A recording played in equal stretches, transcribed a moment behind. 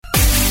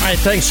All right,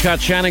 thanks,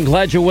 Scott Shannon.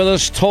 Glad you're with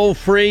us. Toll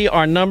free.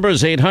 Our number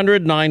is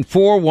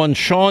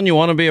 800-941-SEAN. You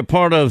want to be a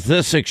part of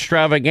this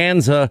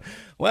extravaganza?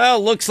 Well,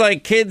 looks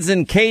like kids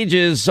in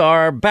cages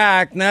are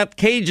back. Not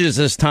cages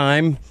this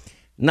time.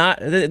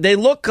 They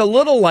look a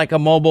little like a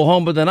mobile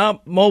home, but they're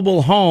not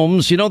mobile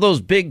homes. You know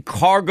those big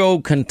cargo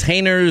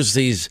containers,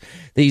 these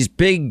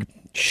big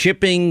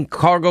shipping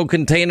cargo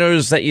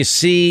containers that you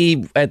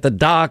see at the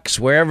docks,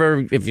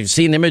 wherever, if you've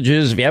seen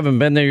images, if you haven't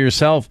been there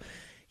yourself.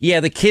 Yeah,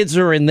 the kids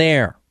are in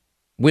there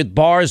with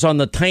bars on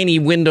the tiny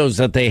windows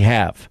that they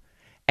have.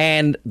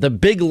 And the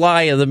big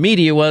lie of the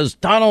media was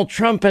Donald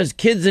Trump has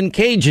kids in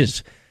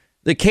cages.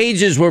 The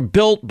cages were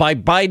built by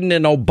Biden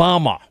and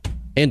Obama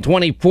in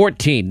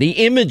 2014. The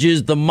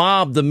images the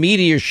mob, the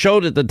media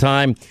showed at the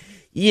time,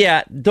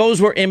 yeah,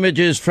 those were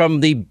images from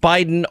the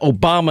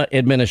Biden-Obama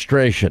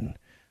administration.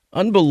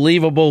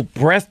 Unbelievable,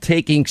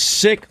 breathtaking,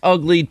 sick,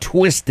 ugly,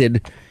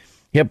 twisted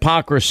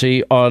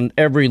hypocrisy on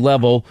every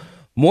level.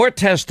 More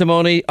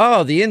testimony.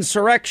 Oh, the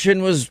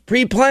insurrection was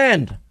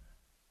pre-planned.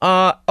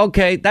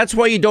 Okay, that's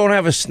why you don't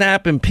have a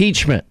snap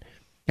impeachment.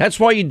 That's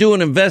why you do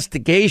an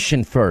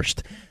investigation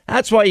first.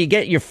 That's why you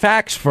get your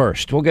facts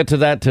first. We'll get to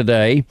that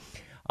today.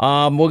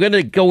 We're going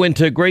to go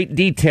into great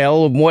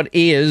detail of what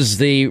is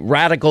the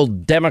radical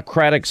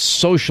democratic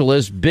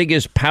socialist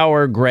biggest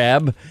power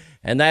grab,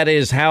 and that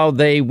is how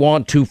they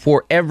want to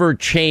forever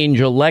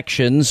change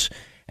elections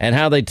and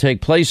how they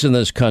take place in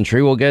this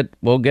country. We'll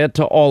get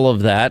to all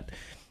of that.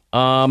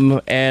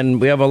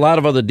 And we have a lot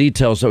of other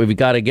details that we've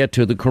got to get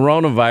to. The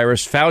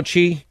coronavirus,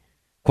 Fauci,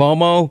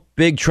 Cuomo,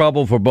 big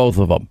trouble for both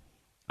of them.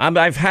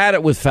 I've had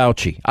it with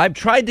Fauci. I've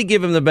tried to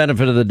give him the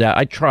benefit of the doubt.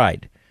 I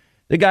tried.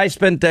 The guy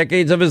spent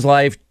decades of his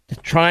life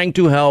trying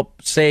to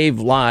help save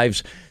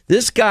lives.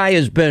 This guy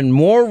has been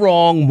more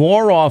wrong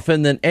more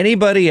often than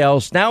anybody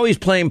else. Now he's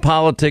playing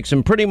politics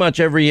in pretty much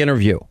every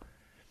interview.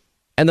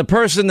 And the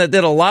person that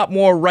did a lot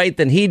more right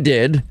than he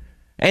did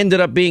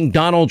ended up being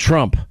Donald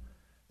Trump.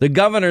 The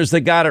governors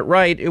that got it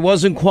right, it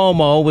wasn't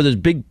Cuomo with his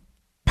big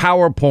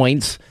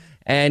PowerPoints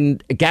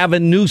and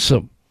Gavin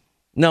Newsom.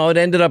 No, it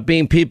ended up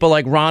being people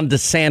like Ron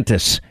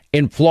DeSantis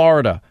in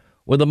Florida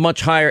with a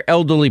much higher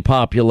elderly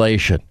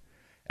population.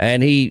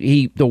 And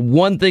the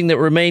one thing that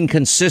remained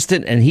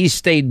consistent and he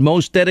stayed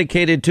most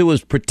dedicated to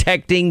was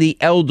protecting the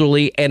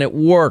elderly, and it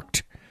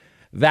worked.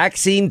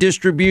 Vaccine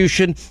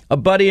distribution. A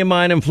buddy of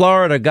mine in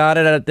Florida got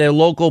it at their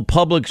local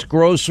Publix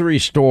grocery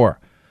store.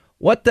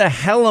 What the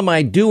hell am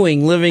I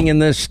doing living in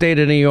this state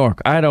of New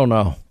York? I don't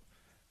know.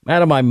 I'm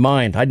out of my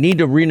mind. I need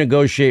to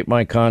renegotiate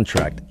my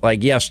contract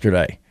like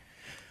yesterday.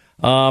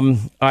 All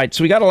right.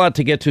 So we got a lot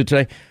to get to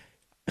today.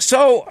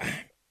 So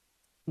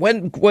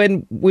when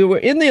we were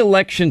in the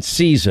election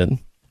season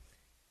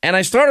and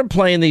I started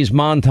playing these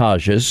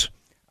montages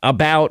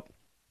about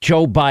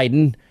Joe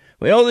Biden,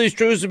 we hold these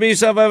truths to be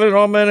self-evident.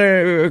 All men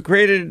are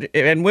created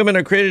and women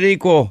are created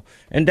equal,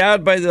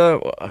 endowed by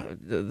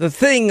the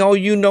thing. Oh,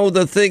 you know,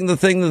 the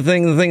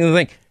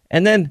thing.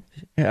 And then,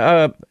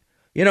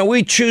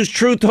 we choose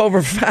truth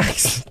over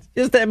facts.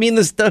 Does that mean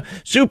the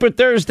Super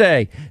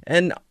Thursday?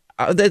 And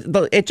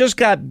it just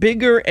got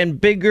bigger and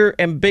bigger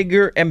and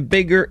bigger and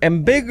bigger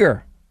and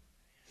bigger.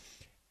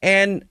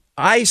 And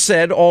I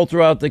said all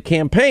throughout the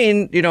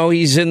campaign,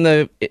 he's in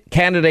the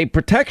candidate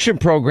protection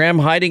program,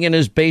 hiding in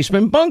his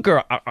basement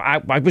bunker.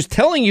 I was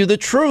telling you the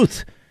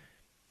truth.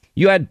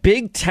 You had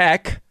big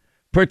tech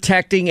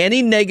protecting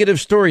any negative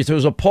stories. There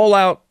was a poll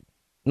out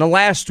in the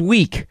last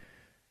week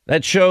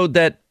that showed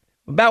that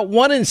about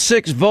 1 in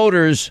 6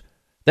 voters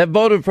that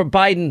voted for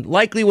Biden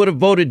likely would have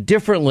voted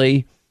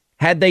differently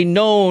had they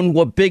known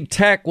what big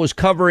tech was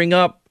covering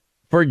up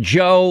for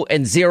Joe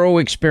and zero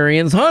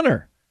experience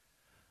Hunter.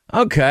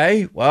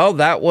 Okay, well,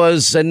 that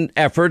was an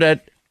effort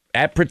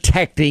at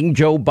protecting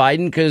Joe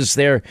Biden because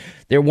their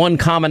one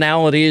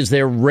commonality is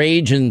their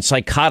rage and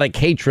psychotic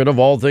hatred of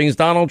all things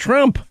Donald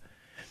Trump.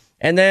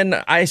 And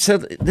then I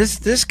said,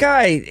 this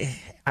guy,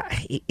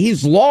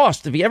 he's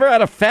lost. If he ever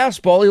had a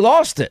fastball, he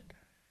lost it.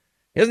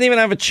 He doesn't even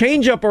have a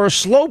changeup or a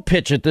slow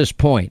pitch at this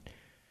point.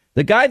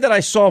 The guy that I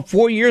saw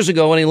 4 years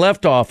ago when he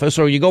left office,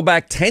 or you go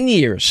back 10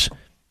 years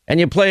and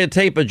you play a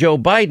tape of Joe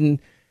Biden,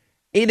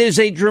 it is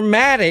a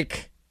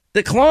dramatic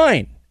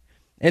decline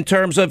in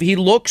terms of he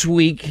looks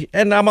weak,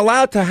 and I'm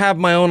allowed to have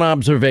my own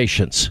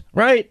observations,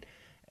 right?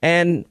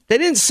 And they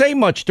didn't say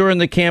much during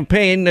the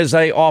campaign, as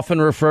I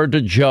often referred to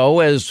Joe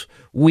as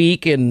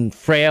weak and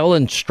frail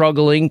and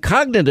struggling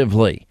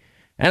cognitively.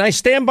 And I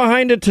stand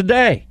behind it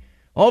today.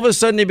 All of a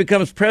sudden he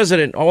becomes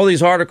president. All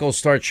these articles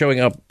start showing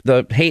up.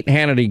 The hate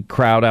Hannity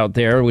crowd out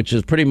there, which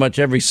is pretty much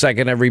every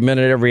second, every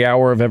minute, every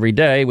hour of every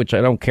day, which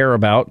I don't care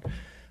about.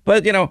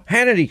 But,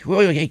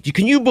 Hannity,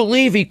 can you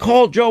believe he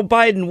called Joe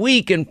Biden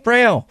weak and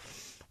frail?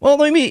 Well,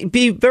 let me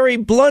be very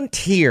blunt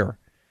here.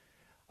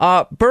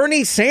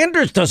 Bernie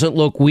Sanders doesn't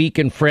look weak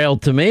and frail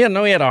to me. I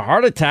know he had a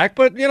heart attack,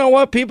 but you know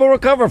what? People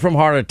recover from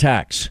heart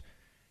attacks.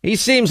 He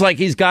seems like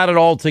he's got it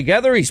all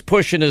together. He's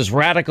pushing his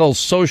radical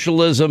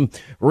socialism,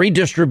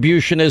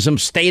 redistributionism,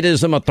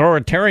 statism,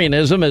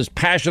 authoritarianism as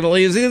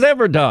passionately as he's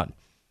ever done.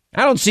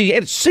 I don't see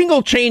a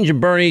single change in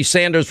Bernie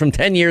Sanders from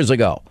 10 years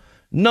ago.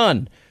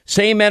 None.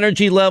 Same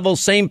energy level,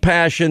 same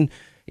passion.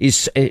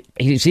 He's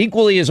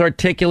equally as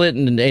articulate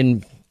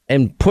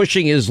and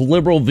pushing his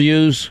liberal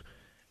views.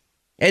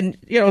 And,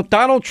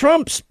 Donald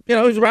Trump's,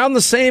 he's around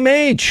the same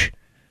age.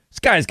 This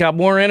guy's got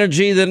more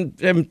energy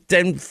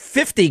than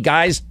 50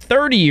 guys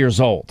 30 years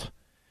old.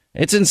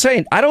 It's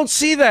insane. I don't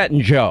see that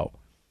in Joe.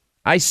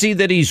 I see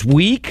that he's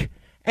weak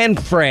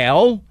and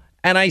frail,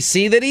 and I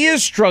see that he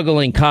is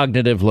struggling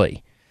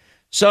cognitively.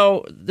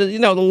 So,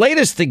 the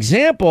latest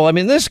example, I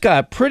mean, this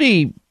guy,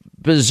 pretty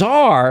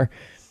bizarre,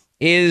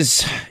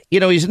 is,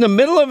 he's in the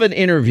middle of an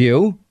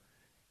interview.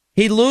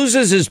 He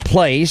loses his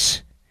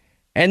place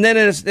and then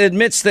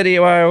admits that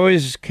I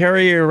always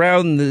carry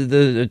around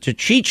the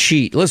cheat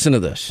sheet. Listen to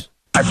this.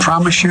 I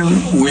promise you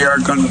we are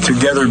going to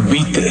together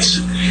beat this.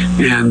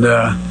 And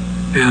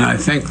I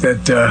think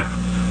that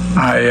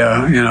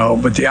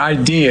but the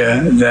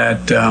idea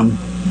that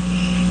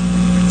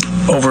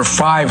over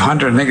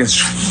 500,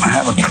 I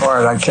have a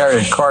card. I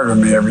carry a card with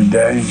me every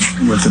day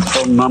with the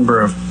total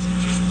number of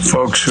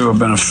folks who have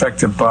been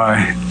affected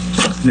by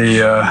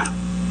the,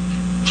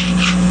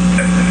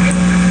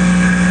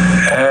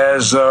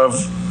 as of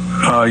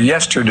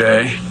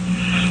yesterday,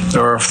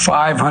 there are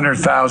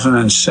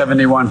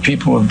 500,071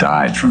 people who have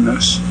died from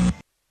this.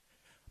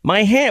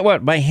 My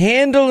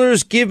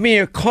handlers give me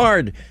a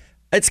card.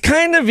 It's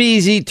kind of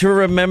easy to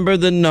remember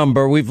the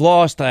number. We've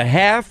lost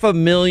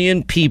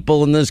 500,000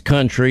 people in this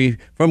country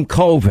from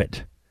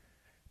COVID.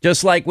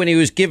 Just like when he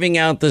was giving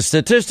out the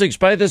statistics,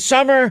 by the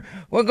summer,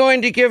 we're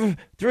going to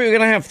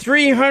have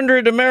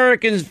 300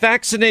 Americans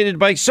vaccinated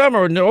by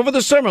summer. And over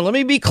the summer, let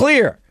me be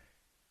clear.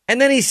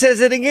 And then he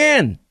says it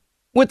again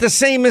with the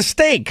same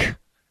mistake,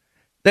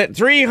 that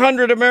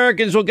 300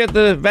 Americans will get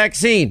the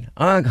vaccine.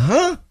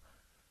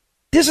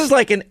 This is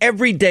like an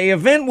everyday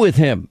event with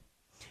him.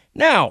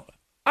 Now,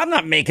 I'm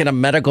not making a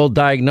medical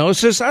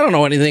diagnosis. I don't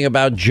know anything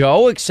about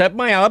Joe except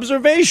my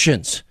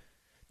observations,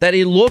 that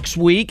he looks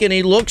weak and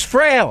he looks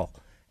frail,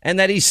 and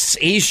that he's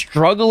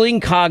struggling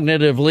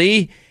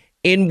cognitively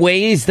in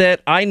ways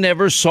that I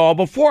never saw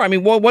before. I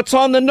mean, what's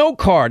on the note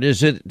card?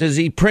 Does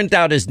he print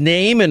out his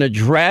name and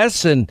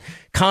address and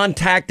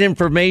contact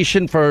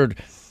information for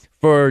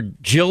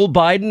Jill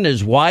Biden,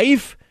 his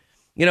wife?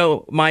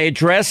 My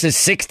address is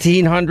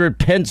 1600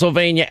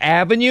 Pennsylvania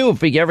Avenue if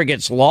he ever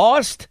gets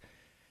lost.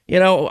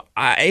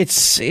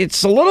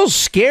 It's a little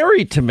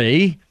scary to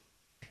me.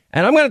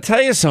 And I'm going to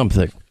tell you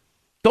something.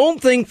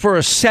 Don't think for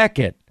a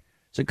second.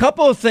 There's a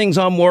couple of things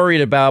I'm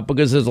worried about,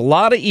 because there's a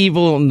lot of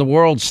evil on the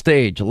world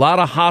stage, a lot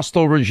of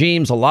hostile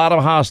regimes, a lot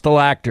of hostile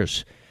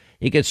actors.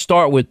 You could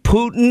start with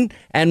Putin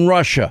and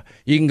Russia.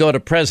 You can go to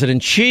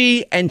President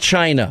Xi and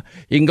China.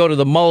 You can go to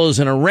the mullahs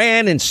in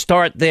Iran and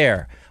start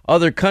there.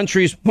 Other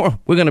countries, we're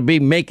going to be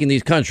making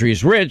these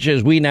countries rich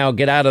as we now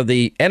get out of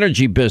the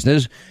energy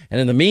business. And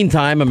in the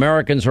meantime,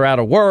 Americans are out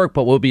of work,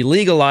 but we'll be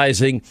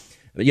legalizing,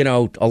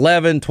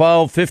 11,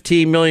 12,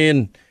 15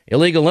 million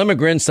illegal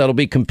immigrants that'll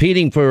be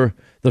competing for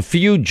the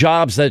few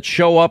jobs that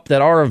show up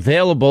that are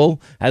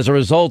available as a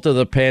result of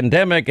the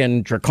pandemic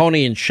and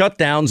draconian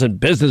shutdowns and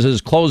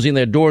businesses closing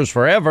their doors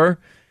forever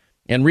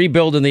and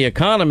rebuilding the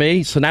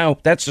economy. So now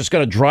that's just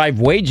going to drive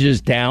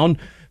wages down.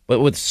 But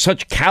with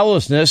such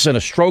callousness and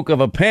a stroke of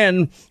a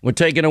pen, we're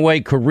taking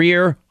away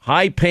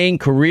high-paying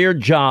career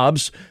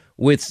jobs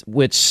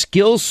with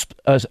skills,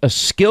 a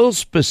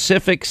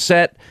skill-specific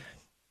set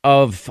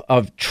of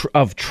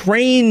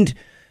trained,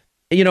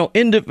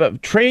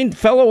 trained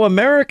fellow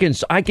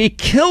Americans. It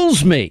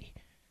kills me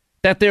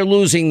that they're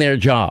losing their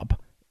job.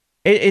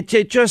 It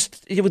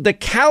just the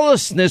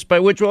callousness by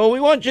which,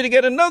 we want you to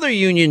get another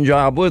union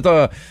job with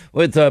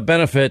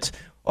benefits.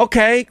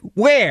 Okay,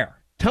 where?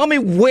 Tell me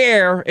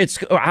where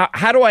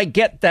how do I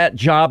get that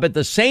job at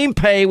the same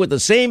pay with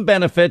the same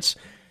benefits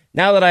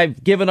now that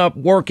I've given up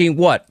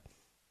working,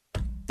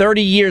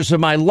 30 years of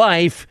my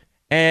life,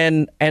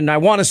 and I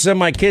want to send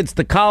my kids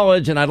to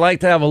college, and I'd like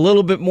to have a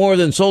little bit more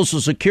than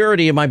Social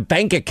Security in my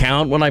bank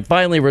account when I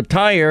finally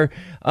retire.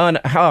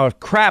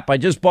 Crap, I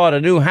just bought a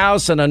new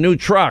house and a new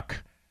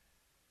truck.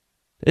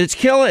 It's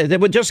killing.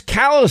 It was just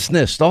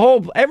callousness.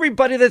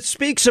 Everybody that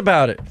speaks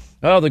about it.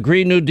 Oh, the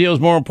Green New Deal is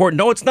more important.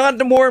 No, it's not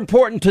more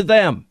important to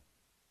them.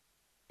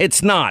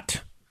 It's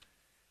not.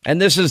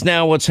 And this is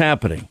now what's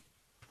happening.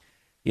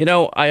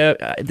 Now,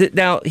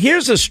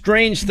 here's a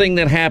strange thing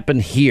that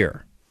happened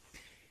here.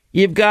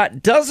 You've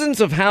got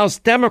dozens of House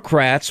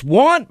Democrats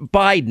want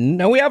Biden.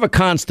 Now, we have a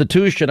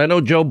constitution. I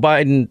know Joe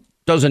Biden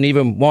doesn't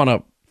even want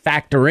to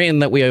factor in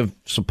that we have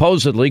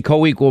supposedly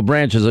co-equal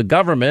branches of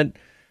government.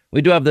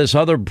 We do have this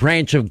other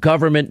branch of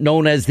government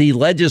known as the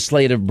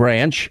legislative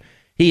branch.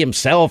 He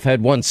himself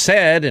had once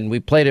said, and we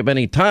played it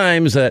many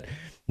times, that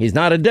he's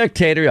not a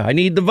dictator. I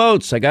need the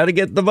votes. I got to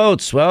get the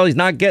votes. Well, he's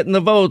not getting the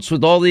votes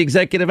with all the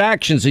executive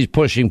actions he's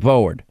pushing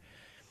forward.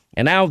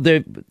 And now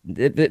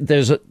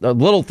there's a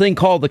little thing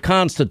called the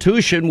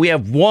Constitution. We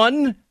have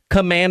one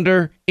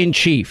commander in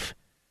chief.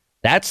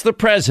 That's the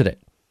president.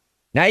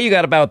 Now you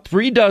got about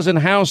 3 dozen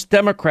House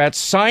Democrats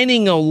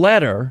signing a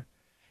letter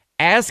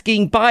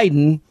asking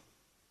Biden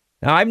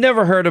Now, I've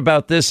never heard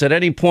about this at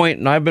any point,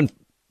 and I've been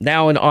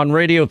now on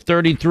radio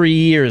 33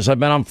 years. I've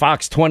been on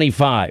Fox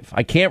 25.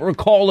 I can't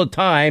recall a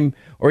time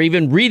or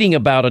even reading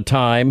about a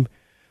time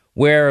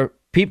where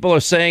people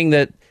are saying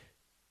that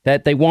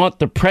they want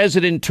the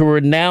president to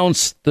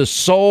renounce the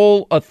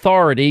sole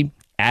authority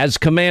as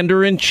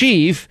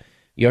commander-in-chief.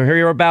 You'll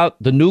hear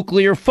about the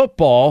nuclear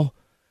football,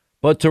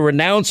 but to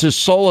renounce his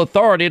sole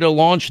authority to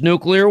launch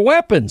nuclear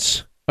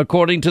weapons,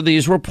 according to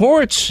these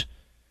reports.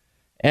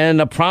 And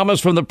a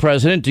promise from the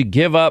president to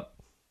give up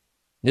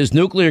his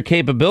nuclear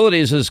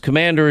capabilities as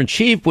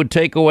commander-in-chief would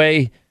take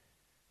away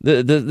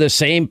the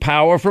same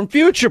power from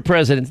future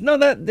presidents. No,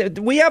 that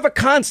we have a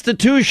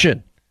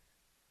constitution.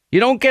 You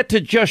don't get to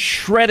just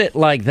shred it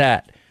like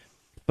that.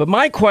 But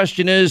my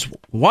question is,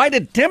 why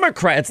did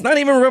Democrats, not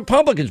even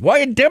Republicans,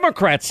 why are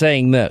Democrats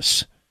saying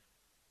this?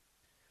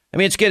 I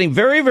mean, it's getting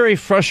very, very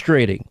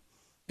frustrating.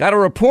 Got a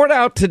report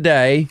out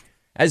today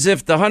as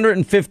if the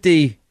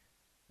 $150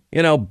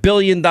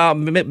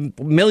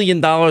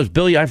 million,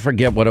 I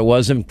forget what it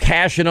was, in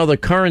cash and other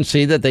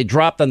currency that they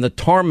dropped on the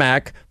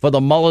tarmac for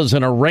the mullahs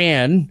in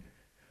Iran.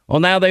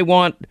 Well, now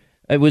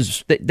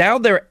now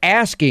they're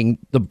asking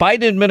the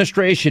Biden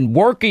administration,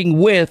 working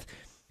with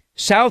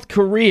South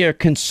Korea,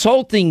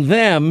 consulting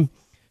them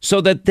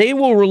so that they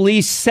will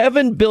release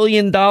 $7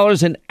 billion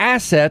in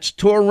assets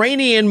to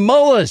Iranian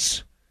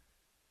mullahs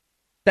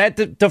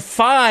that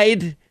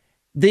defied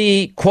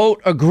the,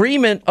 quote,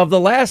 agreement of the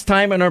last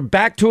time and are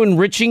back to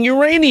enriching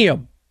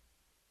uranium.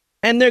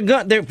 And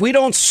if we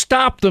don't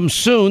stop them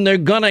soon, they're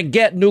going to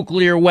get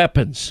nuclear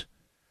weapons.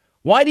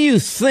 Why do you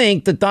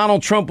think that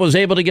Donald Trump was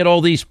able to get all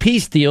these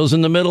peace deals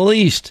in the Middle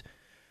East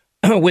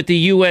with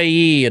the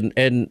UAE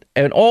and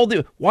all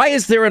the... Why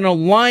is there an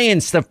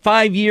alliance that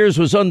 5 years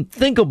was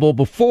unthinkable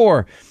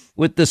before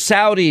with the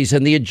Saudis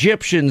and the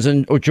Egyptians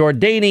and or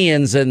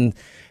Jordanians and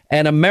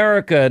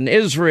America and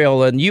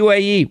Israel and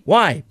UAE?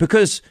 Why?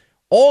 Because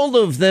all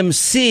of them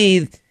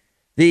see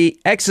the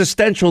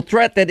existential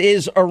threat that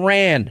is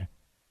Iran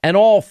and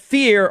all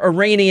fear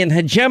Iranian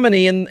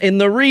hegemony in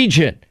the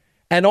region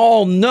and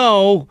all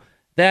know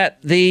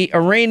that the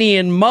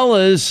Iranian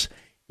mullahs,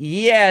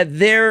 yeah,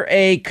 they're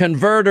a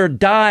convert or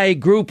die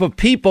group of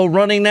people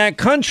running that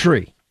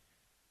country.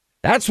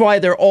 That's why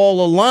they're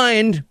all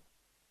aligned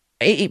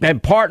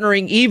and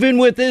partnering even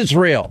with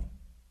Israel.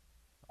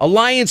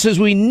 Alliances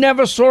we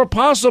never saw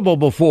possible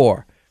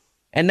before.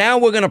 And now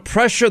we're going to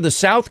pressure the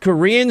South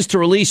Koreans to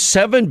release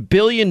 $7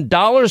 billion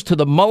to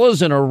the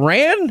mullahs in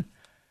Iran?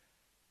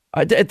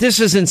 This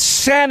is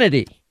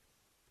insanity.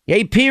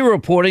 AP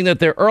reporting that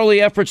their early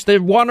efforts, they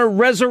want to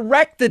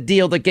resurrect the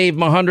deal that gave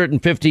them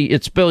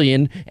 $150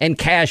 billion in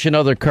cash and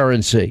other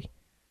currency.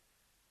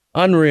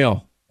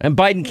 Unreal. And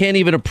Biden can't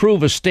even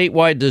approve a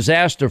statewide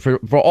disaster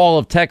for all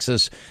of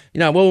Texas.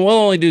 We'll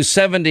only do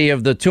 70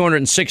 of the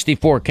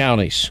 264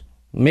 counties.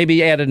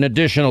 Maybe add an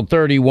additional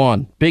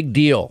 31. Big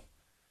deal.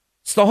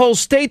 It's the whole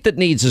state that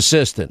needs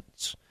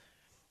assistance.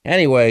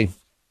 Anyway,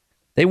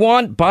 they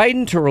want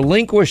Biden to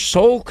relinquish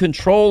sole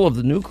control of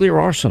the nuclear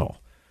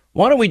arsenal.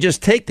 Why don't we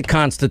just take the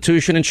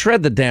Constitution and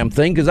shred the damn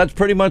thing? Because that's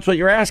pretty much what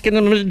you're asking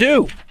them to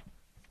do.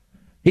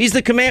 He's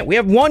the command. We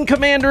have one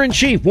commander in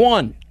chief,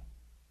 one.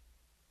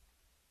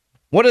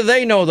 What do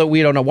they know that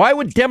we don't know? Why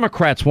would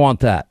Democrats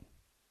want that?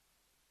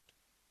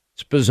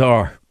 It's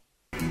bizarre.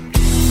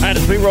 All right,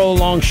 as we roll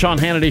along, Sean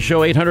Hannity Show,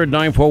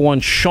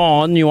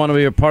 800-941-SEAN. You want to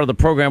be a part of the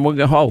program? We'll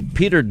go.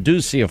 Peter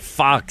Doocy of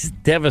Fox,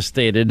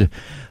 devastated.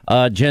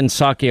 Jen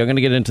Psaki, I'm going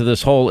to get into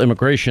this whole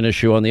immigration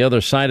issue on the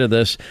other side of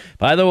this.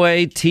 By the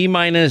way,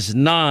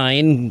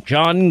 T-9,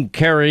 John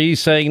Kerry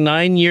saying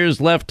 9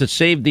 years left to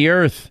save the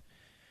earth.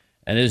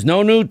 And there's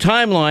no new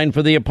timeline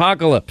for the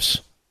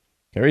apocalypse.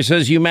 Kerry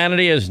says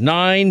humanity has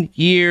 9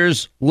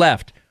 years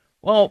left.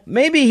 Well,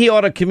 maybe he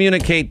ought to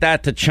communicate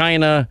that to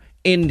China,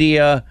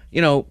 India,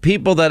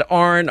 people that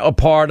aren't a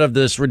part of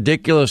this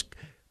ridiculous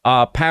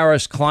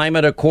Paris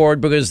Climate Accord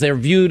because they're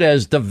viewed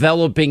as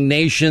developing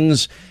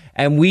nations.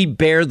 And we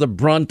bear the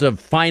brunt of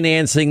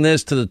financing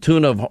this to the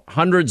tune of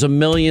hundreds of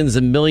millions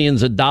and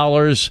millions of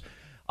dollars.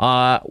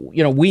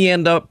 We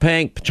end up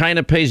paying.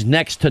 China pays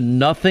next to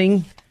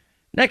nothing.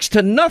 Next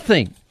to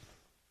nothing.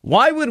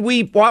 Why would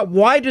we?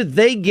 Why did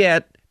they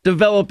get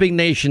developing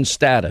nation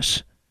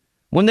status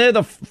when they're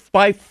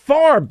by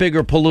far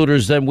bigger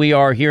polluters than we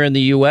are here in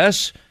the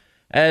U.S.,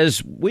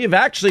 as we've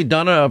actually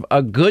done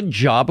a good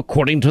job,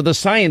 according to the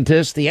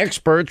scientists, the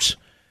experts.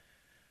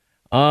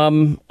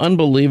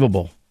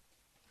 Unbelievable.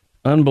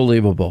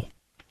 Unbelievable.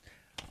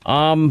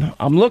 I'm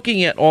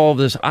looking at all of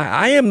this.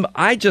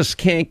 I just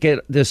can't get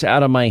this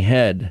out of my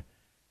head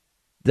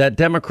that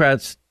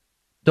Democrats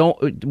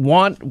don't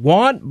want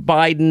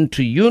Biden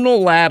to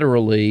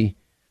unilaterally,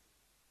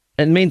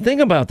 and think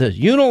about this,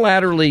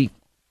 unilaterally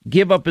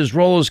give up his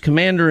role as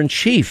commander in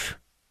chief.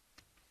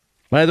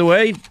 By the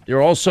way,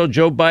 they're also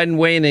Joe Biden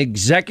weighing an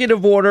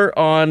executive order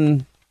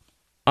on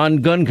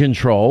gun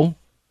control.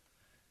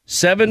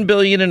 $7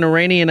 billion in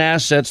Iranian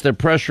assets they're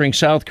pressuring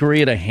South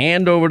Korea to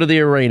hand over to the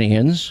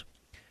Iranians.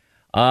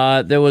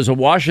 There was a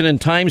Washington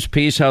Times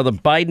piece how the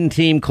Biden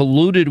team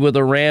colluded with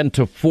Iran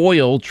to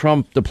foil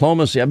Trump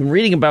diplomacy. I've been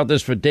reading about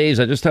this for days.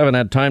 I just haven't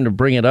had time to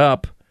bring it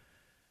up.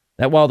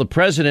 That while the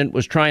president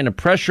was trying to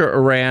pressure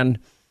Iran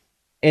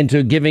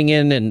into giving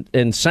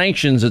in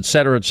sanctions, et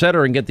cetera,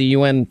 and get the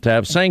UN to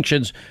have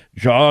sanctions,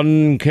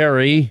 John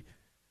Kerry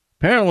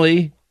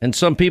apparently, and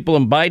some people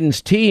in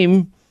Biden's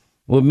team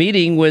were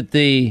meeting with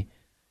the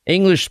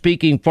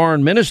English-speaking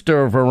foreign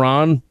minister of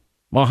Iran,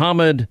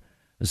 Mohammad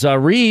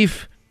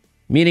Zarif,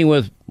 meeting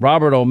with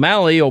Robert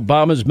O'Malley,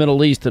 Obama's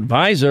Middle East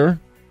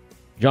advisor.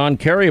 John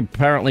Kerry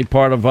apparently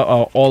part of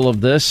all of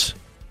this.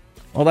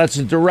 Well, that's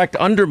a direct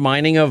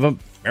undermining of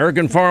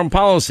American foreign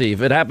policy.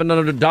 If it happened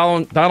under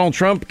Donald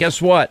Trump,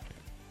 guess what?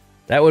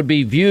 That would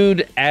be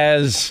viewed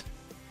as,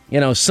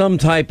 some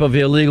type of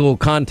illegal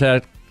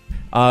contact,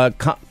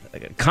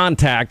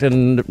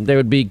 and there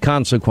would be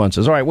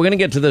consequences. All right, we're going to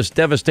get to this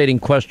devastating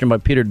question by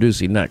Peter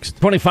Doocy next.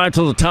 25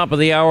 till the top of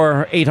the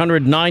hour,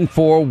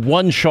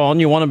 800-941-SEAN.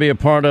 You want to be a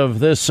part of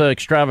this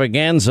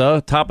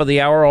extravaganza. Top of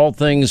the hour, all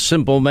things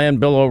simple. Man,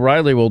 Bill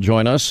O'Reilly will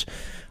join us.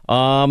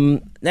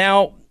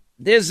 Now,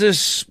 there's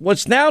this,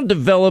 what's now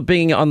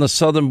developing on the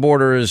southern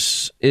border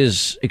is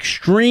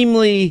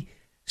extremely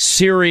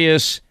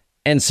serious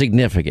and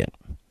significant.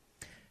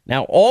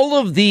 Now, all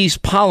of these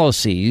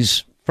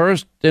policies,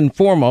 first and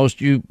foremost,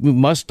 you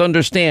must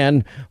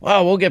understand,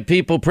 well, we'll get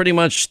people pretty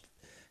much,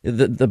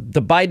 the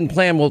Biden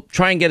plan will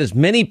try and get as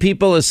many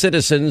people as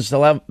citizens.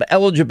 They'll have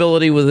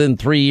eligibility within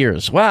 3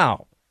 years.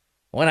 Wow.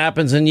 What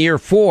happens in year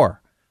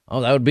 4?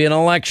 Oh, that would be an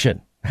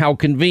election. How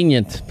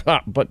convenient.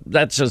 But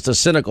that's just a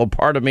cynical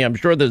part of me. I'm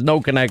sure there's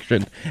no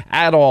connection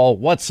at all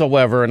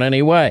whatsoever in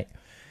any way.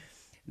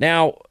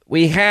 Now,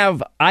 we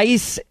have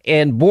ICE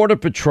and Border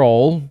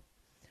Patrol.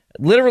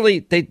 Literally,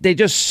 they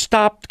just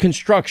stopped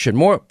construction.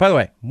 By the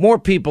way, more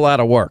people out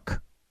of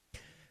work.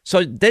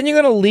 So then you're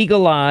going to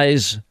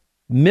legalize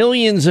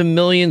millions and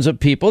millions of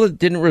people that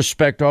didn't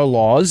respect our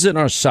laws and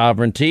our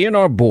sovereignty and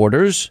our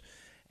borders.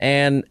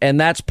 And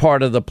that's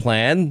part of the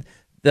plan.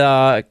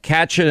 The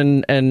catch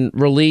and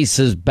release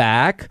is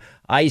back.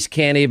 ICE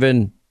can't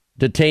even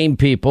detain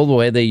people the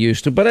way they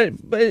used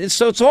to.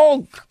 So it's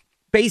all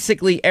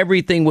basically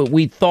everything what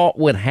we thought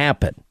would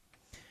happen.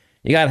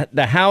 You got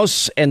the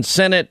House and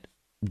Senate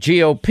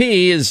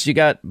GOP is you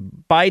got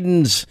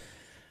Biden's,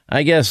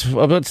 I guess,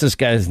 what's this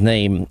guy's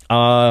name?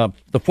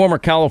 The former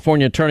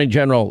California Attorney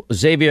General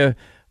Xavier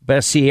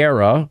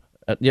Becerra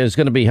is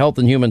going to be Health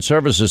and Human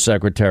Services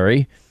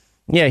Secretary.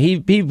 Yeah,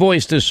 he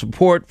voiced his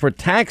support for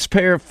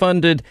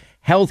taxpayer-funded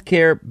health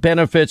care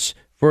benefits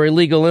for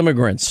illegal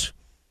immigrants.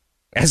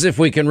 As if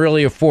we can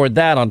really afford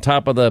that on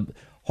top of the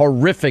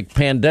horrific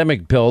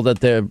pandemic bill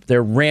that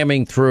they're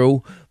ramming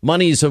through,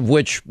 monies of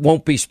which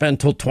won't be spent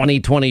till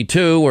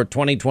 2022 or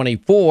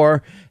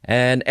 2024,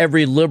 and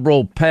every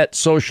liberal pet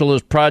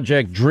socialist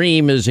project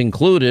dream is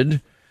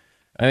included.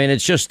 I mean,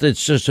 it's just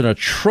an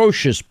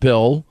atrocious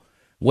bill.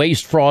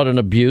 Waste, fraud, and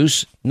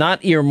abuse,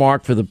 not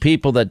earmarked for the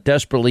people that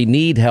desperately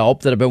need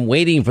help, that have been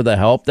waiting for the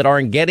help, that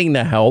aren't getting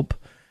the help.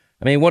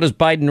 I mean, what has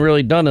Biden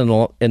really done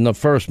in the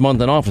first month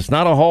in office?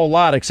 Not a whole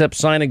lot, except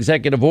sign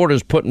executive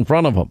orders put in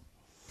front of him.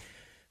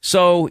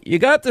 So you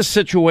got this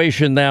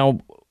situation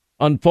now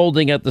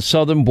unfolding at the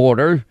southern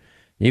border.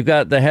 You've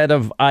got the head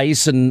of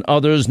ICE and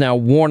others now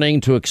warning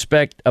to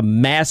expect a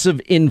massive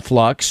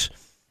influx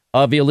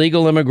of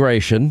illegal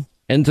immigration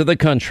into the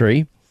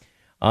country.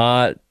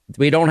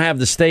 We don't have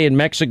the stay in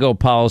Mexico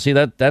policy.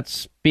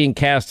 That's being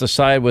cast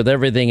aside with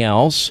everything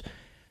else.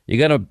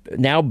 You're going to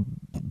now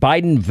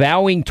Biden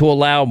vowing to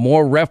allow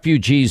more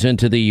refugees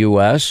into the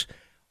U.S.,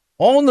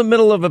 all in the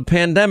middle of a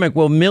pandemic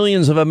where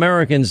millions of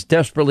Americans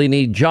desperately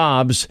need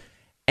jobs.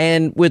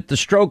 And with the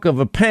stroke of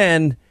a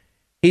pen,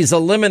 he's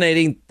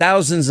eliminating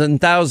thousands and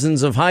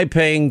thousands of high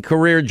paying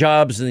career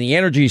jobs in the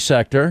energy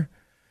sector,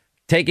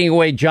 taking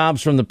away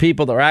jobs from the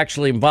people that are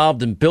actually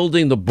involved in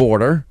building the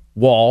border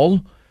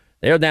wall.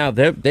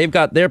 They've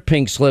got their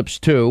pink slips,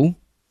 too.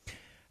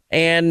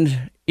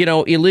 And,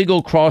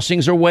 illegal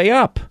crossings are way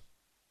up.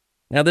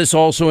 Now, this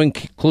also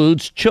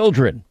includes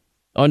children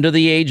under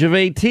the age of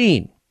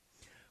 18,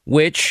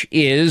 which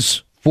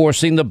is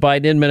forcing the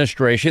Biden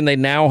administration. They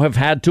now have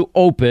had to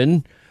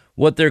open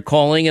what they're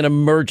calling an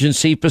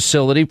emergency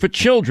facility for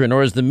children,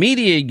 or as the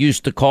media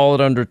used to call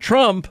it under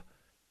Trump,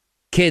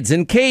 kids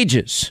in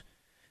cages.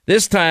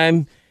 This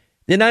time,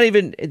 they're not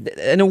even,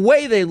 in a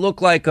way, they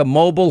look like a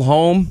mobile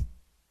home.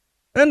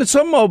 And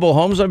some mobile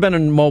homes, I've been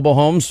in mobile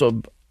homes,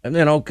 so,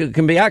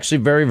 can be actually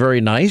very,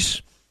 very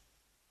nice.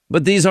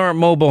 But these aren't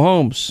mobile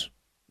homes.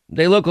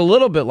 They look a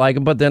little bit like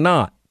them, but they're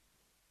not.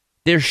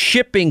 They're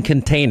shipping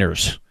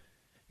containers.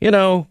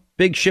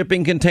 Big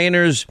shipping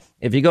containers.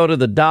 If you go to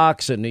the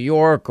docks in New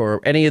York or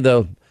any of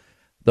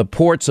the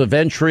ports of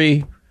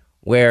entry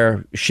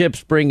where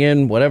ships bring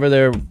in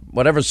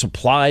whatever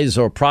supplies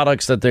or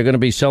products that they're going to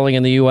be selling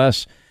in the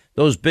U.S.,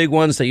 those big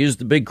ones, they use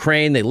the big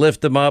crane, they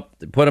lift them up,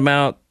 they put them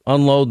out,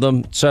 unload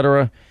them,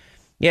 etc.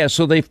 Yeah,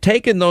 so they've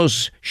taken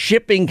those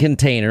shipping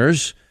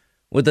containers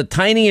with the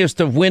tiniest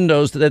of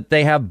windows that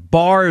they have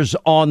bars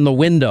on the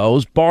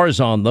windows, bars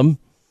on them.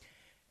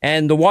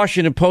 And the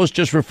Washington Post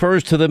just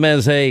refers to them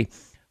as a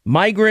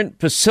migrant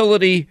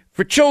facility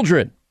for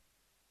children.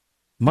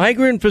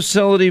 Migrant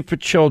facility for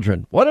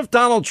children. What if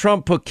Donald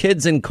Trump put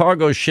kids in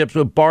cargo ships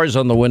with bars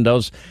on the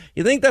windows?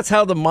 You think that's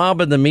how the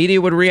mob and the media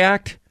would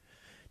react?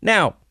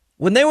 Now,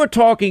 when they were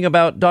talking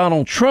about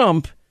Donald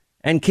Trump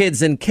and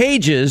kids in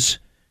cages,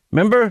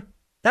 remember,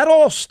 that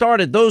all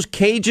started. Those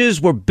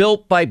cages were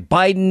built by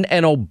Biden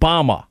and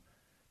Obama.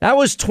 That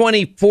was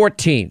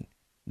 2014.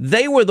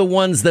 They were the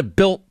ones that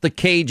built the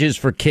cages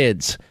for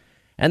kids.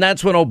 And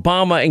that's when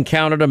Obama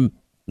encountered,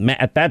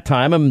 at that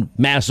time, a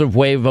massive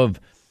wave of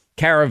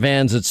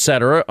caravans,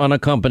 etc.,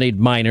 unaccompanied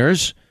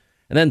minors.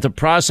 And then to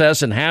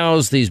process and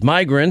house these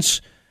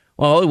migrants,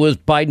 well, it was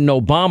Biden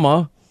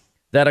Obama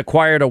that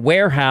acquired a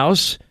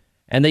warehouse,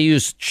 and they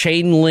used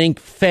chain link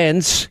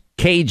fence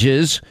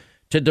cages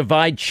to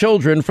divide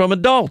children from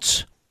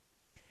adults.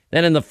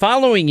 Then in the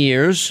following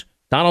years,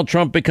 Donald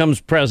Trump becomes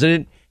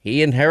president.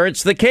 He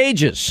inherits the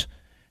cages.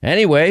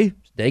 Anyway,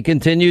 they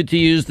continued to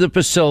use the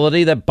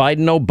facility that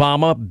Biden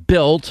Obama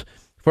built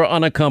for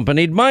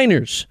unaccompanied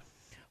minors.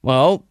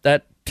 Well,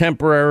 that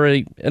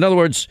temporary, in other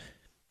words,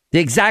 the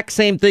exact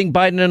same thing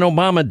Biden and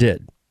Obama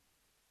did.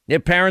 Their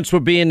parents were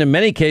being, in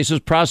many cases,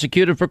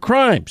 prosecuted for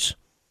crimes.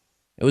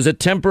 It was a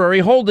temporary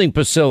holding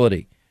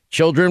facility.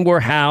 Children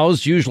were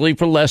housed usually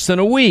for less than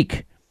a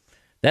week.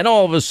 Then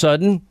all of a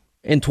sudden,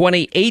 in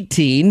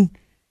 2018,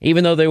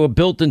 even though they were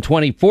built in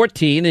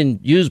 2014 and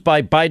used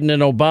by Biden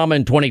and Obama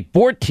in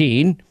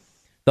 2014,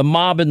 the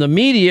mob and the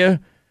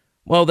media,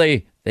 well,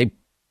 they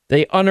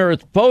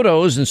unearthed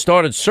photos and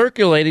started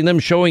circulating them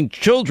showing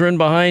children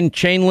behind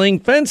chain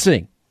link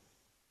fencing.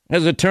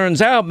 As it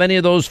turns out, many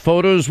of those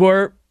photos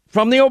were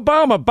from the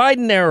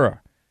Obama-Biden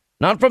era,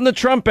 not from the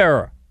Trump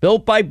era,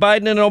 built by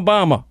Biden and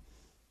Obama.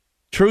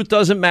 Truth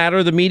doesn't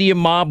matter. The media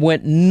mob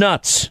went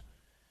nuts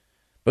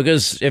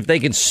because if they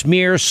can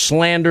smear,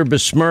 slander,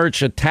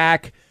 besmirch,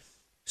 attack,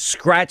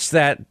 scratch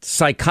that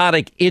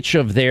psychotic itch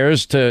of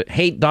theirs to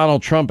hate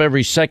Donald Trump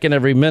every second,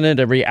 every minute,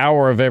 every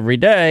hour of every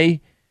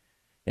day.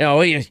 You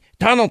know,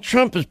 Donald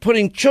Trump is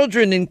putting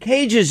children in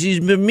cages. He's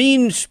a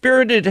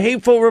mean-spirited,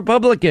 hateful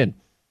Republican.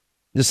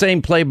 The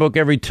same playbook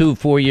every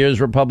 2-4 years.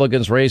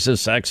 Republicans,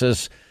 racist,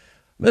 sexist,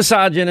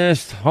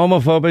 misogynist,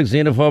 homophobic,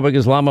 xenophobic,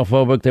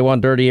 Islamophobic. They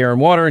want dirty air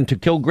and water and to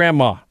kill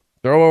grandma,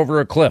 throw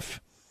over a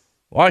cliff.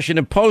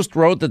 Washington Post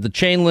wrote that the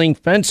chain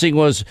link fencing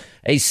was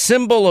a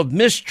symbol of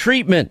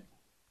mistreatment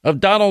of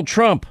Donald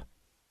Trump.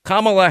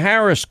 Kamala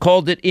Harris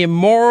called it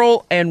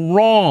immoral and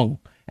wrong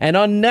and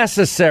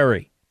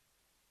unnecessary.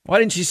 Why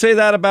didn't she say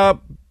that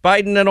about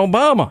Biden and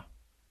Obama?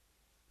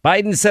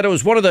 Biden said it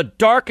was one of the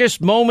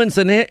darkest moments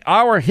in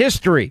our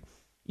history.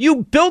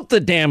 You built the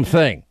damn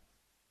thing.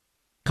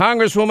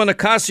 Congresswoman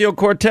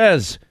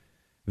Ocasio-Cortez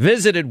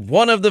visited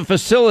one of the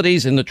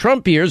facilities in the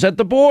Trump years at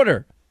the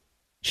border.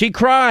 She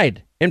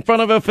cried in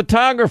front of a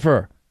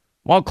photographer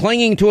while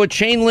clinging to a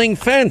chain link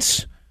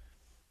fence.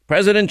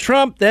 President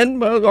Trump then,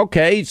 well,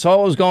 okay, saw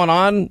what was going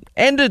on,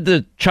 ended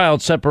the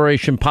child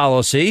separation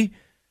policy,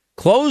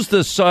 closed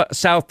the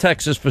South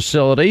Texas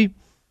facility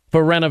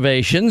for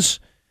renovations.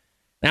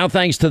 Now,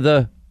 thanks to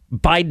the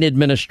Biden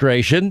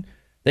administration,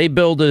 they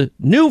build a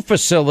new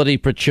facility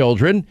for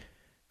children,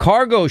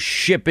 cargo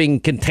shipping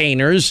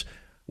containers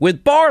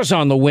with bars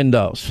on the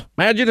windows.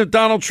 Imagine if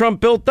Donald Trump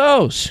built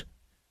those.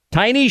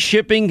 Tiny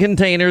shipping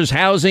containers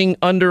housing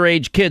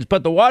underage kids.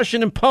 But the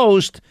Washington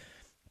Post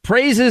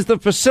praises the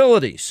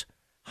facilities,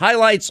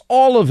 highlights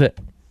all of it.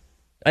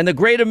 And the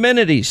great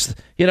amenities,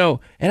 you know,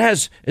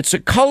 it's a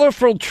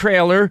colorful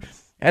trailer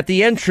at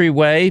the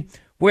entryway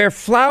where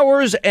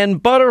flowers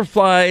and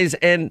butterflies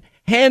and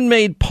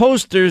handmade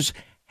posters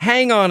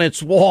hang on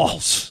its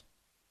walls.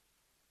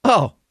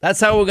 Oh, that's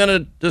how we're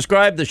going to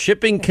describe the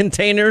shipping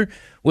container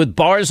with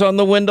bars on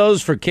the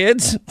windows for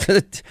kids?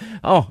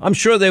 Oh, I'm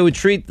sure they would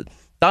treat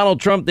Donald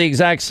Trump the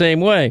exact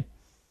same way.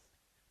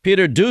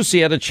 Peter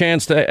Doocy had a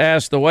chance to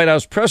ask the White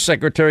House press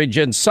secretary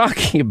Jen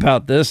Psaki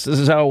about this. This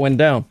is how it went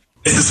down.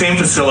 It's the same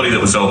facility that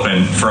was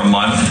open for a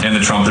month in the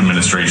Trump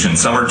administration,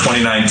 summer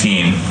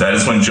 2019. That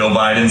is when Joe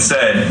Biden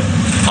said,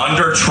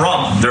 under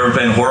Trump, there have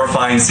been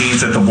horrifying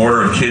scenes at the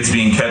border of kids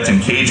being kept in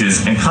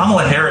cages. And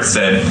Kamala Harris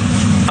said,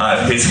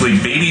 basically,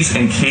 babies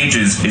in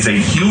cages is a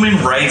human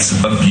rights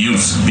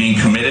abuse being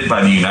committed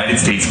by the United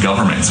States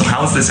government. So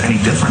how is this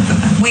any different than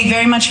that? We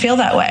very much feel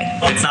that way.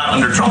 It's not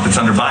under Trump, it's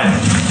under Biden.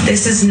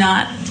 This is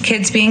not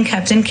kids being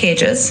kept in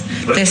cages.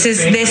 This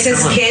is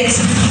kids.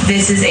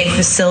 This is a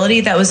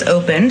facility that was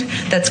opened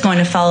that's going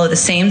to follow the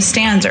same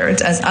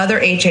standards as other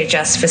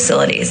HHS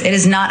facilities. It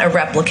is not a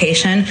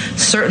replication,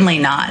 certainly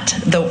not.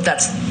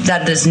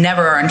 That is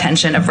never our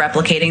intention of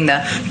replicating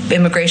the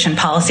immigration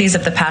policies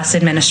of the past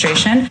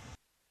administration.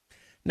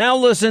 Now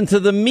listen to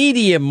the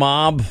media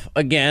mob,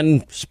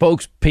 again,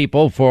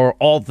 spokespeople for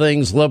all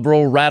things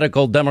liberal,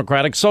 radical,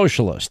 democratic,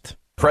 socialist.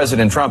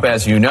 President Trump,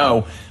 as you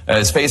know,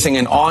 is facing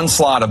an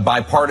onslaught of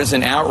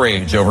bipartisan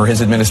outrage over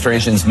his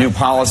administration's new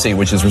policy,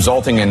 which is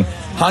resulting in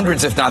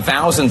hundreds, if not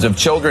thousands, of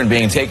children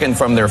being taken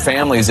from their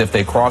families if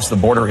they cross the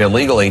border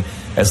illegally,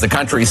 as the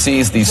country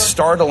sees these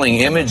startling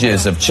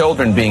images of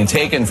children being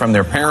taken from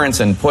their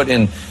parents and put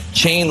in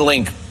chain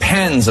link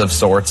pens of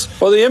sorts.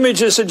 Well, the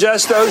images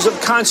suggest those of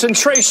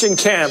concentration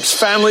camps,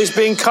 families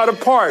being cut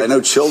apart. I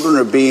know children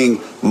are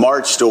being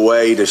marched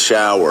away to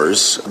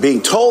showers,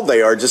 being told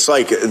they are, just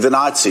like the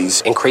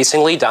Nazis.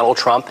 Increasingly, Donald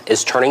Trump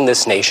is turning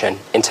this nation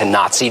into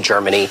Nazi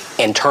Germany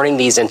and turning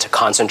these into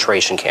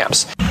concentration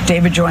camps.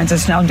 David joins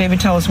us now. David,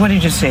 tell us, what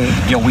did you see?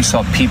 We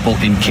saw people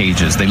in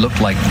cages. They looked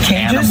like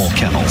animal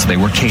kennels. They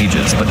were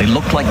cages, but they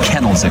looked like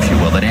kennels, if you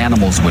will, that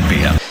animals would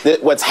be in.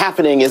 What's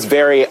happening is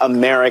very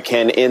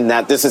American in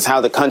that this is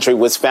how the country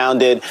was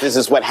founded. This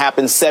is what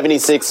happened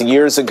 76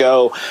 years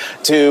ago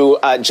to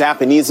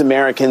Japanese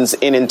Americans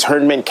in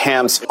internment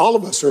camps. All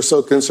of us are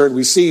so concerned.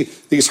 We see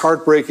these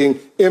heartbreaking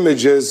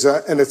images,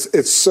 and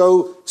it's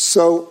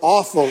so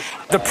awful.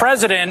 The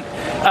president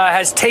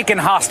has taken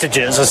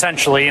hostages,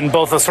 essentially, in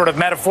both a sort of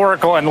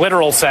metaphorical and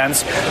literal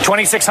sense.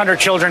 2,600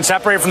 children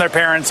separated from their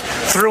parents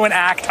through an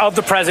act of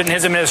the president and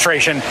his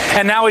administration,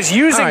 and now is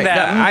using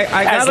them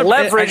as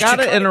leverage. I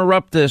got to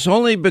interrupt this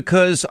only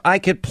because I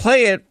could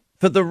play it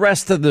for the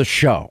rest of the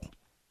show.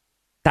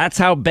 That's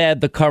how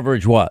bad the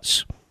coverage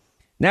was.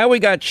 Now we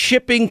got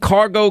shipping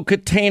cargo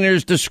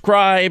containers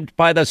described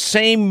by the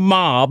same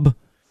mob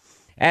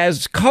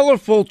as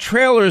colorful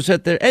trailers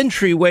at the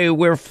entryway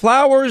where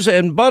flowers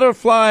and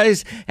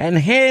butterflies and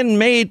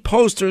handmade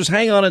posters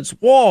hang on its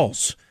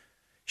walls.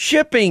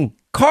 Shipping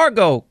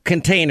cargo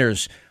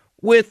containers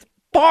with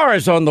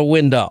bars on the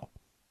window.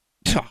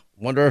 I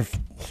wonder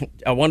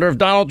if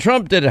Donald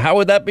Trump did it. How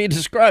would that be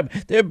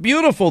described? They're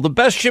beautiful. The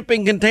best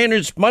shipping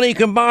containers money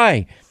can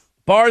buy.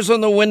 Bars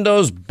on the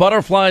windows,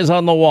 butterflies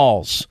on the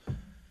walls.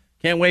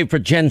 Can't wait for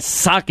Jen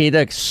Psaki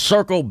to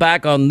circle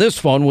back on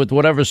this one with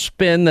whatever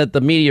spin that the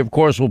media, of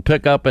course, will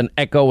pick up and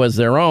echo as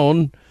their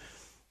own.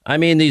 I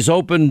mean, these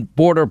open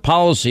border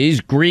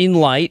policies, green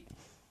light,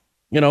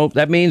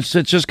 that means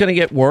it's just going to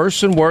get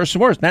worse and worse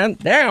and worse.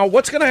 Now,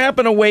 what's going to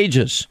happen to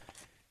wages?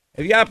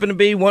 If you happen to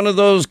be one of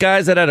those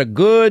guys that had a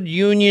good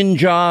union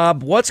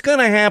job, what's going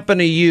to happen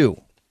to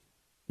you?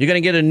 You're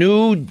going to get a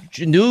new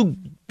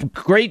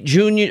great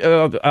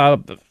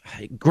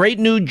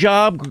new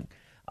job.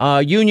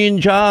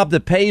 Union job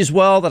that pays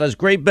well, that has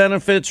great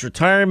benefits,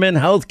 retirement,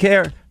 health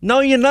care.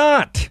 No, you're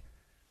not.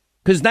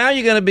 Because now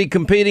you're going to be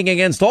competing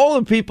against all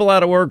the people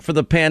out of work for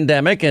the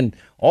pandemic and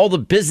all the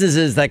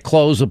businesses that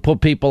close and put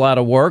people out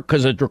of work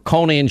because of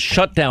draconian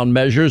shutdown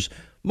measures,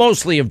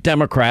 mostly of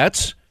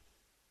Democrats.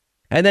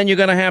 And then you're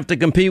going to have to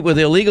compete with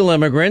illegal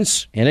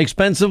immigrants,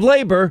 inexpensive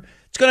labor.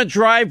 It's going to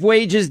drive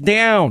wages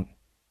down.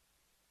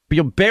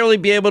 You'll barely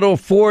be able to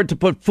afford to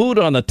put food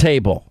on the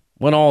table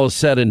when all is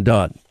said and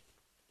done.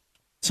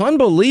 It's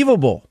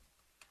unbelievable.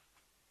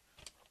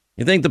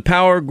 You think the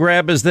power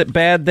grab is that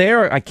bad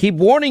there? I keep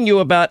warning you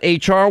about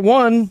H.R.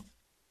 1.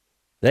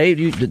 The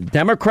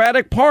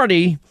Democratic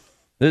Party,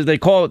 they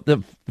call it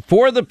the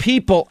For the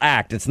People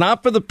Act. It's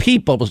not for the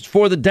people. It's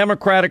for the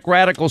Democratic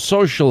Radical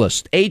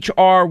Socialists.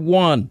 H.R.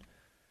 1,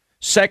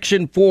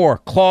 Section 4,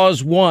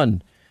 Clause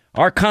 1.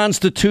 Our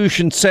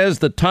Constitution says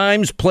the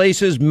times,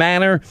 places,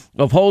 manner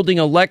of holding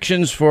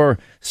elections for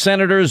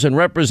senators and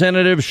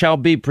representatives shall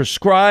be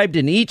prescribed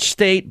in each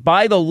state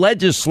by the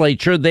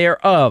legislature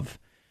thereof.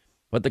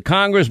 But the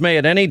Congress may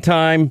at any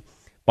time,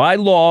 by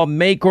law,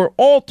 make or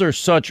alter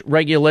such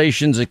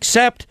regulations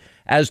except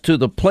as to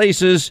the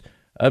places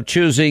of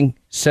choosing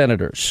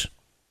senators.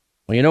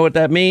 Well, you know what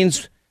that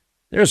means?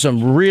 There's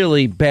some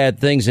really bad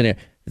things in here.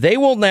 They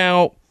will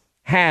now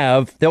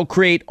they'll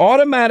create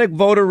automatic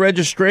voter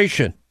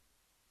registration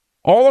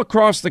all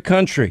across the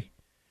country.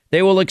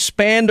 They will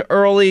expand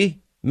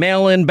early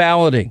mail-in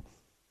balloting.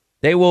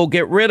 They will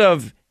get rid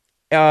of,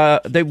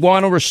 they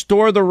want to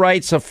restore the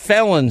rights of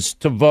felons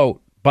to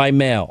vote by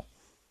mail.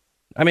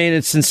 I mean,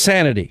 it's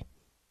insanity.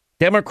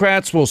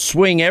 Democrats will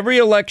swing every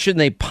election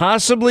they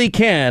possibly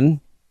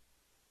can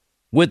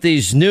with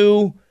these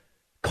new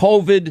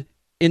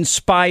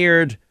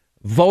COVID-inspired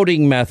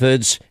voting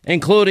methods,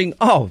 including,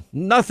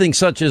 nothing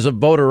such as a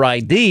voter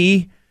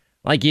ID,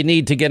 like you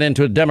need to get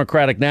into a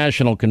Democratic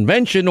National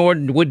Convention or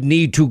would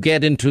need to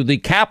get into the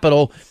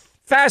Capitol,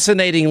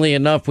 fascinatingly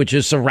enough, which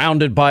is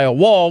surrounded by a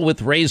wall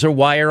with razor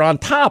wire on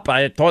top.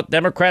 I thought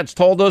Democrats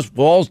told us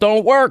walls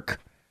don't work.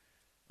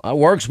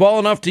 Works well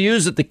enough to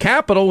use at the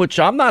Capitol, which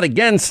I'm not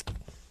against,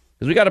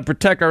 because we got to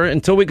protect our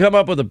until we come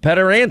up with a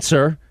better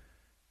answer,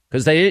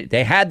 because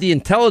they had the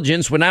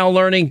intelligence. We're now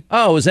learning,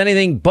 it was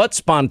anything but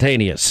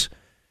spontaneous.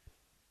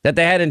 That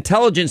they had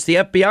intelligence, the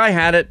FBI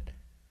had it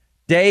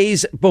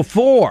days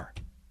before.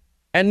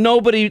 And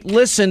nobody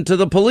listened to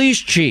the police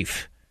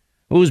chief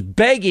who was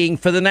begging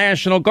for the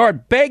National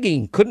Guard,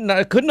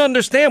 couldn't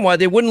understand why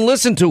they wouldn't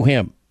listen to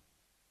him.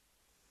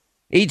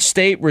 Each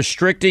state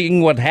restricting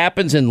what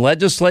happens in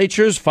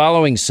legislatures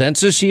following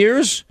census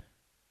years.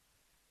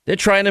 They're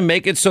trying to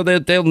make it so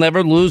that they'll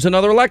never lose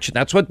another election.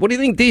 What do you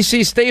think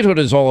D.C. statehood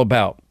is all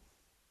about?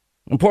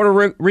 And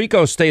Puerto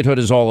Rico statehood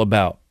is all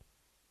about?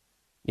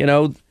 You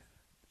know,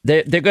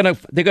 they're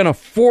gonna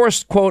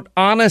force, quote,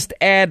 honest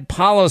ad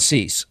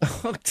policies.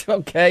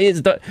 Okay,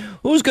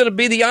 who's going to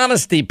be the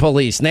honesty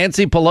police?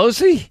 Nancy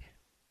Pelosi?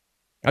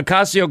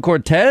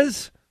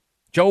 Ocasio-Cortez?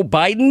 Joe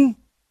Biden?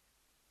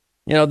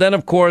 You know, then,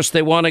 of course,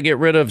 they want to get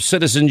rid of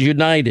Citizens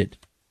United.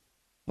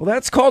 Well,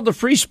 that's called the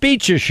free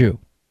speech issue.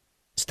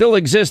 Still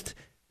exists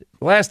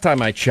last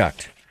time I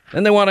checked.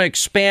 Then they want to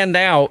expand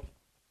out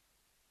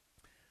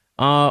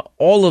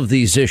all of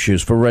these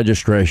issues for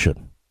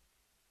registration.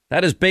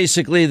 That is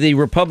basically the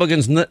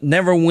Republicans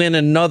never win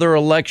another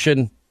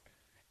election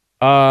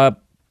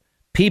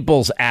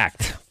People's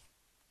Act.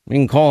 We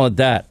can call it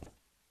that.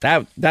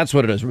 That's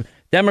what it is.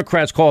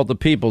 Democrats call it the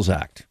People's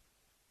Act.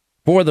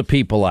 For the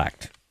People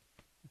Act.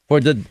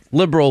 For the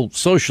liberal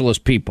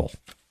socialist people.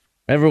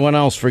 Everyone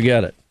else,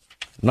 forget it.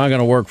 Not going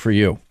to work for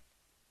you.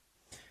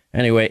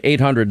 Anyway,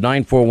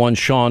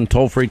 800-941-SEAN,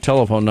 toll-free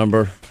telephone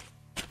number.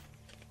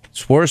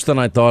 It's worse than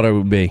I thought it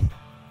would be.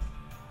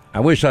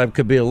 I wish I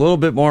could be a little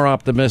bit more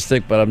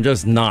optimistic, but I'm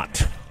just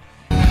not.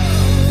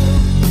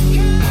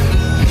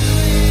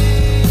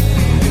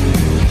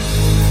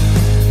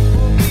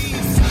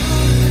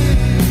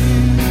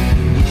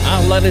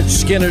 Leonard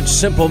Skinner,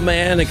 simple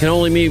man. It can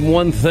only mean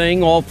one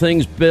thing. All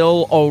things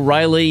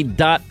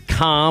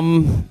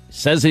BillO'Reilly.com.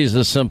 Says he's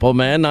a simple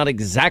man. Not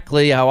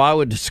exactly how I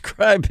would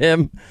describe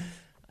him.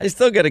 I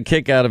still get a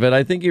kick out of it.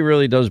 I think he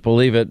really does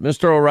believe it.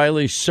 Mr.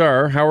 O'Reilly,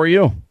 sir, how are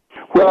you?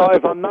 Well,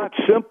 if I'm not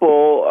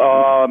simple,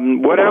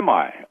 what am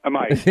I? Am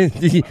I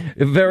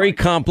very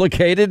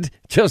complicated?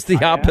 Just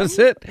the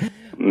opposite?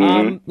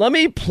 Let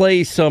me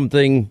play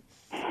something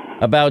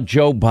about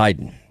Joe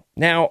Biden.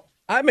 Now,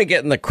 I've been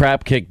getting the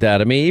crap kicked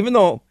out of me, even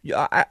though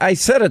I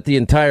said it the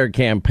entire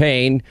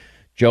campaign.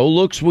 Joe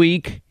looks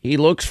weak, he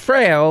looks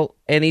frail,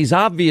 and he's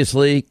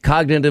obviously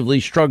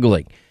cognitively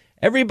struggling.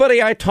 Everybody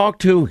I talk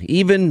to,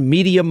 even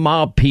media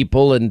mob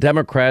people and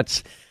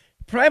Democrats,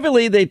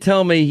 privately they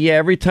tell me, yeah,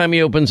 every time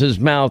he opens his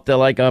mouth, they're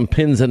like on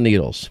pins and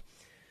needles.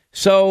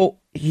 So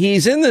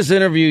he's in this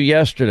interview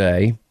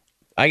yesterday.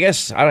 I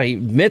guess he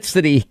admits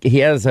that he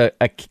has a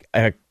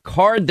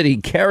card that he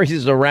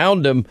carries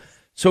around him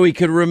so he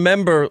could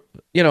remember,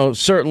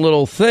 certain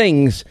little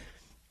things.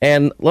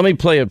 And let me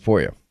play it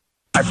for you.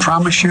 I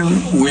promise you,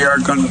 we are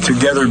going to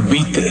together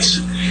beat this.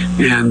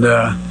 And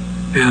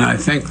I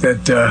think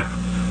that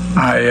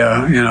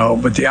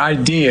but the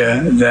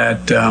idea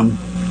that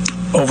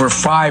over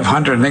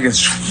 500, I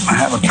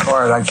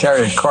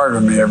carry a card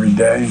with me every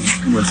day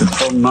with the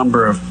total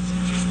number of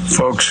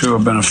folks who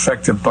have been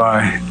affected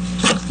by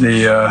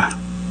the,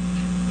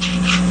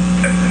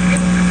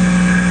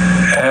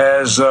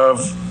 as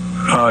of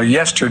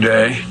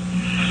yesterday,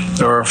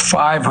 there were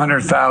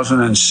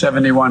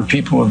 500,071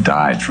 people who have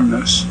died from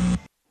this.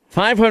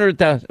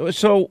 500,000.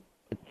 So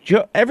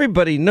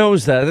everybody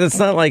knows that. It's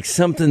not like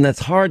something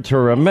that's hard to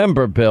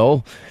remember,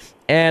 Bill.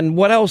 And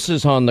what else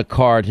is on the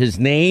card? His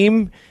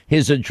name,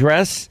 his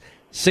address,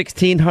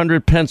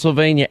 1600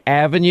 Pennsylvania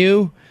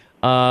Avenue,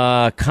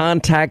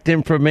 contact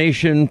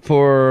information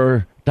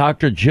for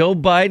Dr. Jill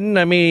Biden.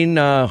 I mean,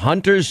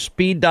 Hunter's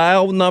speed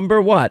dial number.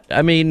 What?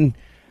 I mean,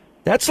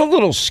 that's a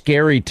little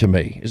scary to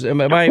me.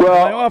 Am I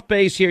off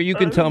base here? You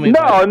can tell me. No.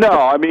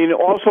 I mean,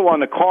 also on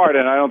the card,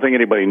 and I don't think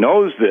anybody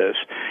knows this,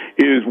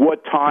 is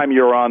what time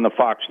you're on the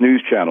Fox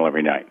News channel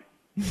every night.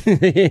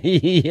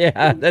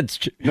 Yeah, that's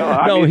true.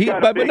 No,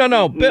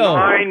 Bill.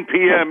 9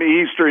 p.m.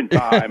 Eastern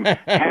time,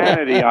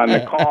 Hannity on the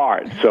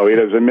card, so he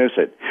doesn't miss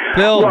it.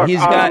 Bill, look,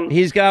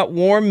 he's got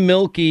warm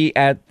milky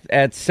at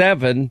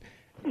 7,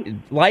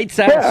 lights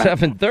out at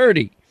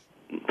 7:30.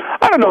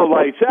 I don't know,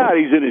 lights out.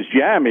 He's in his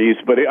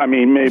jammies, but I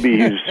mean, maybe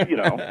he's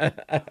on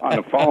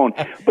the phone.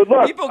 But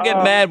look, people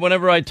get mad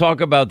whenever I talk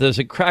about this.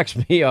 It cracks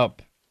me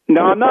up.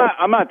 No,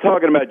 I'm not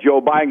talking about Joe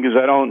Biden because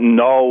I don't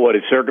know what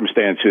his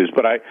circumstance is.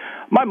 But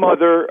my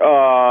mother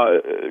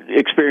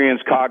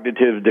experienced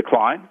cognitive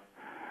decline,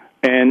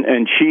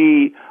 and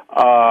she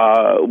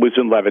was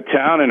in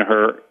Levittown in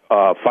her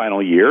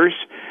final years.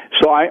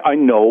 So I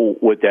know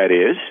what that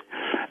is.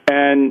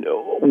 And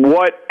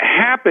what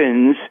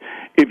happens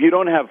if you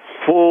don't have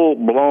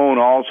full-blown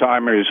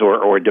Alzheimer's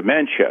or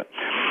dementia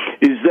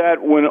is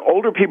that when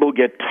older people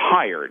get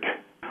tired,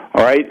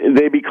 all right,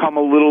 they become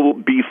a little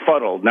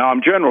befuddled. Now,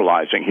 I'm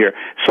generalizing here.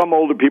 Some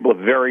older people are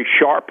very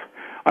sharp.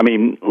 I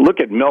mean, look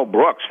at Mel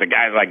Brooks. The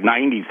guy's like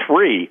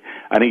 93,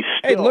 and he's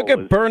still... Hey, look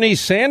at Bernie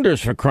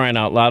Sanders, for crying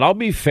out loud. I'll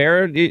be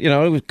fair,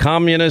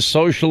 communist,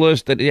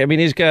 socialist. I mean,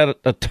 he's got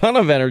a ton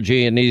of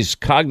energy, and he's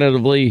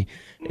cognitively...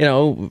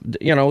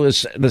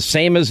 is the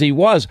same as he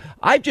was.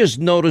 I just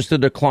noticed a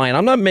decline.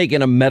 I'm not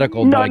making a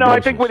medical diagnosis. No, I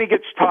think when he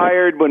gets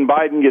tired, when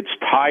Biden gets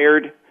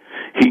tired,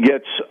 he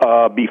gets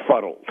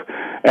befuddled.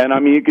 And I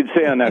mean, you could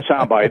say on that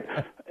soundbite,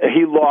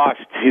 he lost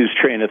his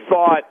train of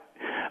thought.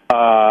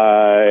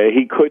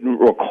 He couldn't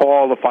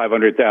recall the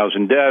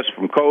 500,000 deaths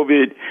from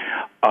COVID,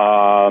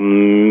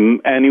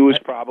 and he was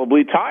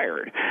probably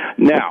tired.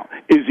 Now,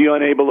 is he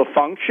unable to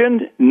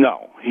function?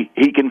 No,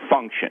 he can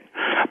function.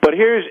 But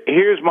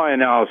here's my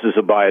analysis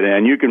of Biden,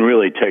 and you can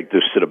really take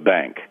this to the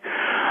bank.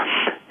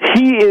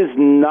 He is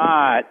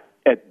not,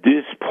 at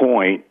this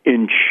point,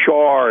 in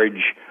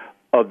charge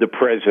of the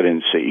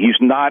presidency. He's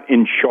not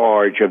in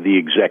charge of the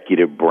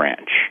executive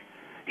branch.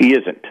 He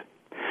isn't.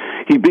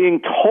 He's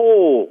being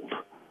told,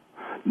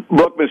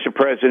 look, Mr.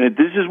 President,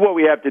 this is what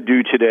we have to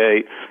do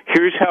today.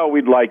 Here's how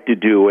we'd like to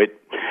do it,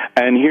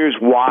 and here's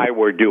why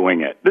we're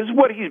doing it. This is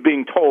what he's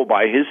being told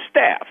by his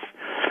staff.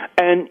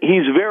 And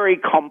he's very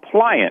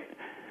compliant.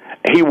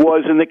 He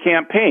was in the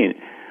campaign.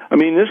 I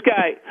mean, this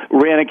guy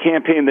ran a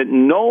campaign that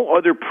no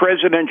other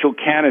presidential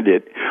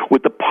candidate,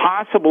 with the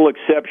possible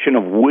exception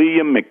of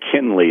William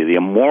McKinley, the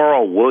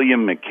immoral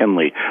William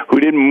McKinley, who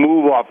didn't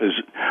move off his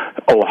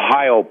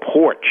Ohio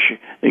porch.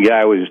 The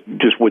guy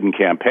just wouldn't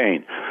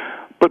campaign.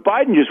 But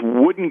Biden just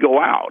wouldn't go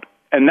out,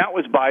 and that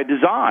was by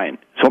design.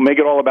 So make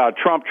it all about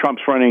Trump.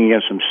 Trump's running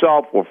against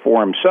himself or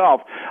for himself.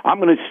 I'm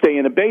going to stay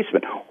in the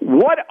basement.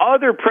 What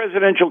other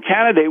presidential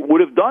candidate would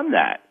have done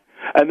that?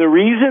 And the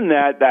reason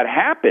that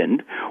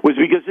happened was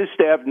because his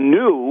staff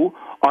knew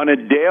on a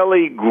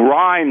daily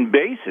grind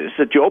basis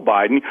that Joe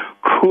Biden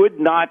could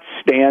not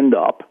stand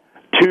up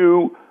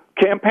to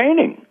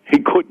campaigning. He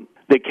couldn't.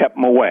 They kept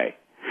him away.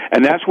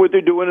 And that's what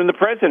they're doing in the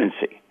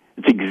presidency.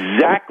 It's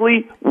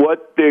exactly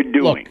what they're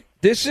doing. Look,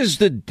 this is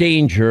the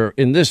danger,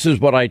 and this is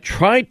what I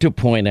tried to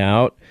point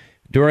out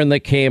during the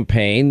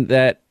campaign,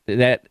 that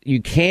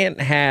you can't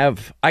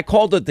have, I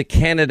called it the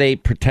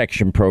candidate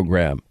protection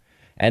program.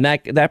 And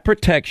that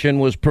protection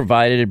was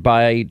provided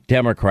by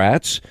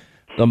Democrats,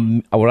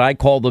 what I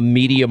call the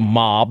media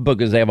mob,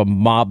 because they have a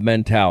mob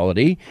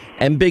mentality,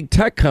 and big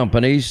tech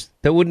companies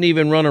that wouldn't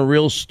even run a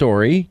real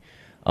story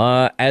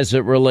as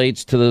it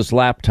relates to this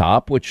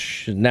laptop,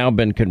 which has now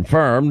been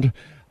confirmed,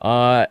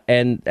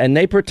 and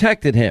they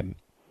protected him.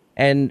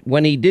 And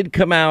when he did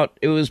come out,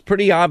 it was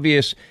pretty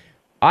obvious.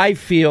 I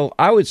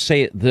would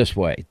say it this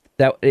way,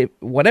 that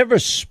whatever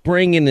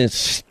spring in his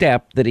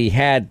step that he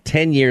had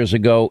 10 years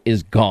ago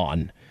is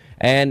gone.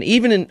 And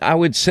even I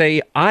would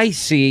say I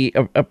see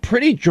a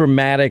pretty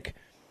dramatic,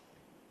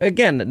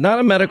 again, not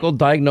a medical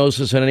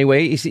diagnosis in any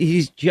way.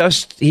 He's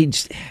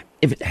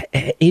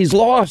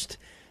lost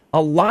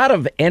a lot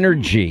of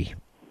energy,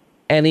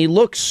 and he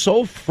looks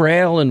so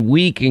frail and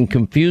weak and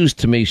confused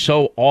to me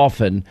so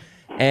often.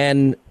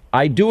 And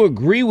I do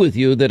agree with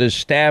you that his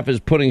staff is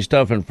putting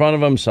stuff in front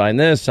of him. Sign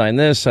this, sign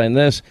this, sign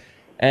this.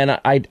 And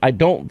I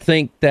don't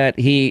think that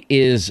he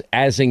is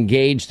as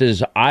engaged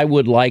as I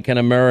would like an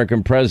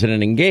American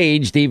president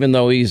engaged, even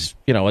though he's,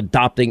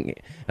 adopting,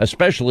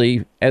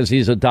 especially as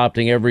he's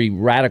adopting every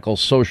radical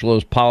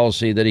socialist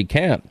policy that he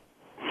can.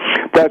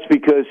 That's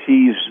because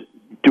he's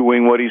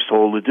doing what he's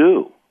told to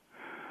do.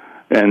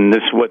 And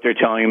this is what they're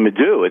telling him to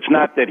do. It's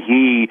not that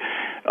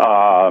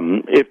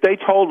if they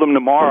told him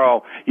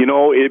tomorrow,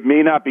 it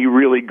may not be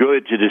really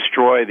good to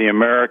destroy the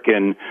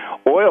American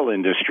oil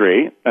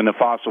industry and the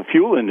fossil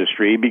fuel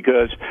industry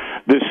because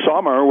this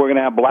summer we're going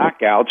to have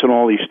blackouts in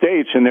all these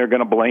states and they're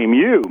going to blame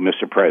you,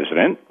 Mr.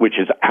 President, which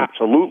is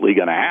absolutely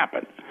going to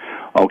happen.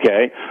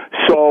 Okay,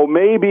 so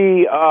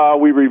maybe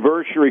we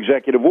reverse your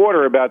executive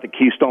order about the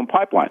Keystone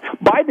Pipeline.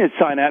 Biden had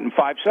signed that in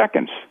 5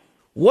 seconds.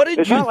 What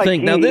did you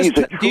think? Now,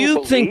 do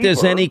you think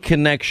there's any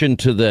connection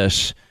to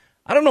this?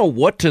 I don't know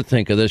what to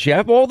think of this. You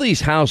have all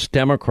these House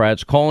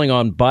Democrats calling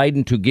on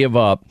Biden to give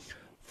up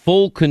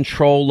full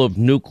control of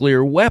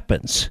nuclear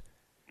weapons.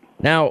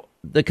 Now,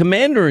 the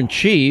commander in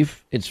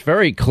chief, it's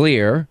very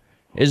clear,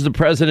 is the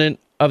president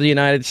of the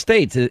United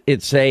States.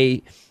 It's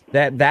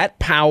that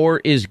power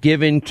is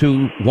given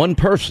to one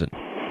person.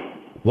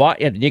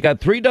 You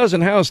got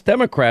 36 House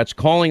Democrats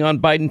calling on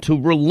Biden to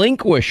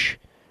relinquish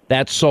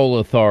that sole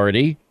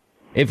authority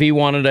if he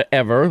wanted to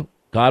ever,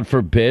 God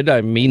forbid,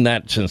 I mean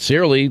that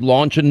sincerely,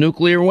 launch a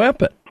nuclear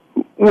weapon.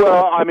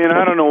 Well, I mean,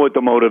 I don't know what the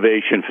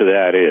motivation for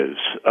that is,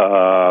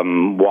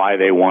 why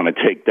they want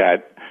to take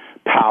that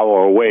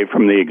power away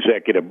from the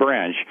executive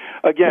branch.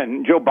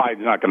 Again, Joe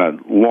Biden's not going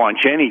to launch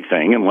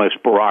anything unless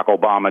Barack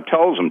Obama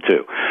tells him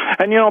to.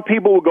 And,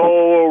 people will go,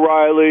 oh,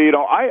 O'Reilly,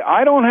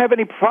 I don't have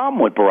any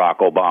problem with Barack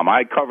Obama.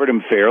 I covered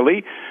him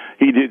fairly.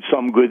 He did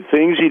some good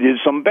things. He did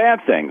some bad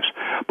things.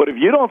 But if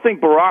you don't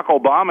think Barack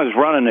Obama is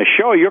running the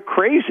show, you're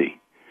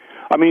crazy.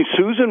 I mean,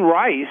 Susan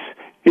Rice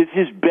is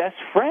his best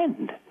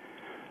friend.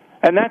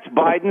 And that's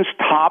Biden's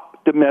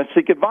top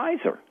domestic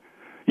advisor.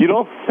 You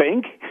don't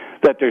think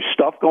that there's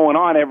stuff going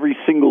on every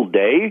single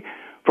day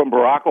from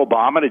Barack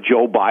Obama to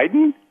Joe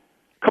Biden?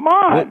 Come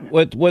on.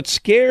 What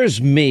scares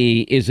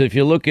me is if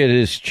you look at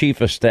his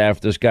chief of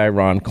staff, this guy,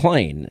 Ron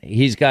Klain,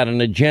 he's got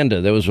an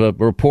agenda. There was a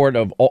report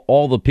of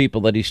all the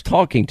people that he's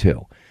talking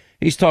to.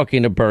 He's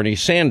talking to Bernie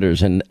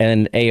Sanders and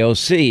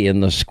AOC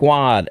and the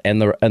Squad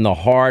and the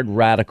hard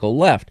radical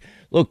left.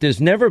 Look,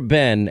 there's never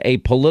been a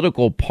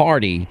political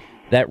party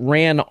that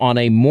ran on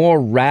a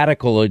more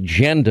radical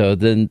agenda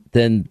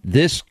than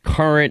this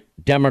current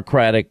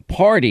Democratic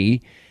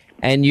Party.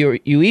 And you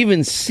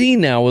even see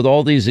now with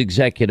all these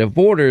executive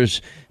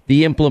orders,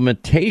 the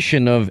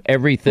implementation of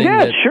everything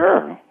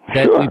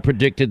that we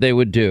predicted they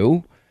would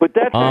do. But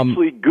that's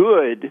actually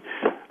good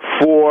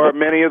for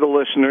many of the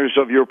listeners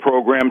of your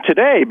program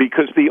today,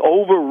 because the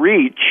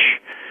overreach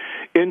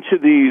into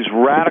these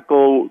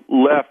radical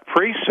left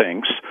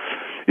precincts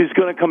is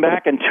going to come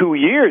back in 2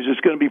 years.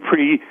 It's going to be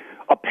pretty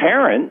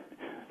apparent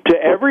to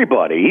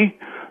everybody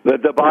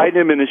that the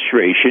Biden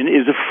administration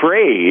is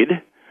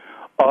afraid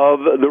of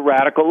the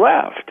radical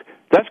left.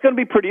 That's going to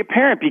be pretty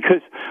apparent,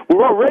 because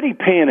we're already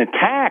paying a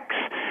tax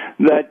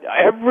that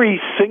every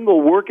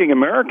single working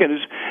American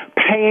is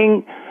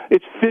paying.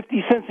 It's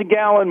 50 cents a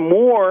gallon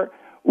more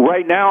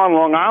right now on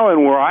Long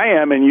Island, where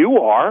I am and you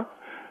are,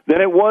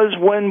 than it was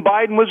when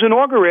Biden was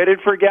inaugurated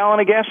for a gallon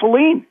of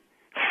gasoline.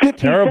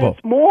 50 cents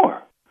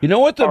more. You know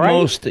what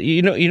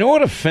you know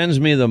what offends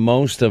me the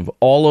most of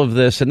all of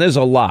this, and there's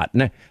a lot.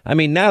 I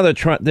mean, now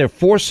they're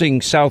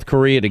forcing South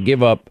Korea to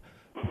give up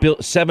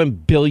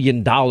 $7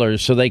 billion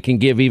so they can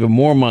give even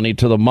more money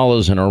to the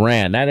mullahs in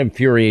Iran. That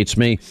infuriates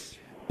me.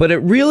 But it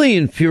really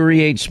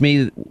infuriates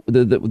me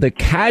the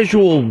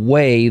casual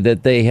way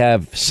that they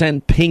have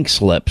sent pink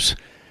slips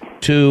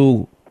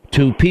to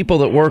people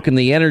that work in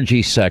the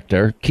energy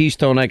sector.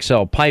 Keystone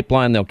XL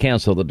pipeline, they'll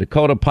cancel the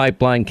Dakota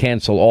pipeline,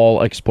 cancel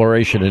all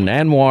exploration in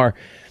ANWR.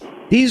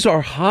 These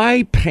are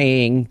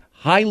high-paying,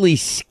 highly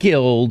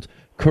skilled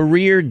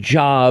career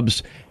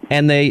jobs,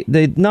 and they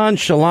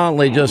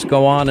nonchalantly just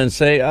go on and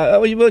say,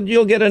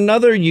 you'll get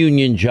another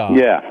union job.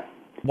 Yeah.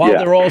 While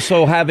they're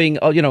also having,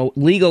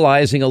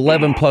 legalizing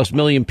 11+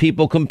 million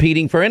people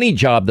competing for any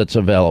job that's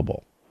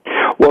available.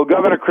 Well,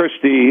 Governor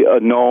Christie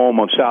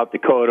Noem of South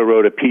Dakota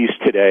wrote a piece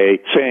today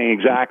saying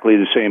exactly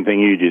the same thing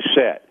you just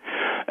said.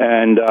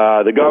 And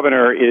the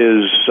governor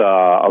is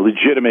a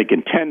legitimate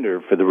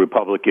contender for the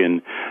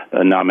Republican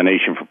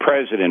nomination for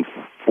president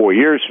 4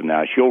 years from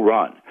now. She'll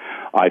run,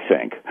 I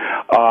think.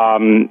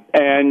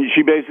 And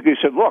she basically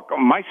said, look,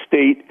 my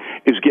state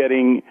is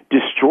getting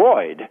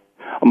destroyed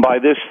by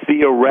this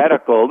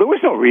theoretical. There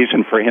was no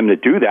reason for him to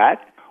do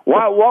that.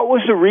 What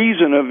was the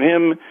reason of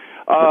him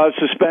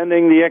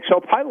suspending the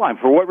XL pipeline?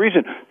 For what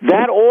reason?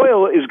 That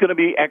oil is going to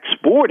be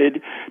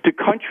exported to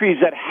countries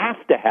that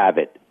have to have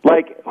it.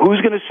 Like,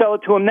 who's going to sell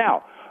it to them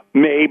now?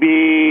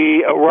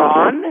 Maybe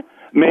Iran?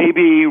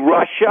 Maybe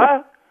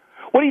Russia?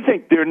 What do you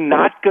think? They're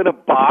not going to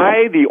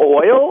buy the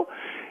oil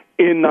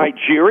in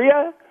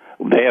Nigeria?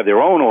 They have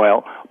their own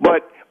oil,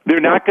 but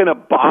they're not going to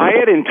buy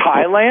it in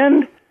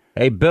Thailand?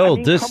 Hey, Bill,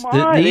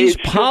 these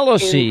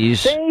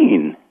policies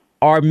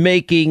are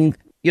making,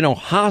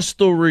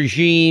 hostile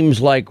regimes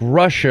like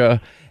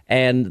Russia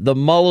and the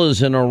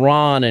mullahs in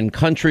Iran and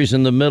countries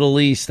in the Middle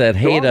East that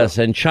hate us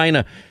and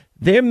China.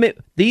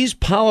 These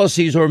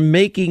policies are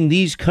making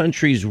these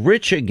countries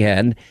rich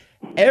again.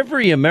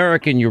 Every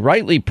American, you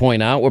rightly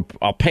point out,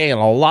 we're paying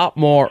a lot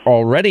more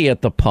already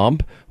at the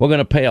pump. We're going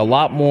to pay a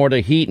lot more to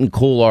heat and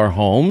cool our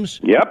homes.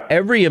 Yep.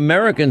 Every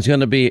American's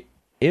going to be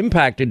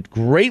impacted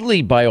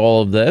greatly by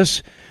all of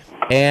this.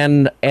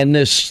 And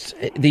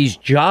these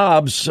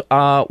jobs,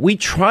 we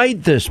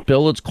tried this,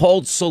 Bill. It's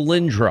called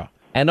Solyndra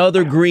and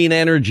other green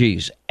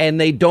energies,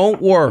 and they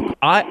don't work.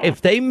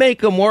 If they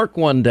make them work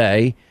one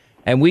day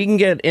and we can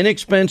get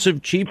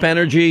inexpensive, cheap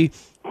energy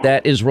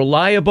that is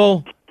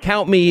reliable,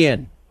 count me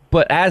in.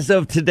 But as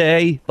of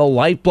today, the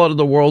lifeblood of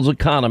the world's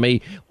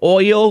economy,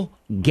 oil,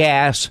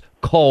 gas,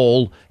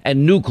 coal,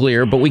 and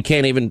nuclear, but we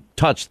can't even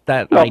touch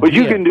that idea. But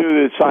you can do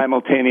the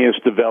simultaneous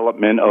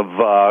development of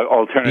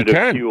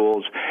alternative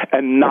fuels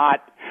and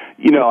not,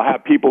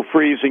 have people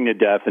freezing to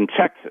death in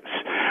Texas.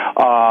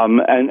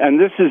 And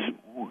this is,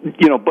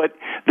 but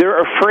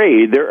they're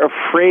afraid. They're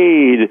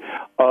afraid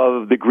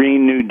of the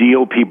Green New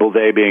Deal people,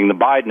 they being the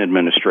Biden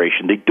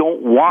administration. They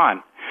don't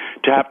want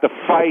to have to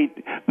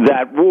fight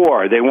that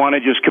war. They want to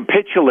just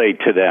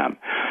capitulate to them.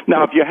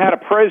 Now, if you had a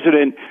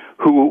president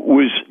who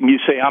was, you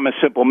say, I'm a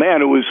simple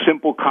man, who was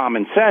simple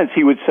common sense,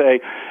 he would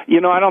say,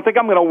 I don't think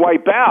I'm going to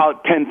wipe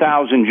out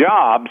 10,000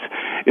 jobs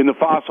in the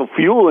fossil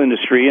fuel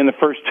industry in the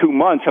first 2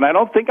 months, and I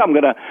don't think I'm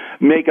going to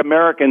make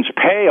Americans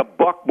pay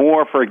 $1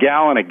 more for a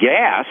gallon of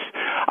gas.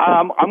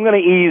 I'm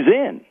going to ease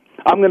in.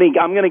 I'm going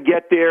to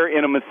get there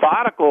in a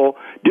methodical,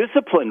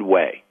 disciplined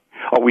way.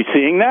 Are we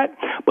seeing that?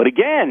 But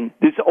again,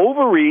 this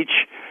overreach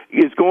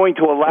is going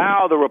to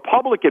allow the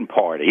Republican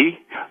Party,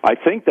 I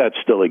think that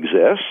still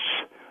exists,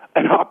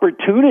 an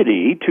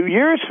opportunity 2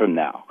 years from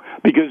now.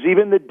 Because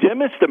even the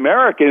dimmest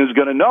American is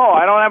going to know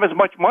I don't have as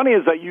much money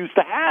as I used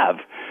to have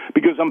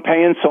because I'm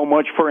paying so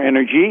much for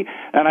energy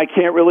and I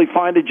can't really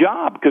find a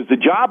job because the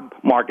job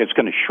market's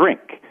going to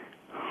shrink.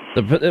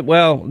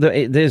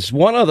 There's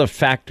one other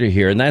factor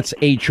here, and that's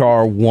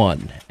H.R.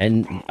 1.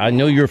 And I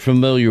know you're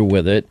familiar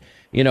with it.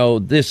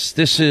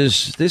 This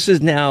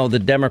is now the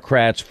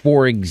Democrats,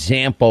 for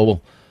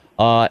example,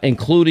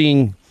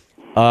 including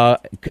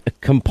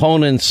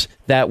components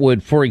that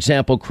would, for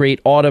example, create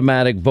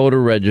automatic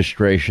voter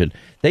registration.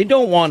 They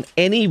don't want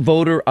any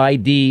voter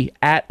ID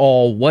at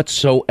all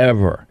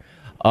whatsoever.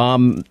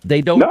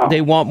 They don't. No.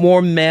 They want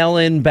more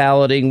mail-in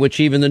balloting, which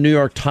even the New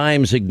York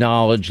Times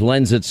acknowledged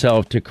lends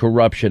itself to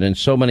corruption, and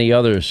so many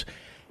others.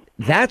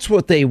 That's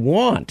what they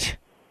want,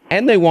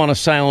 and they want to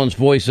silence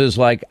voices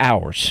like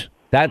ours.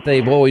 That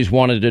they've always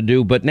wanted to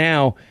do, but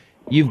now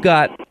you've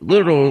got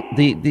the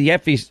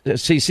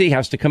FCC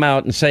has to come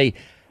out and say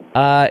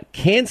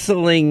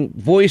canceling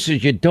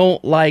voices you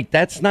don't like.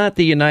 That's not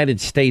the United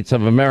States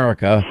of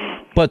America,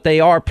 but they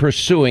are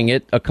pursuing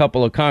it. A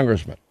couple of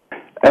congressmen.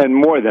 And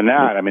more than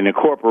that, I mean, the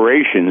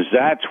corporations,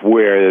 that's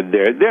where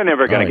they're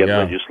never going to get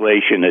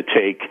legislation to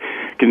take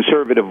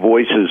conservative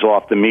voices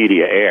off the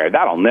media air.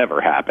 That'll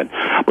never happen.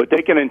 But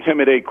they can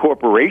intimidate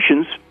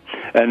corporations.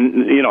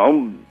 And, you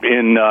know,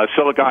 in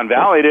Silicon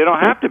Valley, they don't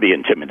have to be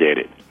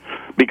intimidated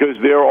because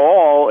they're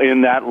all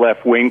in that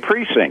left-wing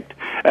precinct.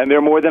 And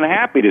they're more than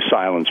happy to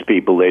silence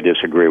people they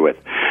disagree with.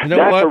 You know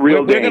that's what? A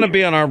real We're going to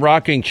be on our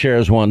rocking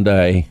chairs one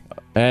day.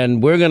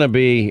 And we're going to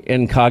be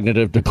in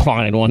cognitive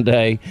decline one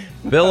day.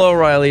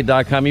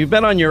 BillO'Reilly.com. You've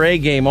been on your A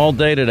game all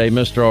day today,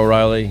 Mr.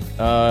 O'Reilly.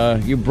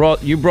 You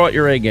brought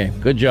your A game.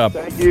 Good job.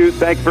 Thank you.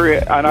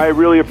 And I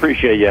really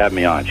appreciate you having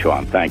me on,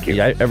 Sean. Thank you.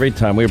 Yeah, every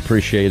time. We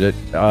appreciate it.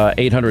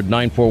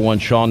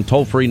 800-941-SEAN.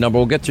 Toll-free number.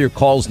 We'll get to your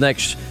calls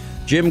next.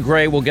 Jim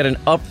Gray will get an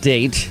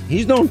update.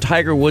 He's known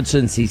Tiger Woods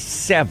since he's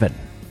 7.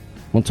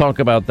 We'll talk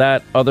about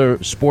that,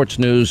 other sports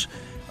news,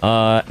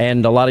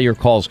 and a lot of your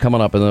calls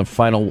coming up in the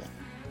final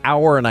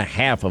hour and a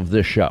half of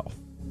this show. All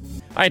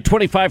right,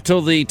 25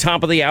 till the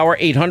top of the hour,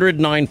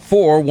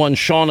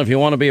 800-941-SEAN if you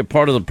want to be a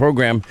part of the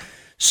program.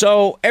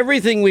 So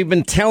everything we've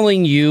been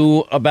telling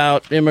you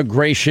about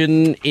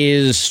immigration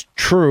is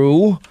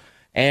true,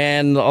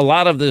 and a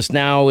lot of this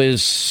now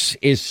is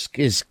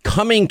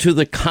coming to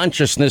the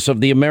consciousness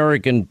of the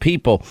American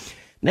people.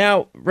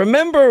 Now,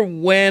 remember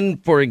when,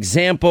 for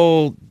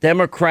example,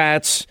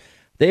 Democrats,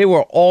 they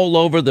were all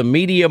over the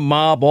media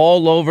mob,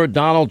 all over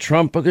Donald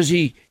Trump because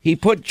he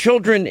put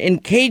children in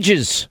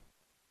cages.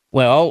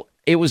 Well,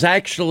 it was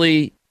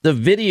actually the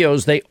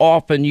videos they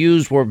often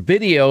used were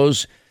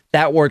videos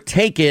that were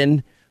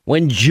taken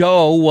when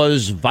Joe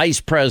was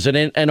vice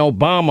president and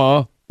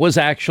Obama was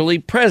actually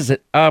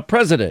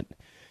president.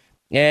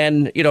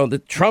 And, you know, the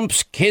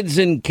Trump's kids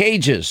in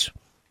cages.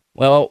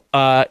 Well,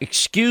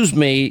 excuse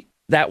me,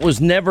 that was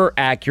never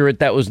accurate.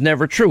 That was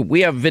never true.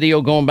 We have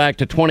video going back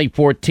to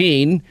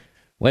 2014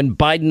 when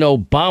Biden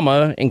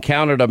Obama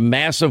encountered a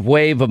massive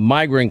wave of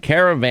migrant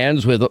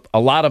caravans with a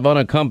lot of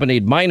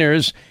unaccompanied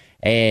minors.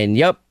 And,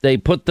 yep, they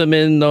put them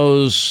in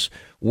those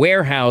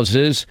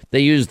warehouses. They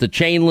used the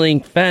chain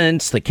link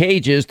fence, the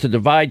cages, to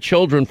divide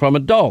children from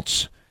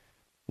adults.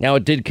 Now,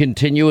 it did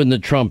continue in the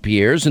Trump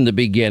years in the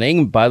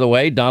beginning. By the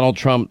way, Donald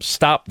Trump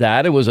stopped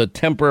that. It was a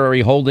temporary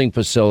holding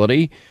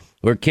facility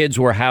where kids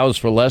were housed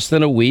for less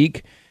than a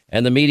week.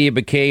 And the media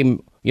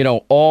became, you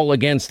know, all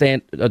against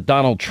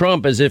Donald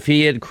Trump as if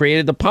he had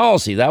created the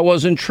policy. That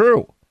wasn't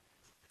true.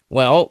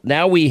 Well,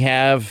 now we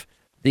have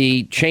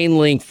the chain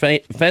link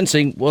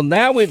fencing. Well,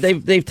 now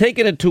they've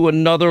taken it to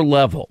another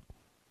level.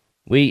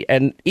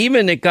 And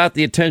even it got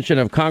the attention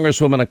of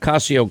Congresswoman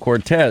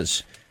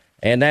Ocasio-Cortez.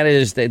 And that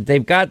is that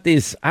they've got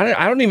these,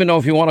 I don't even know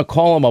if you want to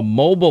call them a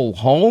mobile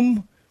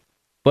home,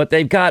 but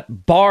they've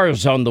got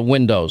bars on the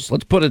windows.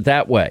 Let's put it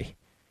that way.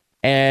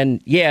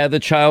 And yeah, the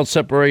child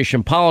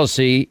separation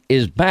policy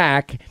is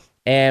back.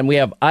 And we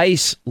have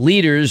ICE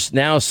leaders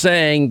now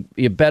saying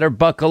you better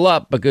buckle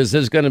up because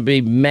there's going to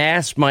be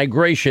mass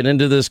migration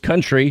into this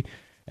country.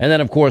 And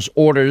then, of course,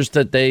 orders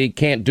that they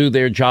can't do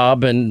their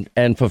job and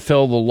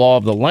fulfill the law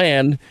of the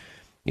land.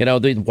 You know,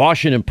 the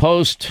Washington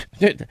Post,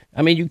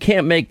 I mean, you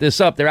can't make this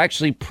up. They're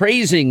actually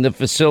praising the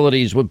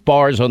facilities with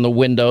bars on the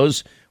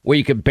windows where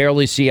you could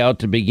barely see out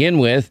to begin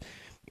with,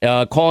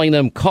 calling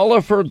them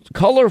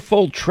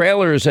colorful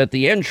trailers at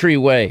the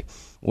entryway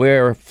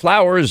where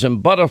flowers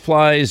and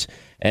butterflies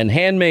and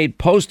handmade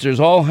posters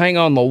all hang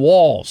on the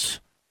walls.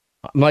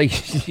 I'm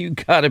like, you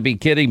got to be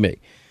kidding me.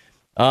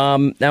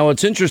 Now,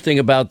 what's interesting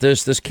about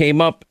this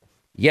came up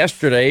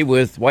yesterday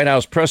with White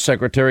House Press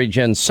Secretary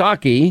Jen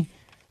Psaki,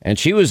 and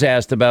she was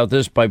asked about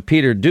this by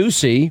Peter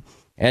Doocy,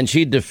 and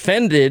she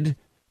defended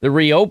the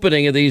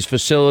reopening of these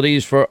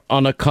facilities for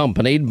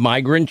unaccompanied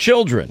migrant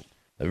children,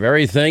 the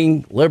very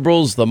thing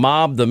liberals, the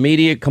mob, the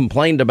media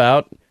complained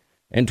about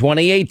in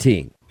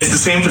 2018. It's the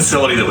same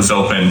facility that was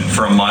open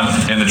for a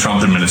month in the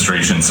Trump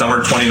administration, summer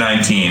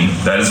 2019.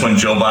 That is when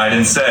Joe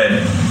Biden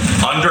said,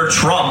 under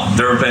Trump,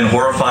 there have been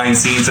horrifying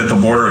scenes at the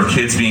border of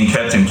kids being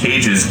kept in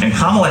cages. And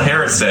Kamala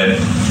Harris said,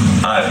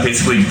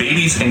 basically,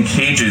 babies in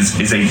cages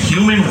is a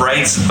human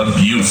rights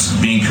abuse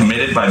being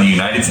committed by the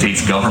United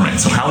States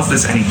government. So how is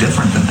this any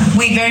different than that?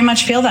 We very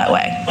much feel that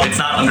way. It's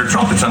not under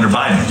Trump, it's under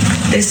Biden.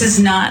 This is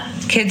not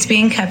kids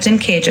being kept in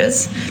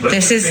cages.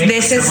 This is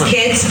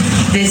kids.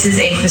 This is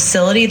a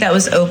facility that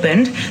was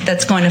opened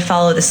that's going to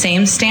follow the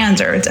same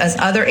standards as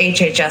other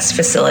HHS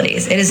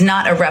facilities. It is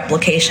not a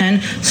replication,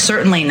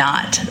 certainly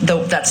not.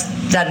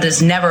 That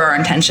is never our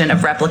intention of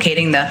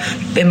replicating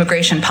the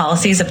immigration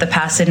policies of the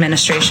past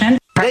administration.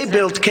 They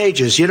built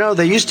cages. You know,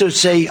 they used to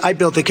say, I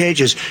built the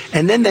cages.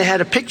 And then they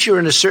had a picture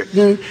in a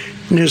certain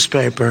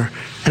newspaper,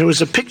 and it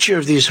was a picture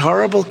of these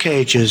horrible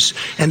cages.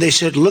 And they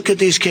said, look at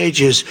these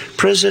cages.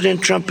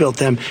 President Trump built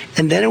them.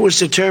 And then it was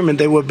determined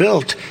they were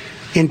built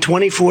in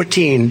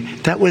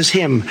 2014. That was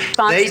him.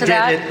 They did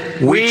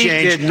it. We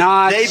changed. Did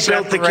not. They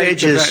built the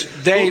cages.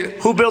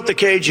 Who built the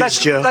cages,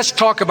 Joe? Let's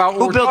talk about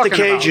what who built the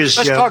cages,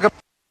 Joe. Let's talk about.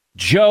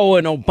 Joe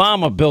and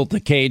Obama built the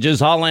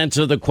cages. I'll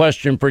answer the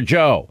question for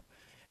Joe.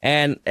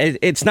 And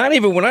it's not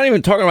even, we're not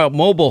even talking about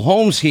mobile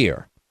homes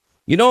here.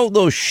 You know,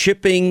 those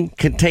shipping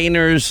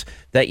containers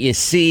that you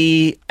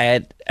see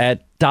at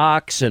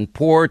docks and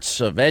ports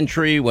of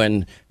entry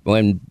when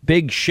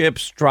big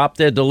ships drop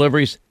their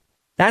deliveries?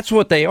 That's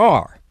what they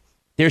are.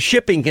 They're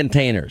shipping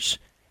containers.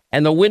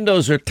 And the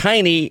windows are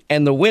tiny.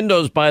 And the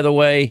windows, by the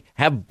way,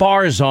 have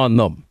bars on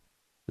them.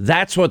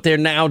 That's what they're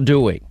now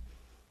doing.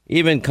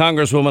 Even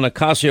Congresswoman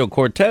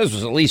Ocasio-Cortez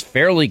was at least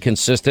fairly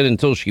consistent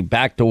until she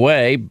backed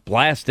away,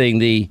 blasting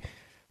the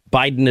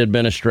Biden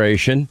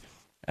administration.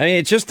 I mean,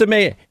 it's just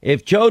amazing.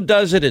 If Joe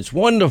does it, it's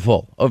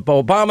wonderful. If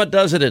Obama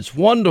does it, it's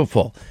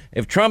wonderful.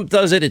 If Trump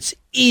does it, it's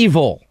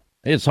evil.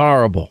 It's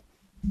horrible.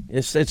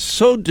 It's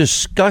so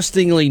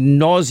disgustingly,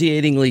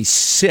 nauseatingly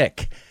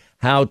sick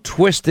how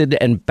twisted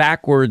and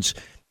backwards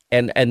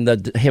and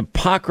the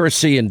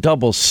hypocrisy and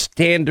double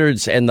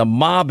standards and the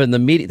mob and the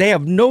media, they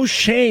have no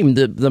shame,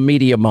 the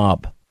media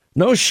mob.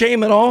 No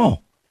shame at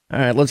all. All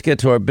right, let's get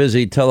to our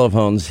busy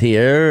telephones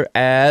here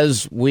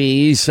as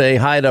we say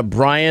hi to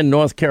Brian,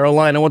 North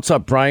Carolina. What's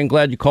up, Brian?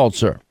 Glad you called,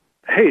 sir.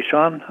 Hey,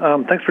 Sean.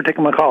 Thanks for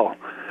taking my call.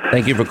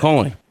 Thank you for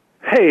calling.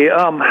 Hey,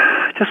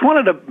 just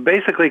wanted to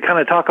basically kind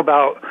of talk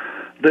about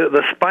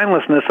the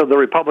spinelessness of the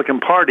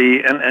Republican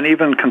Party and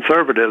even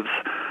conservatives.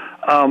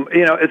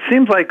 It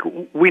seems like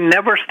we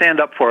never stand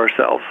up for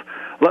ourselves.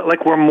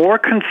 Like we're more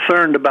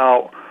concerned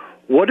about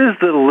what is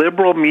the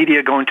liberal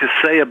media going to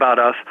say about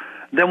us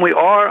than we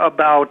are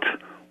about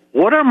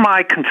what are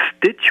my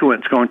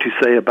constituents going to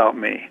say about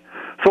me.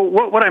 So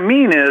what I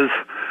mean is,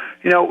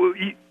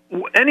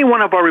 any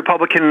one of our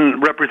Republican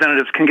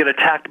representatives can get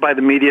attacked by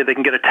the media. They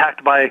can get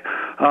attacked by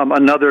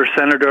another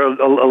senator,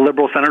 a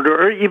liberal senator,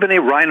 or even a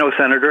rhino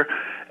senator.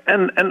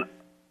 And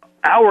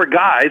our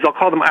guys, I'll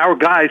call them our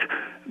guys,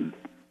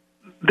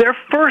 their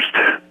first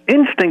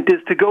instinct is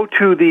to go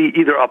to the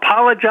either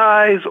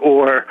apologize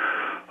or,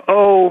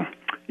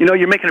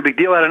 you're making a big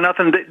deal out of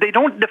nothing. They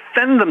don't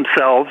defend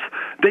themselves.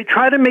 They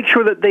try to make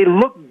sure that they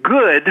look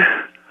good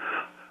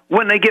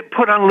when they get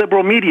put on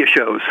liberal media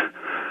shows.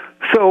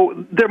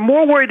 So they're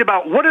more worried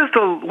about what does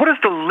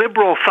the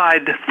liberal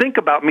side think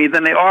about me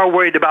than they are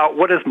worried about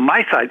what does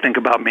my side think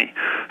about me.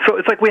 So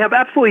it's like we have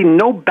absolutely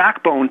no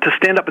backbone to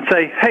stand up and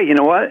say, hey, you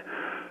know what?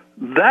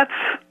 That's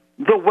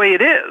the way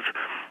it is.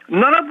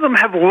 None of them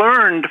have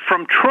learned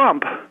from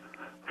Trump,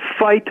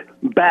 fight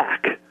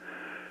back.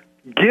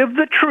 Give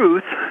the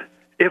truth.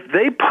 If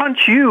they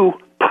punch you,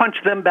 punch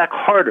them back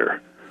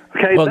harder.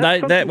 Okay.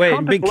 Well,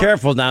 wait, be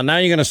careful now. Now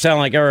you're going to sound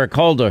like Eric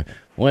Holder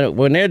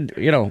when they're,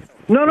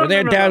 when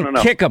they're down,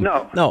 kick them.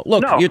 No,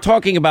 look, you're not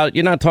talking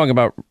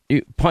about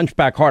you punch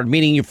back hard,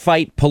 meaning you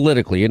fight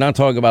politically. You're not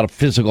talking about a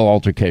physical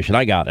altercation.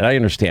 I got it. I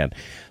understand.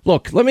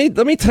 Look, let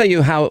me tell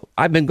you how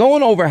I've been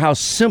going over how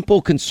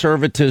simple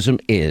conservatism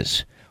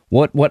is.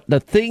 What the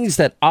things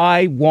that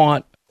I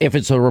want, if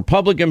it's a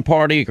Republican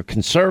Party or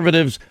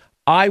conservatives,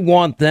 I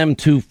want them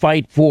to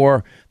fight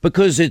for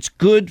because it's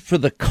good for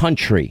the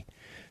country.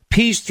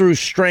 Peace through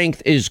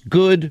strength is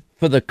good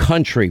for the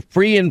country.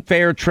 Free and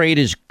fair trade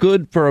is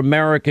good for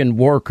American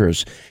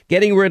workers.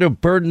 Getting rid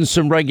of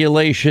burdensome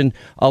regulation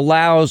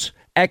allows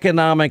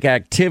economic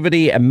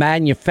activity and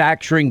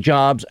manufacturing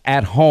jobs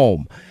at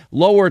home.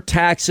 Lower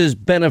taxes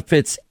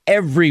benefits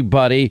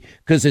everybody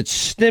because it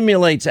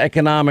stimulates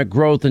economic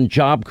growth and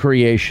job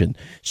creation.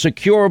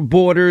 Secure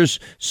borders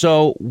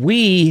so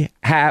we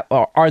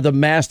are the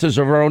masters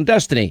of our own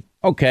destiny.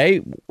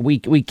 Okay, we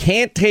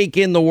can't take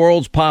in the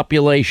world's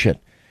population.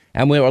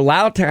 And we're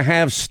allowed to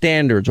have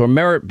standards or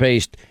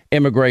merit-based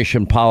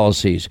immigration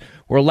policies.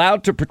 We're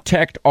allowed to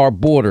protect our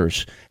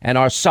borders and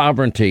our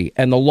sovereignty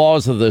and the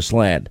laws of this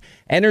land.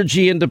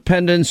 Energy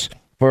independence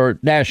for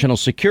national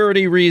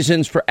security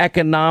reasons, for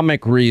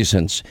economic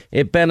reasons.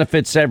 It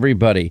benefits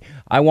everybody.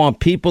 I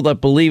want people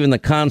that believe in the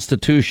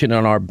Constitution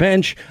on our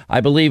bench. I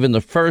believe in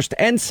the First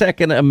and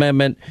Second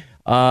Amendment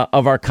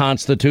of our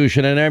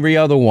Constitution and every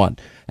other one.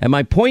 And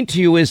my point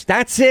to you is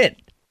that's it.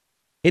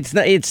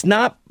 It's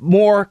not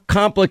more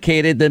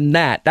complicated than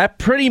that. That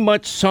pretty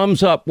much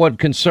sums up what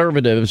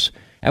conservatives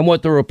and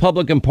what the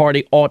Republican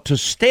Party ought to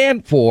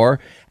stand for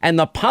and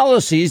the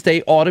policies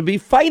they ought to be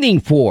fighting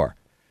for.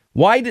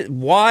 Why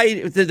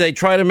did they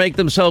try to make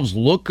themselves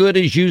look good,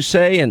 as you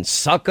say, and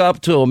suck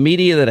up to a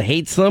media that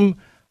hates them?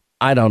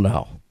 I don't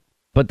know.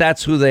 But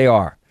that's who they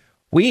are.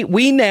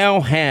 We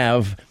now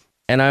have,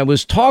 and I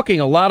was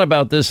talking a lot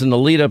about this in the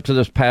lead up to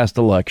this past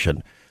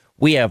election,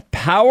 we have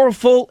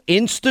powerful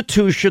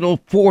institutional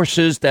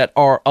forces that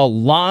are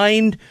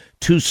aligned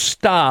to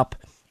stop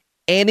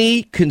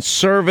any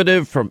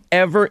conservative from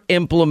ever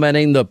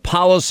implementing the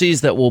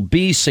policies that will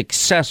be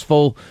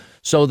successful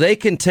so they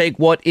can take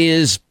what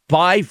is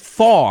by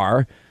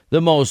far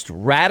the most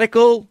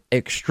radical,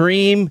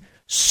 extreme,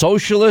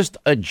 socialist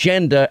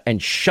agenda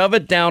and shove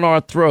it down our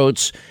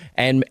throats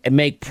and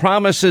make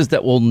promises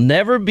that will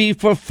never be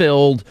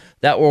fulfilled,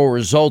 that will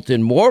result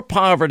in more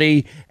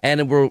poverty,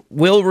 and it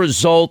will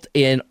result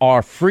in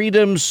our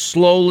freedoms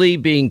slowly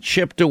being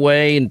chipped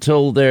away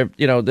until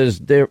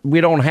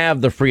we don't have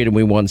the freedom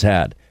we once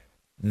had.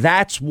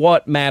 That's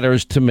what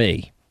matters to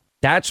me.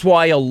 That's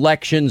why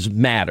elections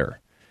matter.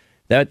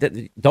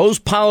 That those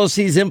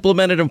policies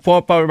implemented and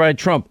fought by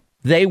Trump,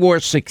 they were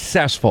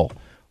successful.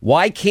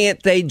 Why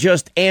can't they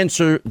just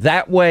answer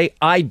that way?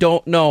 I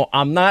don't know.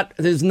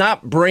 There's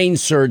not brain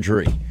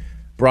surgery.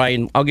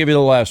 Brian, I'll give you the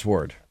last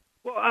word.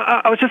 Well,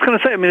 I was just going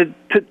to say,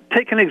 to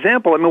take an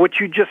example, what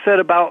you just said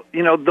about,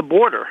 the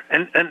border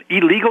and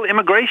illegal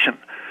immigration.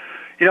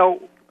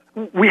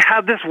 We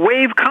have this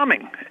wave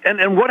coming.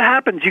 And what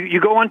happens?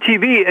 You go on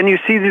TV and you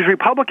see these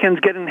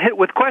Republicans getting hit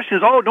with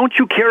questions. Oh, don't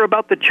you care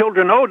about the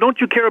children? Oh, don't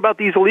you care about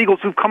these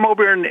illegals who've come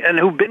over and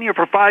who've been here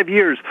for 5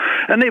 years?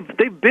 And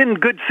they've been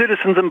good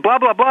citizens and blah,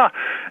 blah, blah.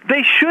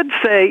 They should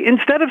say,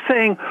 instead of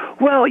saying,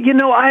 well,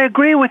 I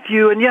agree with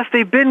you, and yes,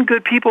 they've been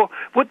good people,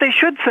 what they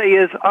should say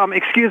is,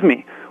 excuse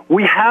me,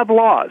 we have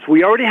laws.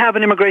 We already have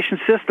an immigration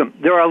system.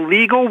 There are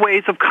legal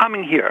ways of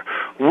coming here.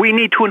 We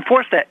need to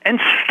enforce that. And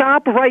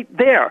stop right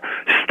there.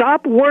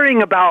 Stop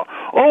worrying about,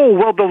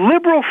 the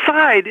liberal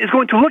side is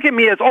going to look at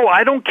me as,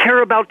 I don't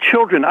care about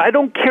children. I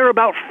don't care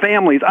about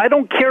families. I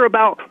don't care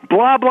about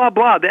blah, blah,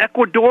 blah, the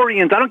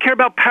Ecuadorians. I don't care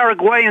about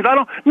Paraguayans.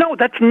 No,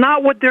 that's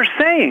not what they're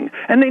saying.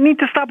 And they need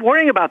to stop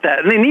worrying about that.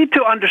 And they need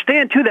to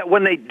understand, too, that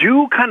when they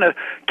do kind of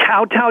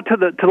kowtow to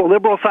the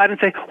liberal side and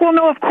say, well,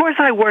 no, of course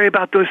I worry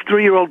about those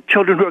 3-year-old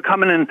children who are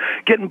coming and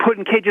getting put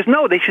in cages.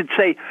 No, they should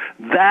say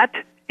that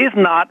is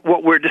not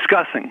what we're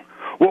discussing.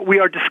 What we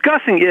are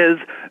discussing is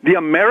the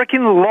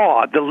American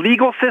law, the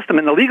legal system,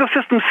 and the legal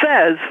system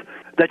says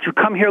that you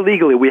come here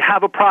legally. We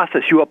have a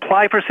process. You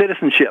apply for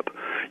citizenship.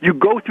 You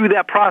go through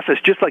that process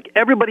just like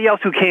everybody else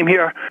who came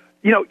here.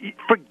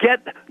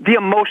 Forget the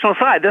emotional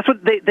side. That's what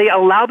they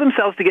allow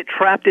themselves to get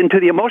trapped into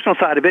the emotional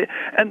side of it.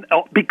 And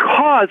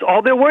because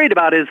all they're worried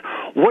about is,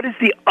 what is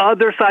the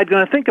other side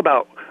going to think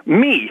about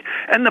me?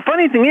 And the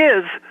funny thing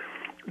is,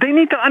 they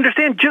need to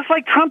understand, just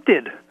like Trump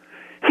did,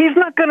 he's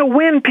not going to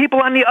win people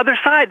on the other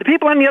side. The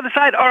people on the other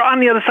side are on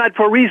the other side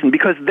for a reason,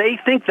 because they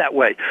think that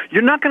way.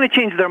 You're not going to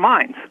change their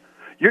minds.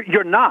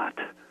 You're not.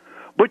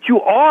 But you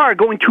are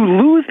going to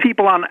lose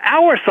people on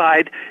our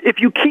side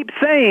if you keep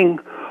saying,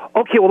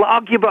 okay, well,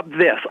 I'll give up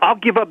this. I'll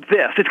give up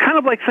this. It's kind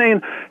of like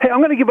saying, hey, I'm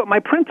going to give up my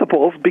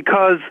principles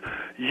because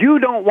you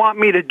don't want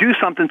me to do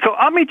something, so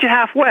I'll meet you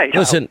halfway.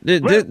 Listen,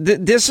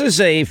 this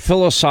is a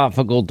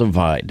philosophical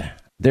divide.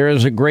 There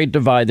is a great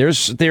divide. There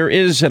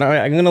is, and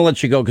I'm going to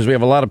let you go because we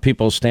have a lot of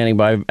people standing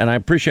by, and I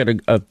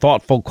appreciate a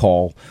thoughtful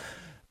call.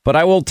 But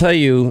I will tell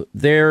you,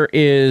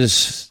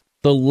 the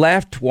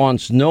left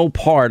wants no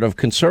part of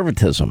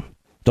conservatism.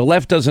 The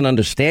left doesn't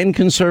understand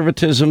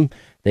conservatism.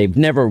 They've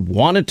never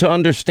wanted to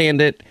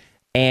understand it.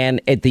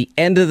 And at the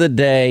end of the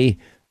day,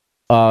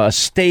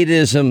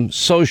 statism,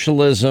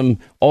 socialism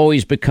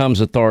always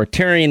becomes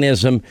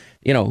authoritarianism.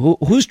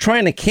 Who's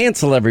trying to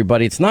cancel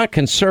everybody? It's not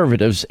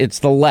conservatives. It's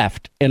the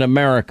left in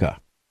America.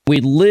 We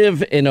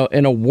live in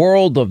a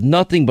world of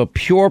nothing but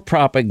pure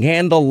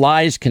propaganda,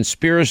 lies,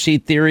 conspiracy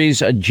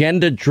theories,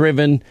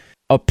 agenda-driven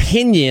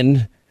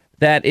opinion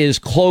that is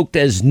cloaked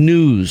as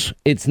news.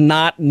 It's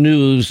not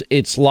news.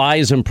 It's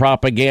lies and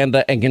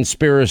propaganda and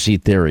conspiracy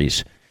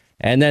theories.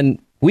 And then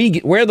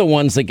we're the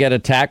ones that get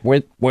attacked.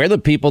 We're the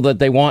people that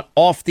they want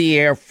off the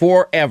air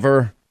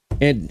forever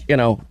and,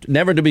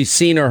 never to be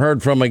seen or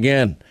heard from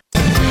again.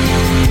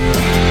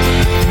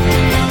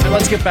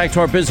 Let's get back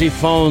to our busy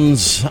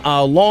phones.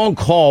 Long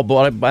call,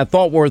 but I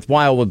thought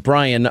worthwhile with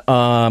Brian.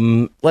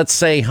 Let's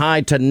say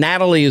hi to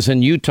Natalie is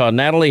in Utah.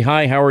 Natalie,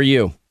 hi, how are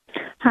you?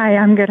 Hi,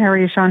 I'm good. How are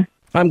you, Sean?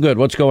 I'm good.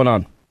 What's going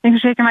on?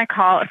 Thanks for taking my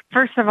call.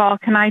 First of all,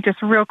 can I just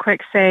real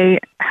quick say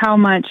how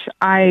much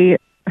I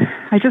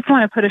just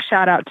want to put a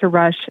shout out to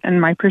Rush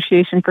and my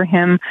appreciation for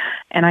him.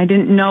 And I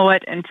didn't know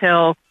it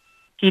until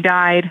he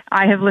died.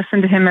 I have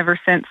listened to him ever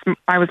since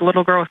I was a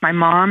little girl with my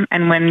mom.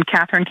 And when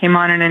Catherine came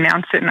on and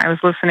announced it and I was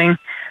listening,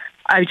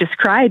 I just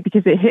cried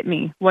because it hit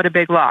me. What a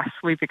big loss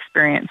we've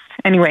experienced.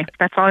 Anyway,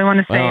 that's all I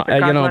want to say.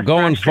 Well,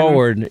 going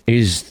forward,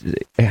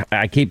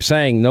 I keep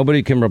saying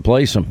nobody can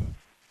replace him.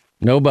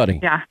 Nobody.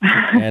 Yeah.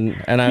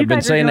 And I've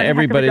been saying to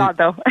everybody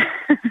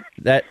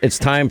that it's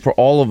time for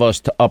all of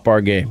us to up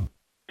our game.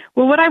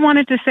 Well, what I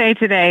wanted to say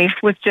today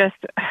was just,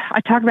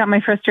 I talk about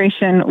my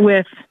frustration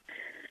with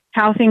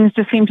how things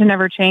just seem to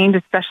never change,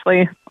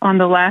 especially on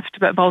the left,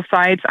 but both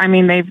sides. I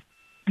mean,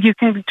 you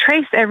can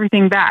trace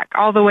everything back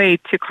all the way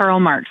to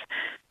Karl Marx.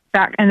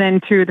 back, and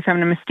then to the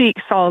Feminine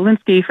Mystique, Saul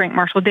Alinsky, Frank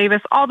Marshall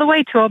Davis, all the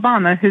way to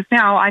Obama, who's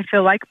now, I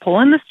feel like,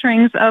 pulling the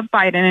strings of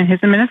Biden and his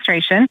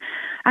administration.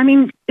 I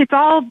mean,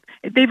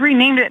 they've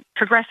renamed it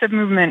progressive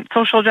movement,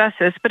 social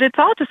justice, but it's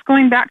all just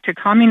going back to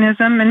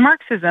communism and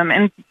Marxism.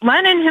 And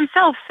Lenin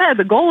himself said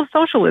the goal of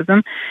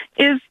socialism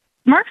is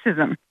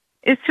Marxism,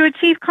 is to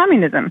achieve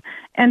communism.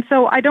 And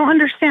so I don't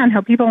understand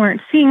how people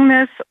aren't seeing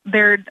this.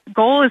 Their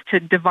goal is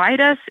to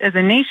divide us as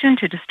a nation,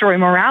 to destroy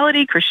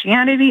morality,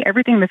 Christianity,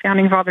 everything the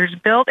Founding Fathers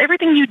built,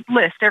 everything you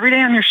list every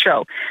day on your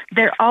show.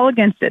 They're all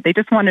against it. They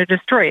just want to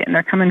destroy it. And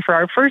they're coming for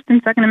our First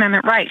and Second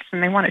Amendment rights.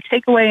 And they want to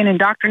take away and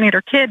indoctrinate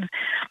our kids.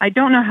 I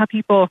don't know how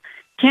people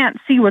can't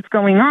see what's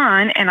going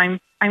on. And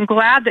I'm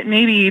glad that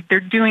maybe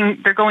they're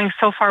going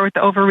so far with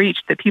the overreach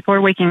that people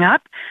are waking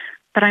up.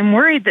 But I'm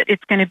worried that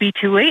it's going to be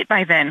too late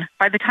by then.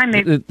 By the time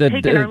they've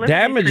taken our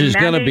damage is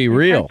going to be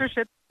real.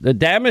 The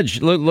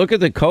damage, look at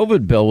the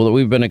COVID bill that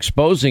we've been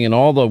exposing and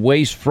all the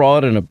waste,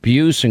 fraud, and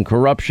abuse and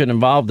corruption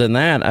involved in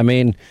that. I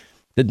mean,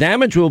 the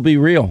damage will be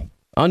real.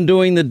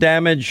 Undoing the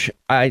damage,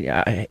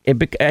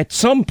 at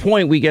some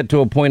point we get to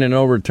a point of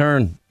no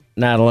return,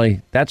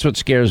 Natalie. That's what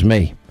scares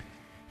me.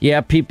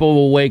 Yeah, people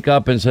will wake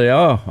up and say,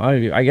 oh,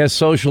 I guess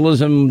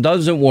socialism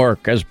doesn't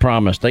work as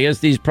promised. I guess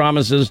these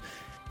promises...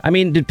 I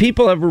mean, did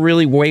people ever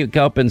really wake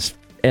up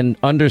and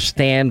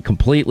understand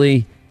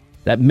completely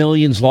that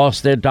millions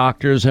lost their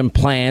doctors and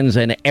plans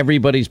and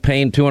everybody's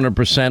paying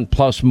 200%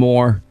 plus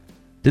more?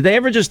 Did they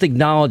ever just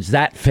acknowledge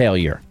that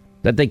failure,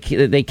 that they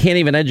can't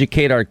even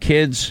educate our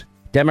kids,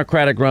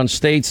 Democratic-run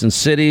states and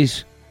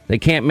cities? They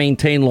can't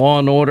maintain law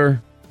and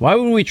order. Why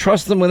would we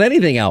trust them with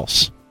anything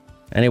else?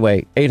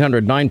 Anyway,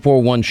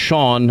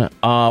 800-941-SEAN.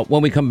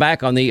 When we come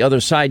back on the other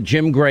side,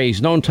 Jim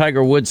Gray's known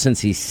Tiger Woods since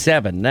he's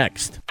 7.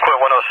 Next.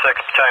 106,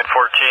 Battalion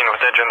 14 with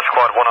engine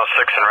squad 106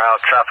 en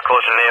route. Traffic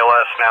collision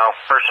ALS now.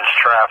 Person's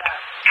trapped.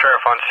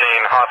 Sheriff on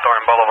scene,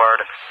 Hawthorne Boulevard.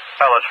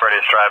 Pilot's ready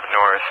to drive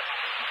north.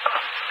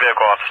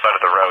 Vehicle off the side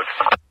of the road.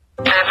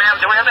 Hey, ma'am,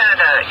 do we have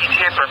an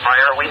ETA for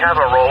fire? We have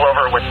a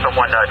rollover with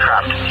someone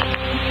trapped.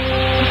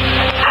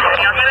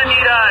 I'm going to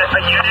need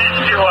a unit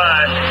to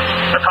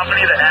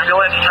accompany the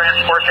ambulance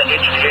transport to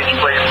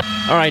HDH, please.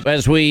 All right,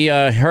 as we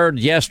heard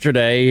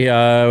yesterday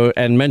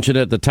and mentioned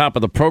at the top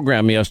of the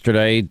program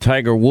yesterday,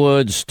 Tiger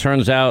Woods,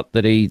 turns out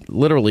that he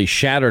literally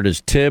shattered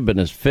his tib and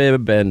his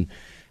fib and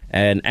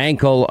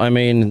ankle. I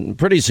mean,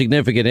 pretty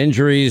significant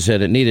injuries,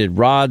 and it needed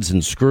rods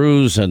and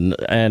screws, and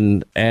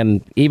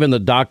even the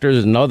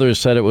doctors and others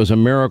said it was a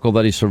miracle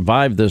that he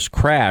survived this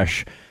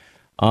crash.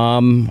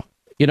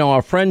 You know,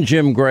 our friend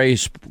Jim Gray,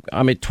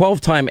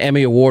 12-time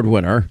Emmy Award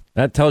winner.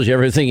 That tells you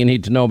everything you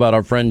need to know about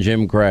our friend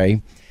Jim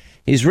Gray.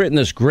 He's written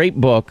this great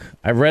book.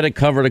 I've read it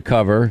cover to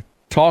cover,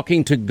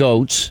 Talking to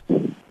Goats,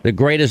 the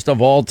greatest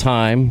of all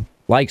time,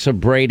 likes of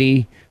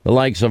Brady, the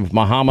likes of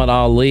Muhammad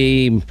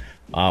Ali,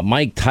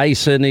 Mike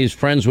Tyson. He's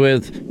friends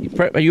with,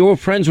 you were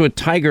friends with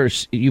Tiger.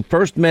 You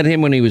first met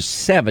him when he was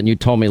 7, you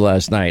told me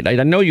last night. I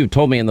know you've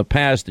told me in the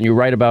past, and you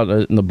write about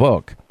it in the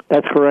book.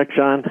 That's correct,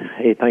 John.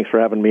 Hey, thanks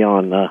for having me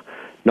on.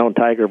 Known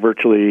Tiger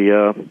virtually,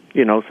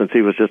 since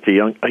he was just a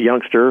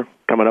youngster,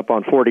 coming up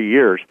on 40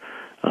 years.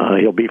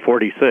 He'll be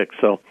 46,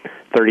 so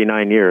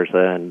 39 years.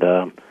 And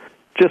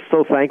just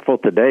so thankful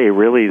today,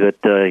 really, that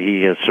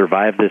he has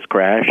survived this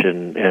crash.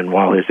 And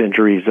while his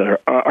injuries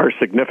are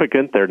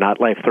significant, they're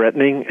not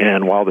life-threatening.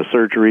 And while the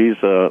surgeries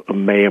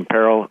may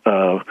imperil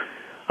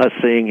us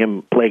seeing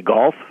him play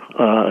golf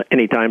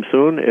anytime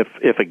soon,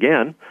 if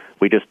again,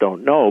 we just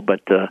don't know.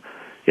 But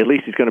at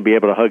least he's going to be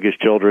able to hug his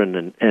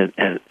children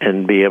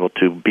and be able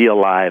to be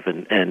alive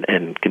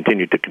and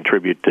continue to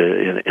contribute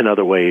in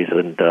other ways.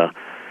 And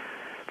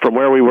from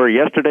where we were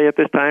yesterday at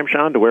this time,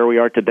 Sean, to where we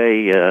are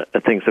today,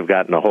 things have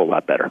gotten a whole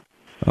lot better.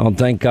 Oh,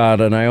 thank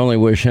God, and I only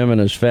wish him and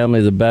his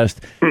family the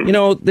best. You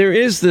know, there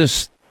is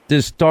this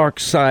dark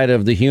side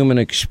of the human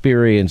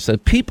experience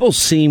that people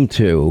seem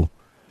to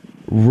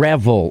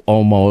revel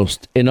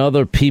almost in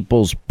other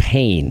people's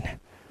pain.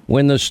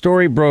 When the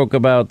story broke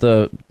about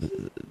the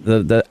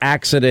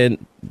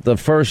accident the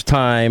first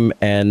time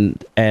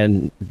and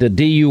the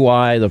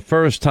DUI the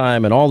first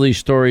time, and all these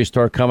stories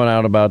start coming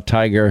out about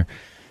Tiger,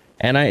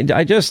 and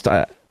I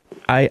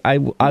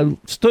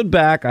stood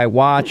back, I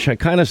watch, I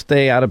kind of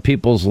stay out of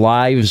people's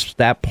lives,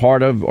 that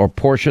part of or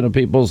portion of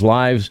people's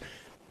lives,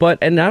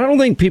 and I don't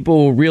think people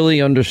will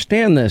really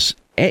understand this.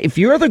 If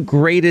you're the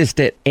greatest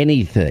at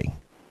anything,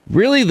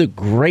 really the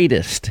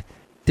greatest,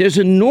 there's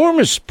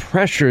enormous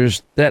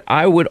pressures that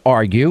I would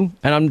argue,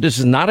 and this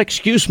is not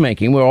excuse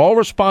making. We're all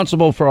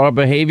responsible for our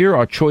behavior,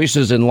 our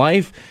choices in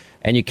life,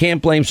 and you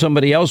can't blame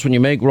somebody else when you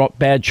make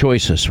bad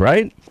choices,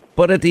 right?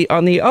 But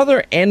on the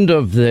other end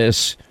of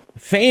this,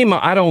 fame,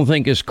 I don't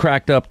think is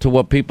cracked up to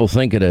what people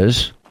think it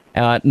is.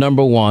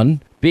 Number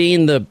one,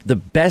 being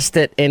the best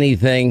at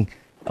anything,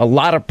 a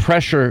lot of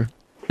pressure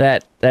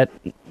that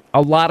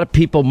a lot of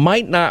people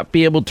might not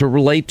be able to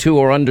relate to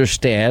or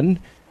understand.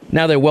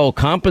 Now they're well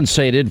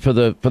compensated for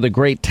the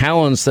great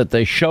talents that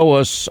they show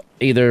us,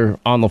 either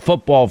on the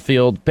football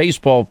field,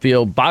 baseball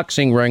field,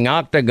 boxing ring,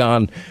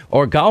 octagon,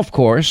 or golf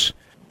course.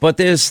 but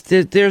there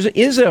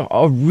is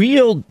a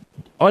real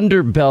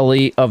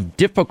underbelly of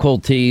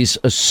difficulties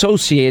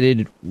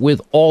associated with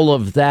all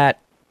of that,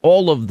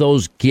 all of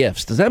those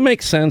gifts. Does that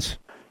make sense?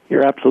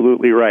 You're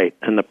absolutely right.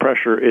 And the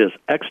pressure is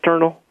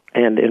external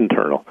and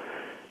internal.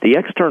 The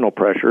external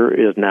pressure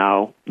is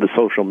now the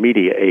social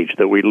media age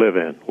that we live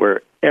in,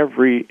 where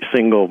every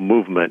single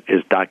movement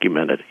is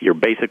documented. You're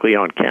basically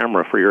on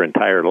camera for your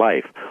entire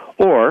life.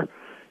 Or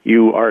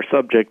you are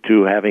subject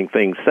to having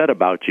things said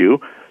about you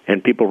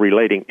and people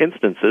relating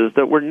instances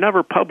that were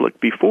never public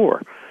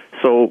before.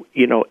 So,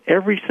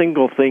 every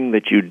single thing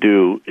that you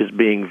do is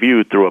being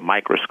viewed through a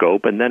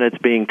microscope, and then it's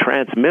being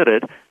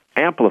transmitted,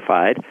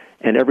 amplified,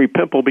 and every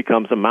pimple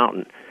becomes a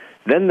mountain.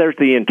 Then there's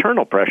the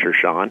internal pressure,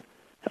 Sean.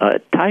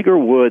 Tiger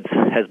Woods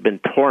has been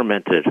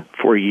tormented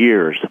for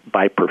years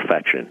by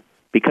perfection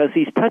because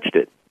he's touched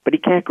it, but he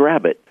can't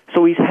grab it.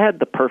 So he's had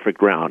the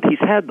perfect round. He's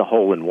had the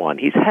hole-in-one.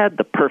 He's had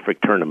the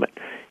perfect tournament.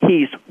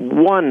 He's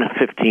won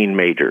 15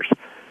 majors,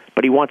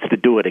 but he wants to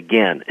do it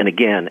again and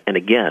again and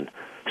again.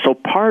 So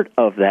part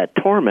of that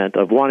torment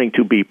of wanting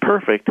to be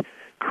perfect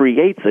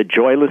creates a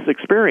joyless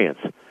experience.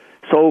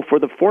 So for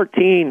the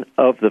 14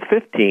 of the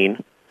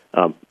 15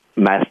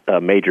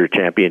 major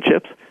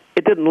championships,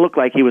 it didn't look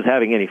like he was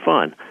having any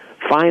fun.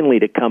 Finally,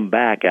 to come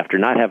back after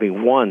not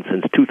having won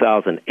since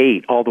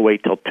 2008 all the way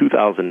till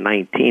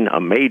 2019,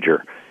 a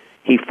major,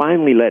 he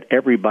finally let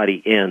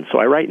everybody in. So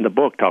I write in the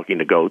book, Talking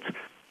to Goats,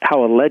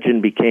 how a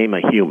legend became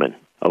a human,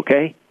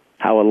 okay?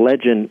 How a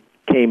legend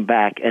came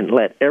back and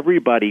let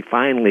everybody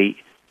finally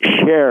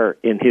share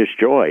in his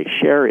joy,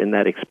 share in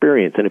that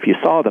experience. And if you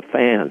saw the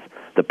fans,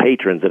 the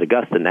patrons at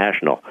Augusta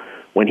National,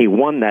 when he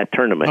won that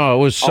tournament. Oh, it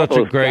was such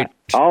a great...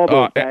 all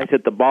those guys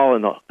hit the ball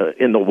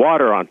in the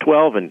water on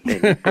 12 and he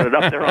put it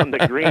up there on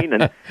the green,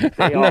 and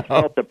they all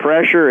felt the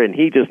pressure, and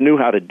he just knew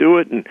how to do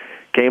it and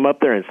came up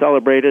there and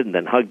celebrated and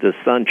then hugged his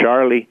son,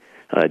 Charlie,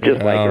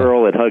 just like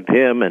Earl had hugged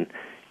him. And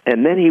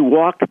then he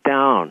walked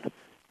down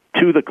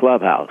to the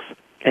clubhouse,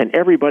 and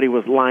everybody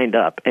was lined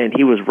up, and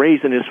he was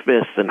raising his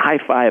fists and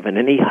high-fiving,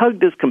 and he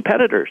hugged his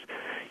competitors.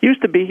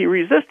 Used to be he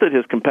resisted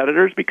his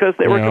competitors because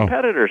they were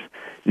competitors.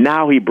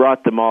 Now he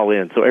brought them all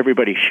in, so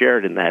everybody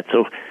shared in that.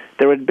 So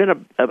there had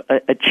been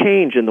a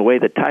change in the way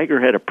that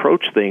Tiger had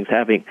approached things,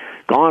 having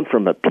gone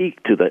from a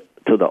peak to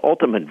the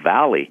ultimate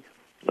valley,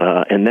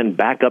 and then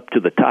back up to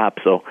the top.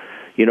 So,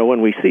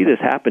 when we see this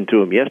happen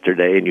to him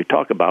yesterday, and you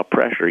talk about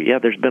pressure,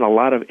 there's been a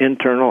lot of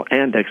internal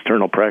and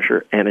external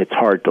pressure, and it's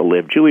hard to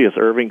live. Julius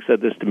Erving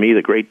said this to me,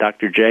 the great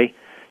Dr. J.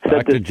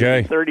 Said this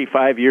to me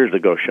 35 years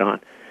ago, Sean.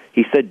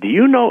 He said, do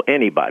you know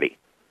anybody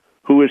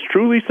who is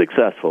truly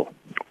successful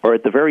or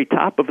at the very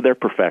top of their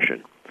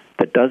profession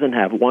that doesn't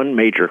have one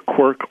major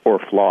quirk or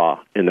flaw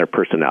in their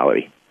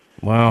personality?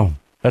 Wow.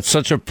 That's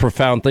such a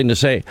profound thing to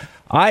say.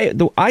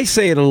 I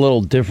say it a little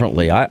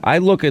differently. I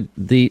look at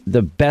the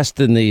best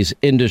in these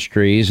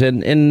industries,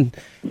 and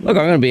look,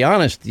 I'm going to be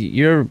honest,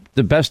 you're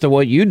the best at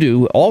what you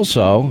do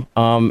also,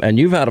 and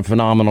you've had a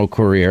phenomenal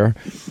career.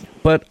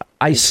 But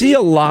I see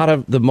a lot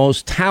of the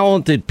most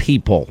talented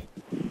people,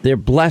 their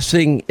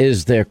blessing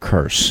is their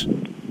curse.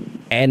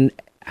 And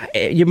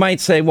you might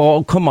say,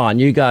 well, come on,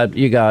 you got,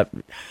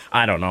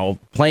 I don't know,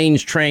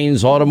 planes,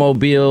 trains,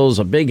 automobiles,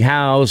 a big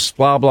house,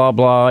 blah, blah,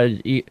 blah.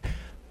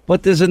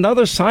 But there's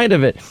another side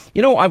of it.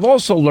 I've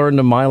also learned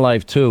in my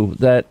life, too,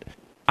 that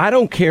I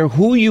don't care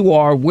who you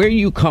are, where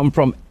you come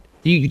from.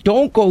 You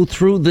don't go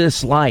through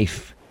this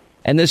life,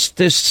 and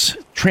this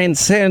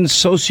transcends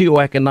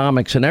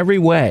socioeconomics in every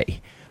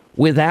way,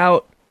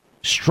 without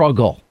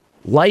struggle.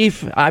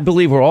 Life, I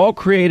believe we're all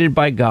created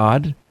by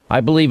God.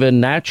 I believe in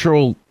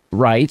natural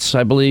rights.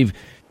 I believe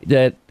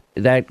that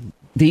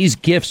these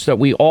gifts that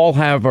we all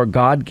have are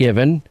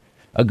God-given.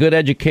 A good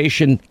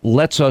education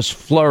lets us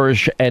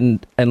flourish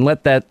and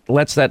lets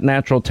that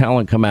natural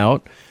talent come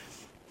out.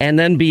 And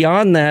then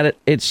beyond that,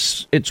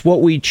 it's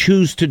what we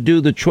choose to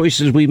do, the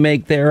choices we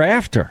make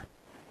thereafter.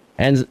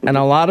 And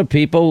a lot of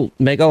people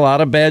make a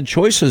lot of bad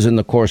choices in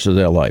the course of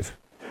their life.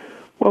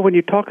 Well, when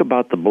you talk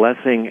about the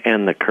blessing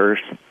and the curse,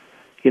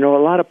 a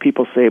lot of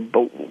people say,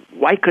 but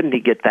why couldn't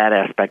he get that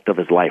aspect of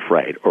his life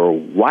right? Or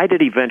why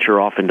did he venture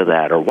off into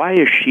that? Or why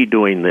is she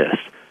doing this?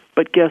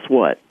 But guess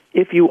what?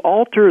 If you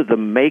alter the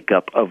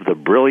makeup of the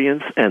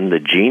brilliance and the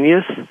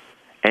genius,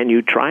 and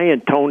you try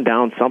and tone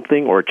down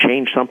something or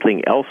change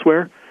something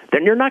elsewhere,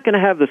 then you're not going to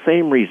have the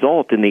same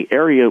result in the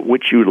area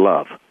which you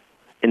love,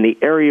 in the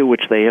area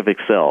which they have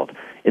excelled,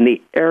 in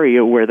the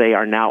area where they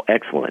are now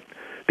excellent.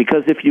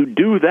 Because if you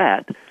do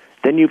that,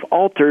 then you've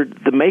altered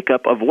the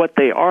makeup of what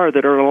they are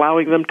that are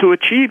allowing them to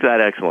achieve that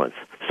excellence.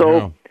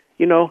 So,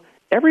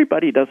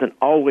 everybody doesn't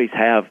always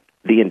have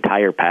the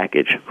entire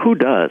package. Who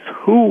does?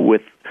 Who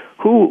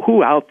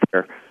out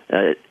there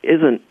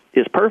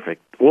is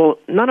perfect? Well,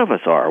 none of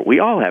us are. We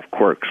all have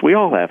quirks. We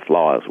all have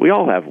flaws. We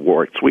all have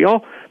warts. We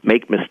all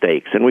make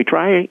mistakes, and we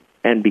try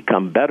and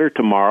become better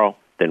tomorrow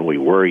than we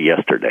were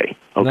yesterday.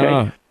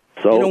 Okay?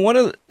 So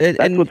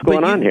that's what's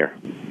going on here.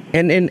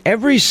 And in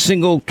every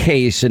single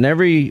case, and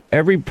every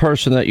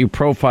person that you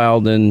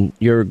profiled in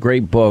your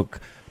great book,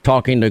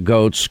 talking to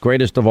GOATs,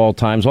 greatest of all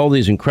times, all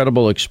these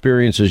incredible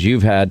experiences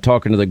you've had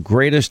talking to the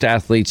greatest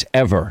athletes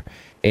ever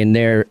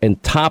in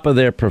top of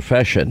their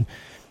profession.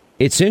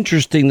 It's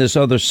interesting, this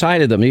other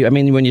side of them. I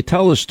mean, when you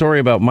tell the story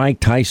about Mike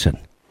Tyson,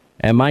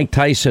 and Mike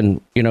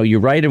Tyson, you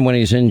write him when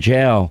he's in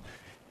jail,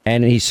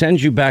 and he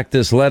sends you back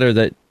this letter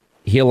that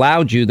he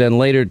allowed you then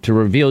later to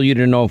reveal. You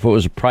didn't know if it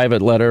was a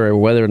private letter or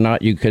whether or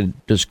not you could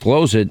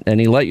disclose it,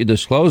 and he let you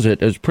disclose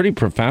it. It was pretty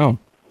profound.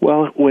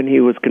 Well, when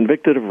he was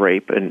convicted of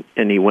rape and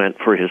he went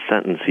for his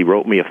sentence, he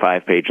wrote me a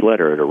 5-page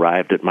letter. It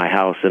arrived at my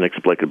house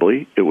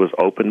inexplicably. It was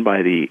opened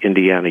by the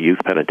Indiana Youth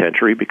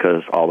Penitentiary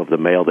because all of the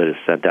mail that is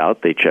sent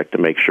out, they check to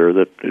make sure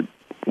that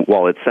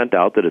while it's sent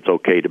out that it's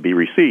okay to be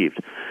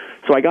received.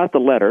 So I got the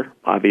letter,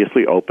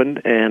 obviously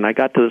opened, and I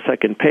got to the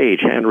second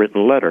page,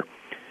 handwritten letter.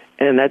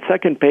 And that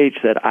second page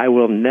said, I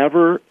will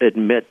never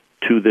admit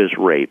to this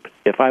rape.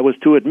 If I was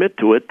to admit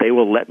to it, they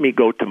will let me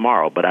go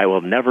tomorrow, but I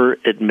will never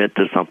admit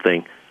to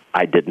something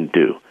I didn't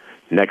do.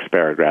 Next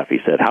paragraph, he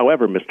said,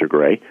 however, Mr.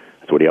 Gray,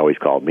 that's what he always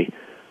called me,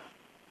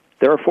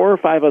 there are 4 or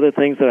 5 other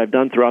things that I've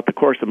done throughout the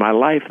course of my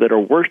life that are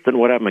worse than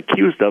what I'm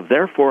accused of.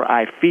 Therefore,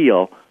 I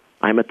feel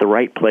I'm at the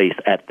right place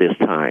at this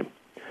time.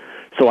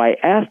 So I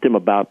asked him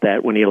about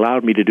that when he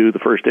allowed me to do the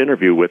first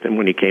interview with him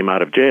when he came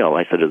out of jail.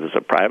 I said, is this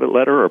a private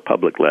letter or a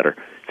public letter?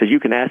 He said, you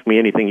can ask me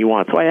anything you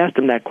want. So I asked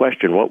him that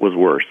question, what was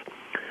worse?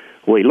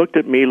 Well, he looked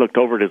at me, looked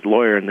over at his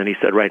lawyer, and then he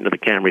said right into the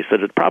camera, he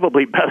said, it's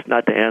probably best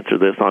not to answer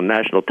this on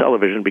national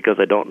television because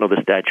I don't know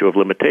the statute of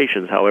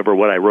limitations. However,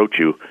 what I wrote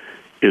you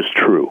is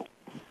true.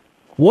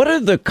 What are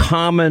the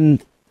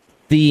common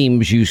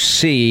themes you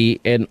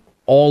see in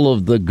all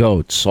of the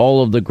GOATs,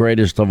 all of the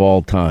greatest of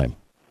all time?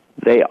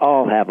 They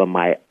all have a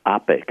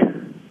myopic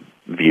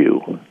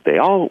view. They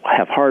all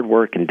have hard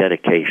work and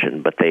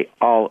dedication, but they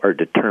all are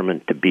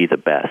determined to be the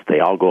best. They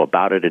all go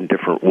about it in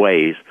different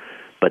ways,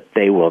 but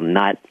they will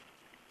not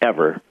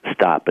ever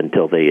stop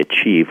until they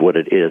achieve what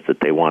it is that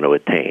they want to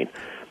attain.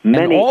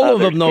 And all of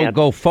them don't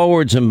go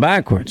forwards and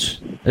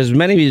backwards. As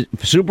many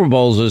Super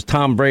Bowls as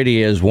Tom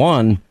Brady has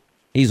won,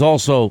 he's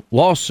also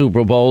lost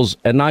Super Bowls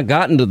and not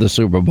gotten to the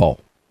Super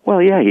Bowl.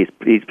 Well, yeah, he's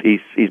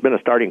been a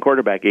starting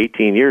quarterback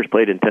 18 years,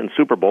 played in 10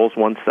 Super Bowls,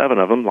 won 7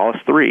 of them, lost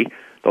 3.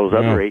 Those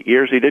other 8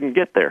 years, he didn't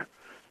get there.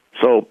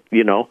 So,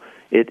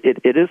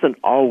 it isn't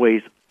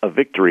always a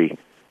victory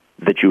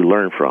that you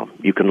learn from.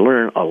 You can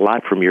learn a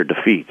lot from your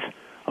defeats,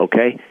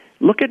 okay?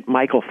 Look at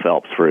Michael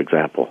Phelps, for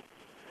example.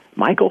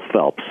 Michael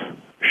Phelps,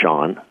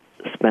 Sean,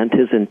 spent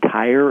his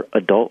entire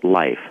adult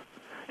life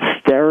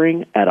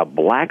staring at a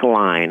black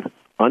line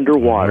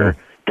underwater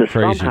to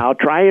somehow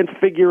try and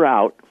figure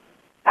out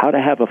how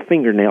to have a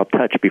fingernail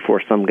touch before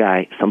some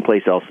guy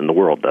someplace else in the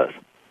world does.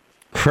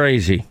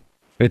 Crazy.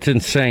 It's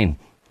insane.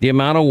 The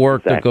amount of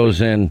work that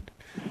goes in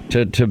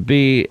to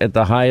be at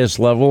the highest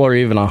level or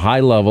even a high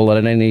level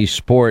at any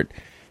sport.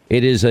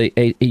 It is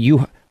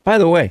you. By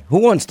the way, who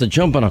wants to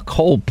jump in a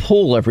cold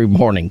pool every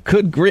morning?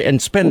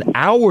 And spend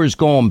hours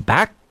going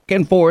back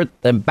and forth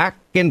and back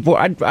and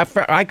forth.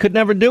 I could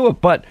never do it,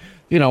 but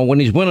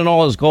when he's winning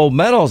all his gold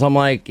medals, I'm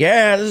like,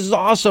 yeah, this is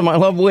awesome. I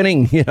love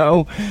winning,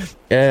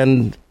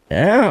 and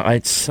yeah,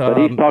 it's. But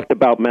he's talked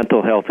about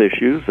mental health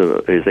issues,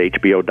 his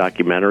HBO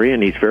documentary,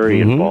 and he's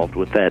very involved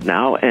with that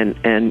now.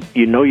 And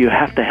you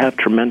have to have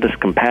tremendous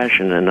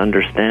compassion and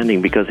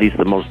understanding because he's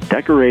the most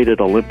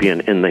decorated Olympian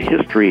in the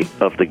history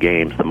of the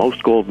games, the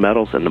most gold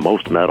medals and the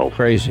most medals.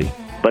 Crazy.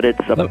 But it's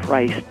a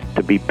price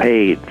to be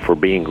paid for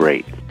being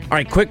great. All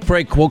right, quick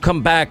break. We'll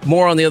come back.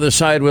 More on the other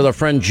side with our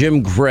friend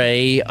Jim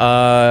Gray,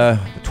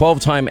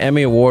 12-time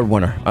Emmy Award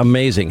winner.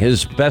 Amazing.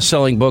 His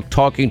best-selling book,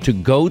 Talking to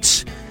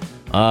GOATs.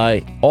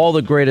 All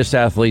the greatest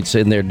athletes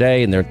in their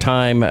day, in their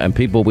time, and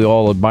people we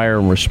all admire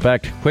and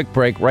respect. Quick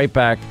break, right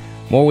back.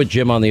 More with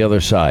Jim on the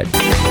other side.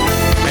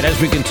 And as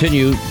we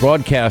continue,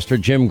 broadcaster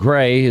Jim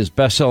Gray, his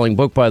best-selling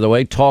book, by the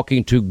way,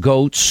 Talking to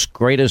GOATs,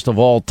 greatest of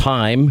all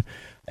time.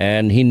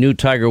 And he knew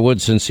Tiger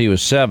Woods since he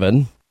was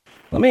 7.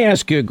 Let me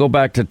ask you, go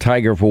back to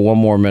Tiger for one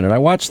more minute. I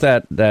watched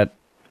that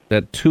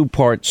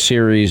 2-part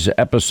series,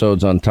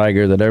 episodes on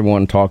Tiger that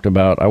everyone talked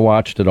about. I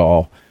watched it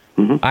all.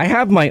 I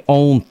have my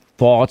own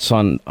thoughts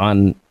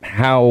on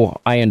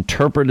how I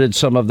interpreted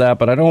some of that,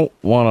 but I don't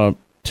want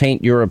to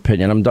taint your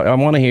opinion. I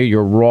want to hear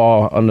your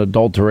raw,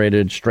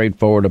 unadulterated,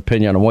 straightforward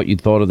opinion on what you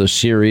thought of the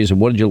series and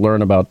what did you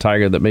learn about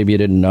Tiger that maybe you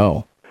didn't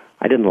know.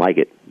 I didn't like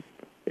it.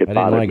 I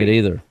didn't like it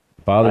either.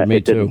 It bothered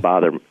me too.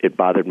 It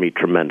bothered me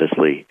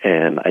tremendously,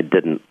 and I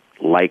didn't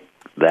like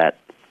that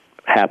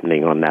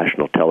happening on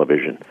national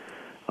television.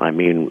 I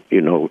mean,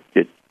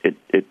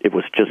 it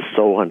was just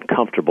so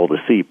uncomfortable to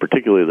see,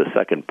 particularly the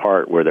second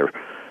part where they're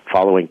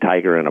following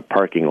Tiger in a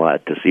parking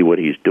lot to see what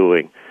he's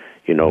doing,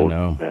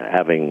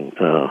 having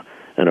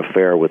an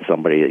affair with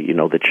somebody,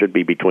 that should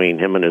be between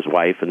him and his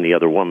wife and the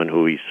other woman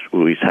who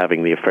he's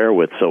having the affair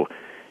with. So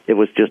it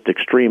was just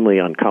extremely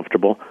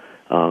uncomfortable.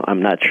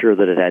 I'm not sure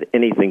that it had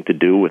anything to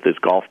do with his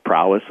golf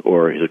prowess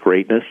or his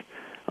greatness.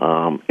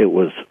 It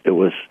was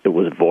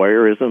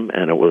voyeurism,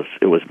 and it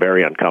was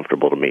very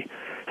uncomfortable to me.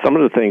 Some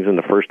of the things in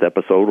the first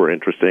episode were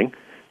interesting.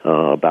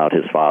 about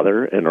his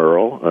father and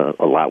Earl.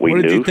 A lot we knew.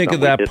 What did you think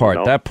of that part?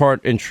 Know. That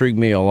part intrigued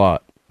me a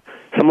lot.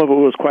 Some of it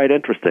was quite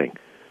interesting.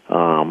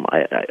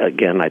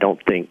 I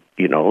don't think,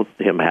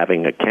 him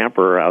having a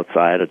camper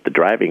outside at the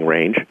driving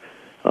range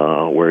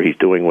where he's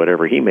doing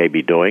whatever he may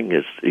be doing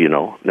is,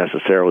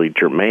 necessarily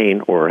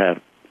germane or have,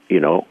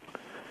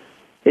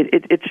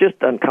 it's just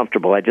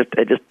uncomfortable. I just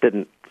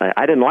didn't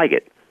like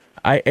it.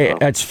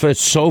 It's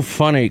so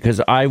funny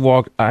because I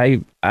watched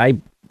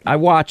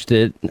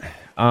it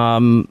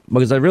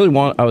because I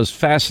was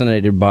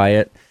fascinated by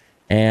it,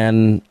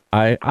 and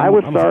I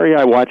was sorry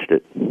I watched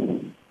it.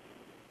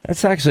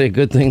 That's actually a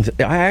good thing.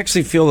 I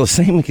actually feel the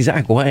same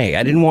exact way.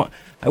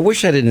 I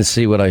wish I didn't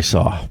see what I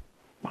saw.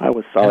 I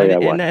was sorry I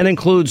watched it. And that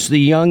includes the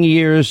young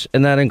years,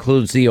 and that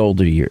includes the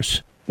older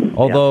years.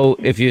 Although,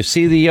 if you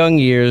see the young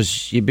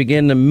years, you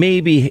begin to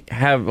maybe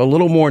have a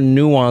little more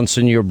nuance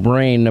in your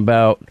brain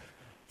about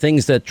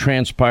things that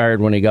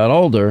transpired when he got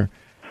older.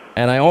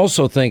 And I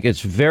also think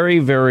it's very,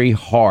 very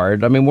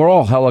hard. I mean, we're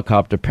all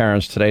helicopter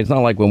parents today. It's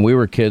not like when we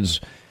were kids.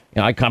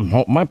 I come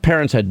home, my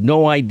parents had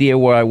no idea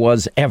where I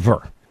was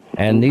ever.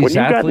 And these when you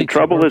got in athletes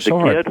trouble as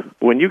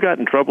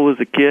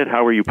a kid,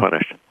 how were you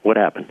punished? What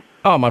happened?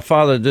 Oh, my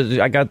father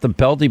I got the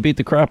belt. He beat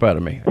the crap out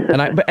of me. And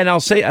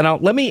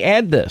let me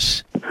add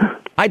this.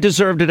 I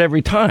deserved it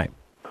every time.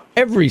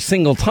 Every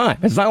single time.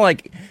 It's not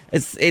like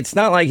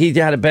he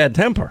had a bad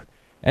temper.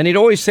 And he'd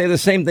always say the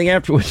same thing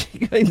afterwards.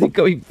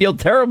 He'd feel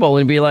terrible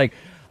and be like,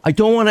 I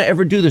don't want to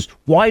ever do this.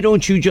 Why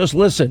don't you just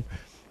listen?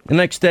 The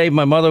next day,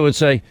 my mother would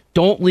say,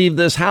 don't leave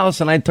this house.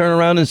 And I'd turn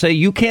around and say,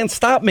 you can't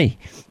stop me.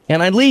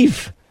 And I'd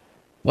leave.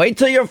 Wait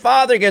till your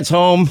father gets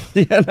home.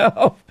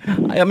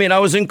 I mean, I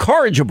was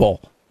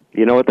incorrigible.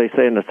 You know what they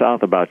say in the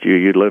South about you?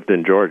 You lived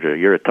in Georgia.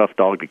 You're a tough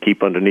dog to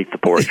keep underneath the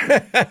porch.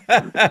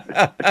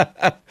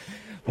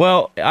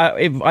 Well,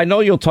 I know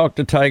you'll talk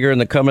to Tiger in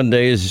the coming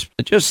days.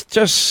 Just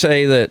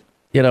say that,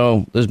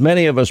 there's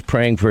many of us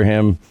praying for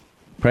him,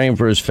 praying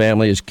for his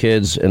family, his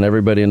kids, and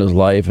everybody in his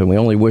life, and we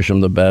only wish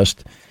him the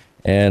best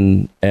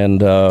and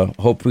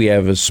hope we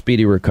have a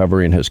speedy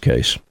recovery in his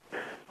case.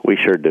 We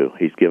sure do.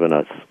 He's given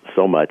us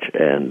so much,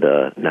 and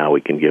now we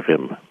can give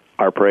him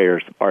our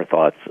prayers, our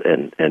thoughts,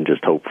 and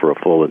just hope for a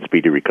full and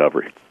speedy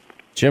recovery.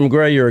 Jim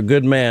Gray, you're a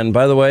good man.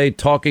 By the way,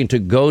 Talking to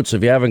Goats,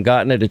 if you haven't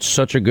gotten it, it's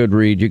such a good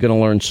read. You're going to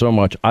learn so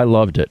much. I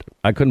loved it.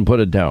 I couldn't put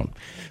it down.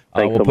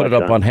 We'll put it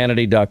up on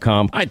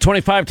Hannity.com. All right,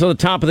 25 to the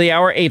top of the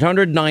hour,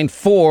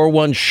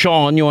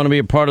 800-941-SEAN. You want to be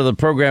a part of the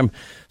program.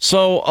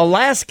 So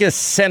Alaska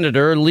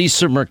Senator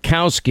Lisa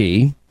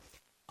Murkowski,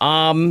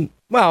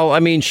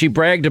 she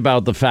bragged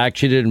about the fact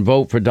she didn't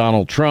vote for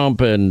Donald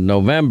Trump in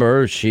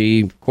November.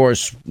 She, of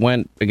course,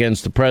 went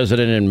against the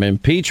president in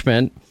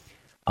impeachment.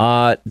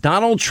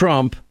 Donald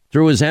Trump,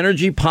 through his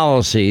energy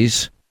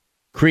policies,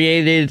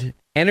 created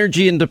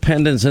energy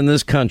independence in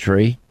this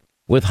country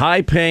with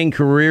high-paying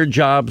career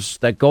jobs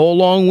that go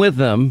along with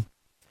them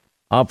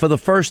for the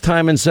first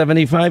time in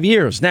 75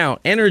 years. Now,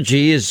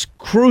 energy is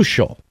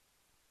crucial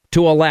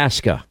to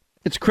Alaska.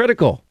 It's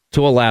critical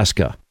to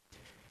Alaska.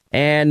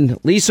 And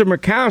Lisa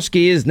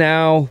Murkowski is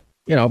now,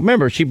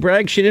 remember, she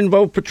bragged she didn't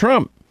vote for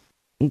Trump.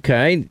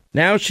 Okay.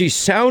 Now she's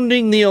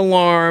sounding the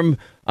alarm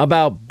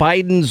about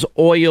Biden's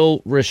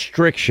oil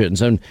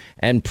restrictions and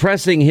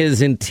pressing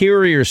his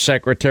Interior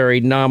Secretary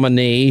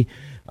nominee,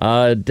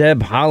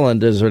 Deb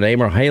Haaland is her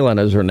name, or Haaland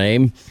is her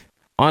name,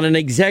 on an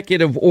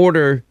executive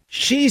order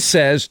she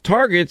says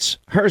targets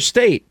her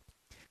state.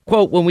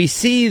 Quote, when we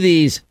see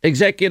these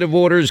executive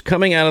orders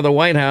coming out of the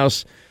White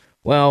House,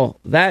 well,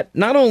 that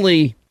not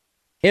only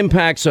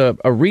impacts a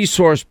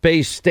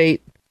resource-based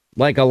state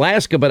like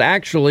Alaska, but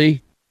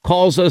actually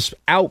calls us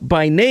out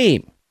by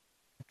name,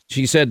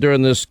 she said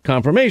during this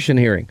confirmation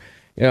hearing.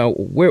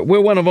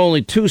 We're one of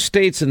only 2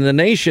 states in the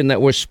nation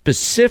that were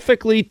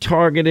specifically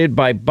targeted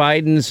by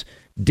Biden's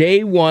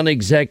day one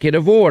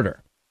executive order.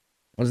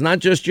 It's not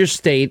just your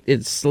state.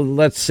 It's a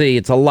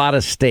lot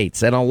of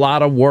states and a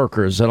lot of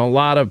workers and a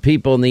lot of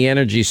people in the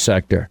energy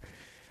sector.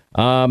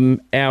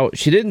 Now,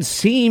 she didn't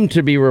seem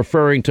to be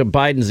referring to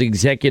Biden's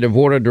executive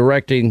order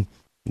directing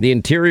the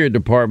Interior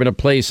Department to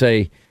place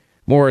a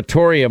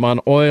moratorium on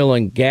oil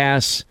and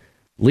gas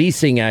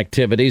leasing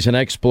activities and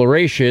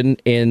exploration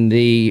in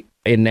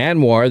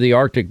ANWR, the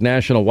Arctic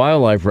National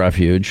Wildlife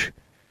Refuge.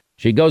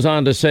 She goes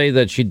on to say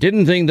that she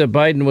didn't think that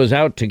Biden was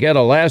out to get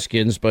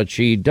Alaskans, but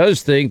she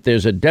does think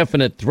there's a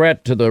definite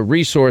threat to the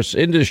resource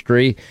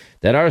industry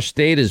that our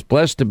state is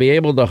blessed to be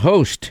able to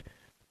host.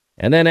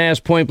 And then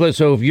asked point blank,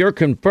 so if you're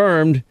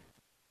confirmed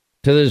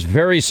to this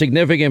very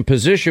significant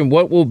position,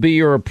 what will be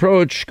your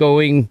approach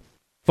going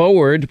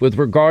forward with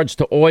regards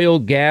to oil,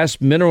 gas,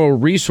 mineral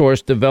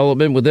resource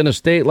development within a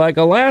state like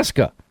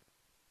Alaska?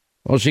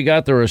 Well, she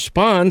got the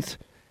response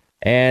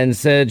and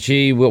said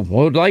she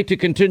would like to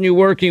continue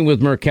working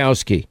with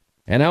Murkowski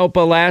and help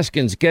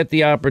Alaskans get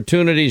the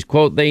opportunities,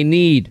 quote, they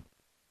need.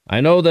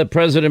 I know that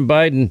President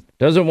Biden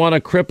doesn't want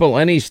to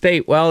cripple any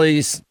state. Well,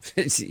 he's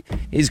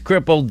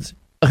crippled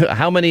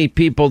how many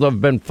people have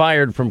been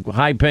fired from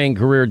high-paying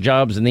career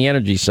jobs in the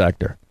energy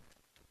sector.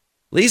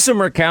 Lisa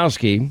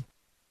Murkowski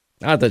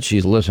Not that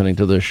she's listening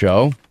to the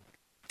show.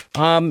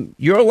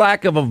 Your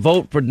lack of a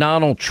vote for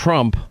Donald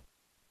Trump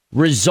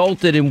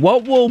resulted in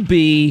what will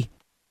be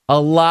a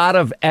lot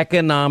of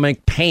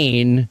economic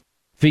pain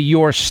for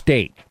your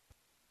state.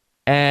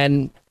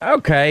 And,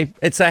 okay,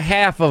 it's a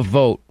half a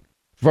vote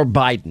for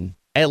Biden,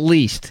 at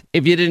least,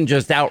 if you didn't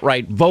just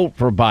outright vote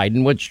for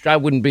Biden, which I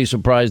wouldn't be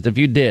surprised if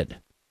you did.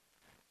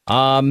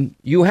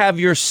 You have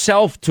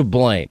yourself to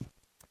blame.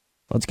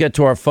 Let's get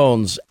to our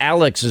phones.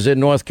 Alex is in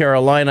North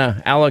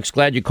Carolina. Alex,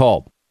 glad you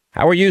called.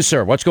 How are you,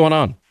 sir? What's going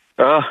on?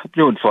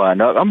 Doing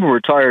fine. I'm a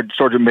retired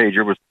sergeant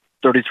major with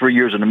 33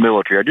 years in the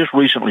military. I just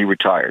recently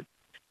retired.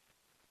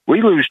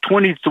 We lose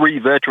 23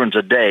 veterans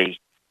a day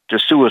to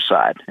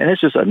suicide, and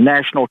it's just a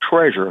national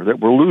treasure that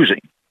we're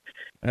losing.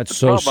 That's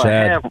so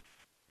sad.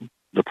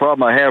 The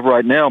problem I have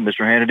right now,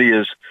 Mr.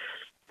 Hannity, is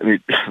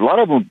a lot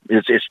of them,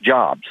 it's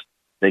jobs.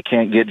 They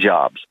can't get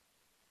jobs.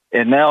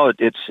 And now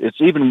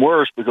it's even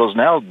worse because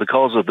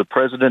of the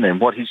president and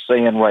what he's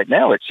saying right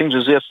now, it seems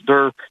as if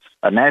they're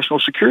a national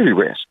security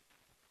risk.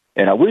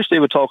 And I wish they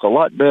would talk a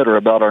lot better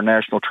about our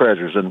national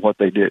treasures than what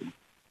they do.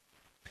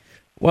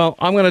 Well,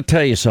 I'm going to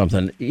tell you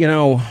something. You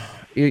know,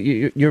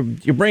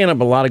 you're bringing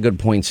up a lot of good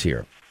points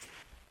here.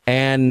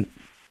 And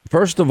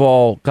first of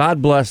all,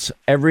 God bless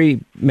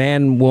every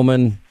man,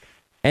 woman,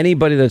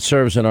 anybody that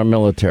serves in our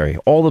military,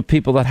 all the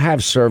people that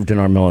have served in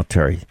our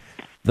military.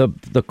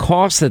 The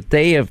cost that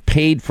they have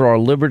paid for our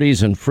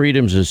liberties and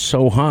freedoms is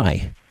so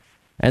high.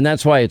 And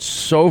that's why it's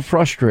so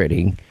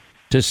frustrating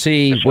to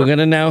see. We're going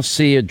to now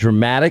see a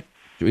dramatic,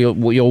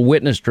 you'll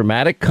witness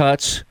dramatic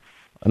cuts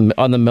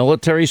on the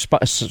military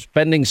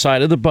spending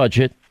side of the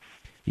budget.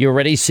 You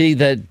already see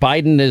that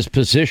Biden is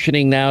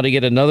positioning now to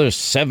get another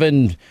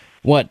 $7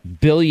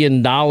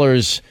 billion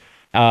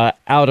out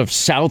of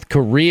South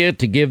Korea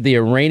to give the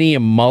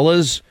Iranian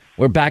mullahs.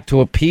 We're back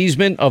to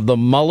appeasement of the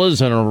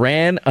mullahs in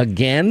Iran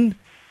again.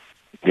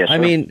 Yes, sir. I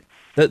mean,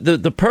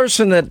 the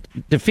person that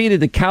defeated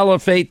the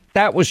caliphate,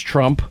 that was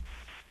Trump.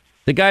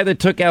 The guy that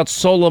took out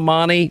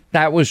Soleimani,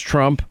 that was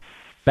Trump.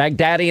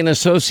 Baghdadi and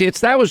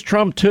Associates, that was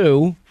Trump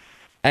too.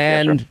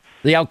 And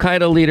the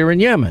Al-Qaeda leader in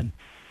Yemen.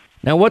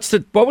 Now, what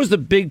was the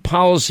big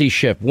policy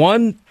shift?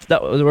 One, there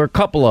were a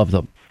couple of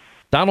them.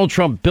 Donald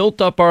Trump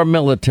built up our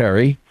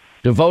military,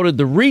 devoted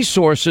the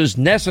resources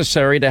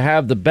necessary to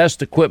have the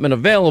best equipment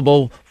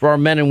available for our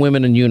men and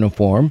women in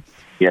uniform.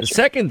 Yes, the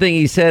second thing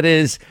he said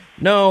is,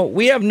 no,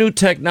 we have new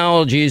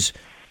technologies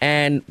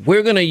and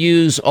we're going to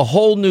use a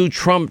whole new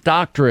Trump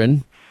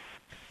doctrine.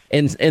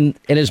 And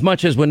as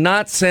much as we're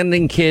not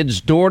sending kids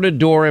door to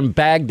door in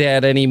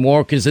Baghdad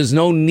anymore, because there's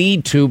no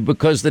need to,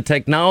 because the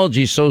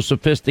technology is so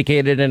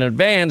sophisticated and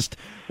advanced,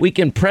 we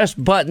can press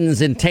buttons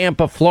in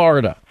Tampa,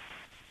 Florida.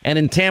 And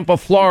in Tampa,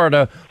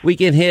 Florida, we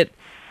can hit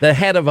the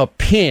head of a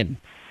pin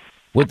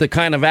with the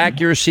kind of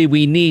accuracy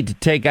we need to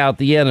take out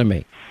the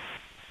enemy.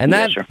 And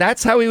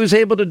that's how he was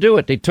able to do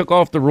it. They took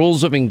off the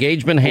rules of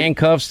engagement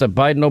handcuffs that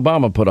Biden and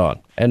Obama put on.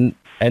 And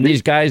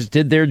these guys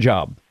did their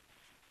job.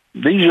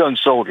 These young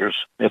soldiers,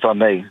 if I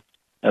may,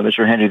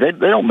 Mr. Henry, they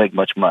don't make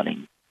much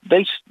money.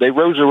 They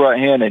rose their right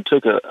hand and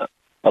took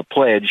a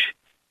pledge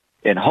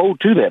and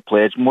hold to that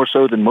pledge more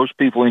so than most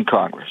people in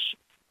Congress.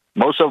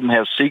 Most of them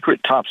have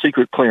top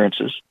secret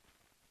clearances.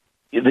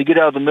 If they get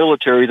out of the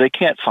military, they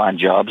can't find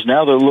jobs.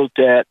 Now they're looked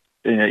at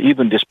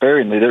even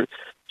despairingly.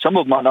 Some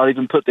of them might not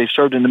even put they've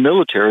served in the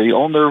military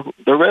on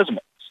their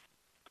resumes.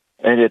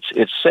 And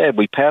it's sad.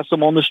 We pass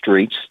them on the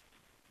streets.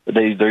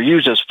 They're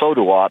used as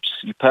photo ops.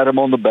 You pat them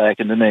on the back,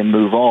 and then they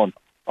move on.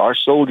 Our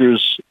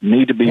soldiers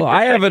need to be. Well,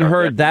 I haven't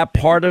heard that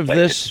part of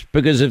this,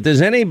 because if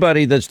there's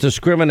anybody that's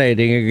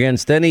discriminating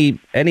against any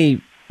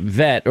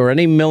vet or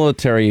any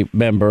military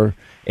member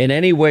in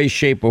any way,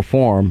 shape, or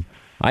form,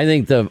 I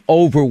think the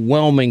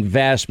overwhelming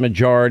vast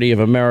majority of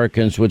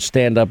Americans would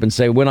stand up and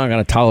say, we're not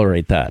going to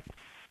tolerate that.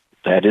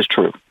 That is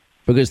true.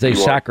 Because they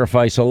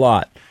sacrifice a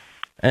lot.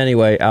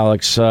 Anyway,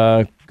 Alex,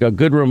 a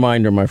good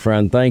reminder, my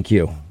friend. Thank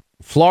you.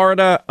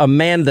 Florida,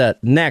 Amanda,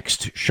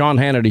 next, Sean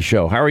Hannity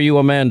Show. How are you,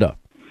 Amanda?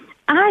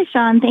 Hi,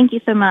 Sean. Thank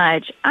you so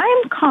much.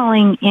 I'm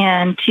calling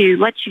in to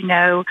let you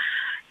know,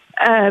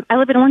 I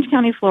live in Orange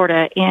County,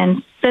 Florida,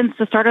 and since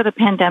the start of the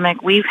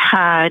pandemic, we've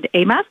had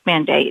a mask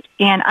mandate.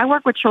 And I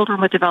work with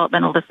children with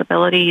developmental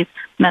disabilities,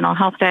 mental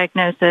health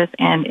diagnosis,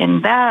 and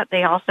in that,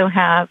 they also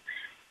have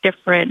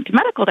different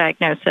medical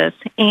diagnosis.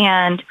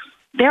 And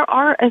there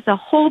is a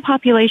whole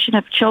population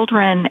of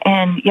children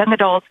and young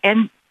adults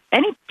and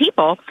any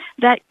people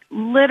that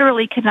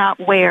literally cannot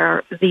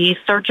wear the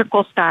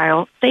surgical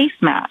style face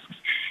masks.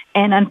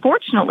 And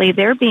unfortunately,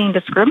 they're being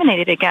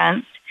discriminated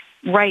against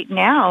right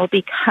now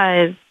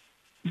because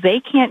they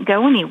can't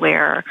go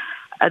anywhere.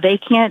 They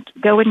can't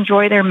go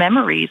enjoy their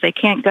memories. They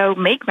can't go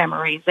make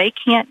memories. They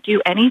can't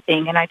do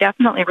anything. And I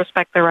definitely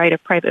respect the right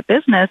of private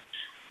business.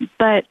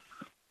 But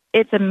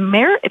it's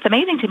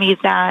amazing to me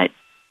that,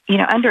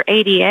 under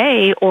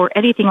ADA or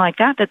anything like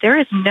that there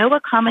is no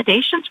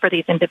accommodations for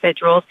these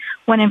individuals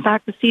when, in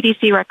fact, the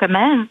CDC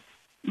recommends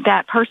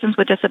that persons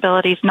with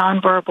disabilities,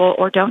 nonverbal,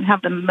 or don't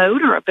have the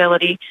motor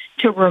ability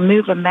to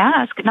remove a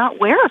mask, not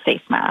wear a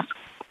face mask.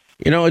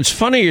 It's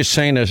funny you're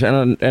saying this,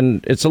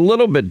 and it's a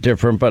little bit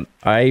different, but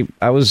I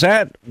was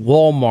at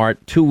Walmart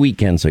 2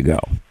 weekends ago,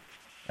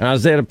 and I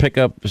was there to pick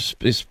up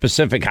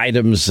specific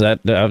items that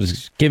I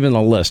was given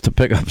a list to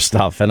pick up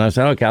stuff, and I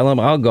said, okay,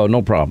 I'll go,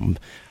 no problem,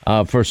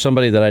 for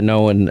somebody that I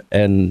know and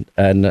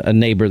a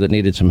neighbor that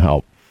needed some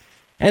help.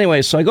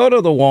 Anyway, so I go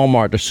to the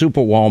Walmart, the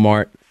Super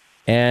Walmart,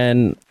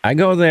 and I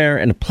go there,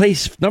 and the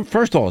place,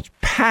 first of all, it's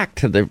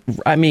packed it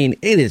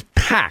is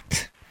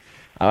packed.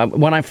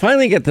 When I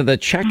finally get to the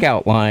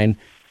checkout line,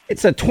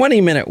 it's a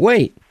 20-minute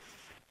wait.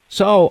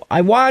 So I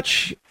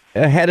watch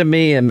ahead of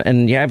me,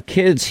 and you have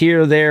kids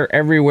here, there,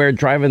 everywhere,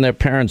 driving their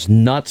parents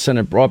nuts, and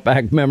it brought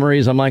back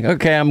memories. I'm like,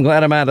 okay, I'm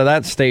glad I'm out of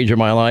that stage of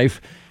my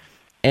life.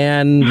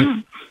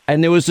 And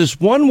there was this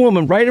one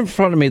woman right in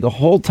front of me the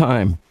whole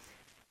time,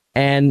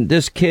 and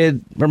this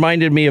kid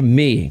reminded me of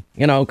me,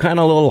 kind of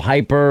a little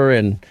hyper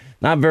and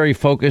not very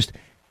focused.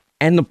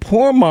 And the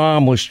poor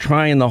mom was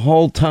trying the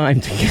whole time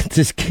to get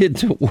this kid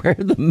to wear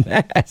the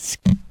mask.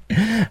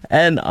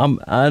 And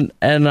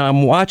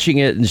I'm watching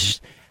it,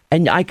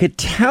 and I could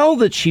tell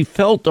that she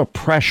felt a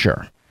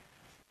pressure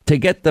to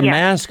get the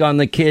mask on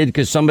the kid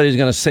because somebody's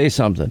going to say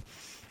something.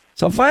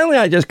 So finally,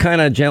 I just kind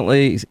of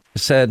gently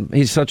said,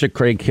 he's such a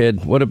great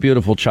kid. What a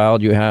beautiful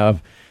child you have.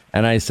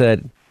 And I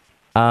said,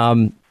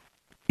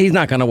 he's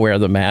not going to wear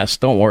the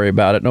mask. Don't worry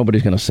about it.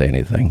 Nobody's going to say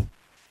anything.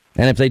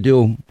 And if they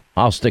do,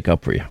 I'll stick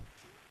up for you.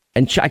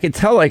 And I could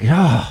tell,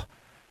 because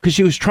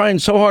she was trying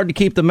so hard to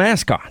keep the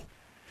mask on.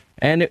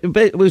 And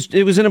it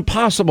was an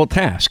impossible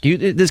task.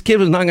 This kid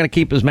was not going to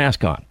keep his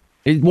mask on.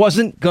 It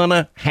wasn't going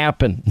to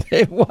happen.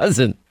 It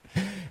wasn't.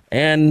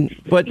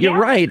 But you're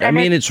right. I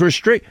mean, it's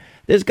restrict.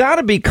 There's got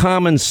to be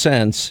common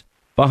sense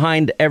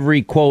behind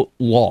every, quote,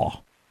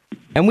 law.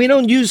 And we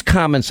don't use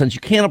common sense.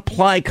 You can't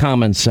apply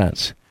common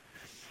sense.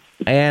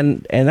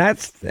 And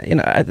that's,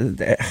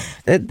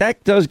 that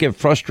does get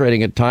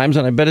frustrating at times.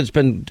 And I bet it's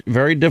been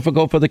very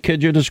difficult for the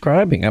kid you're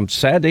describing. I'm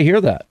sad to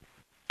hear that.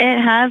 It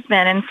has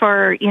been. And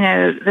for,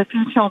 the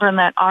few children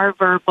that are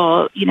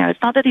verbal,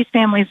 it's not that these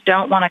families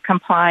don't want to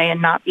comply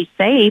and not be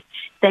safe.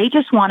 They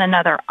just want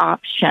another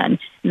option.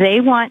 They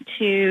want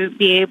to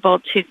be able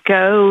to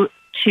go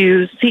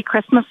to see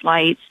Christmas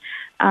lights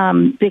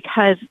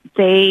because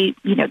they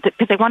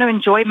want to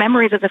enjoy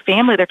memories as a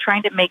family. They're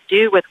trying to make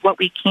do with what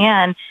we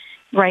can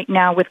right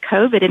now with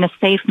COVID in a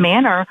safe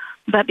manner,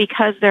 but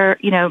because they're,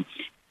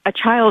 a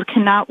child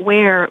cannot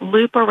wear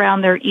loop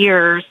around their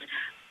ears,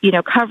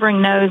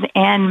 covering nose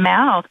and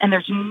mouth, and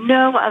there's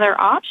no other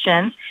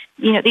options.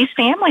 These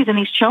families and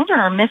these children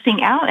are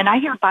missing out. And I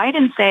hear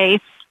Biden say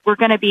we're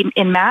going to be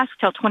in masks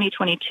till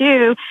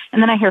 2022,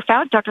 and then I hear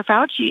Dr.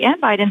 Fauci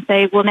and Biden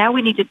say, well, now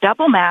we need to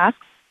double mask.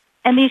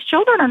 And these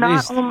children are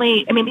not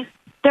only,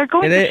 they're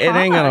going to it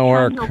ain't going to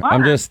work.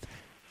 I'm just...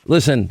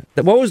 Listen,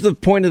 what was the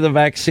point of the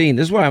vaccine?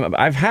 This is why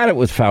I've had it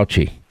with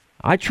Fauci.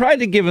 I tried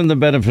to give him the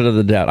benefit of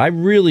the doubt. I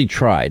really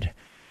tried.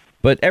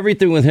 But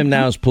everything with him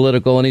now is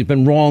political, and he's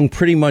been wrong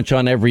pretty much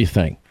on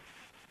everything.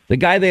 The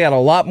guy they had a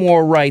lot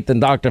more right than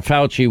Dr.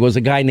 Fauci was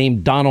a guy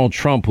named Donald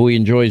Trump, who he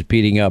enjoys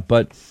beating up.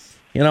 But,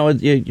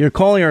 you're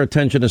calling our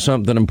attention to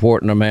something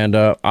important,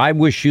 Amanda. I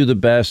wish you the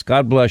best.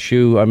 God bless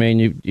you. I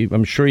mean,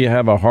 I'm sure you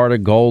have a heart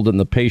of gold and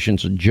the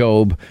patience of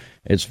Job.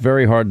 It's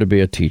very hard to be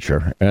a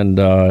teacher and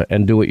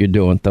do what you're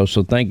doing, though.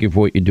 So thank you for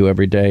what you do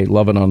every day,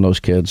 loving on those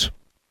kids.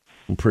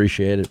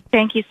 Appreciate it.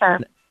 Thank you, sir.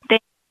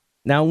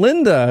 Now,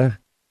 Linda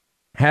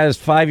has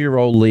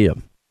 5-year-old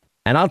Liam,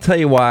 and I'll tell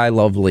you why I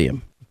love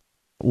Liam.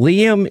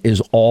 Liam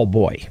is all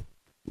boy.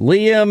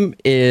 Liam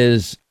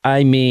is,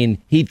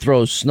 he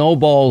throws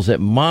snowballs at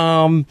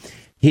Mom.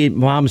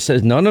 Mom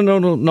says, no,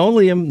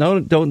 Liam, no,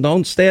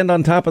 don't stand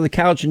on top of the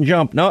couch and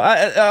jump. No,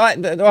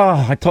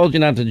 I told you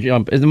not to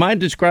jump. Am I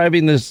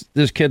describing this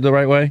kid the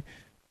right way?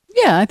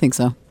 Yeah, I think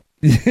so.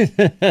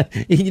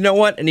 You know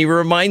what? And he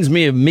reminds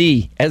me of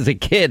me as a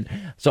kid.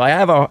 So I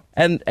have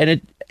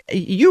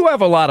you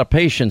have a lot of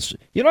patience.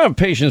 You don't have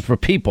patience for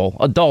people,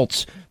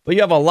 adults, but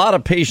you have a lot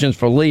of patience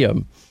for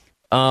Liam.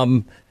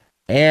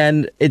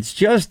 And it's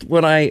just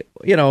when I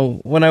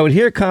would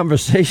hear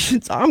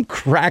conversations, I'm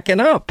cracking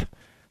up.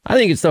 I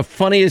think it's the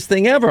funniest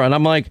thing ever. And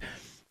I'm like,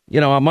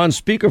 I'm on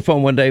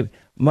speakerphone one day.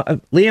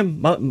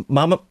 Liam,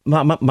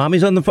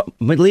 mommy's on the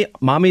phone.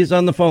 Mommy's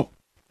on the phone.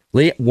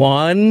 Liam,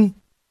 1,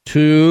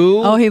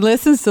 2. Oh, he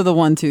listens to the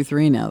 1, 2,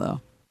 3 now,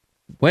 though.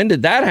 When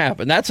did that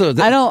happen? I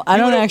don't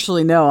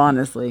actually know,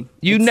 honestly.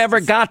 You never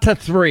got to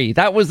 3.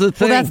 That was the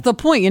thing. Well, that's the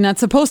point. You're not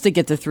supposed to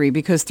get to 3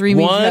 because 3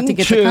 means you have to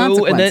get the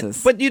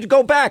consequences. But you'd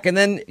go back and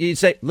then you'd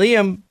say,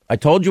 Liam, I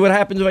told you what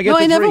happens if I get to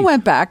 3. No, I never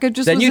went back. It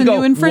just then was you a go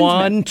new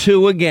infringement. 1,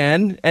 2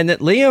 again. And then,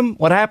 Liam,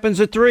 what happens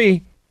at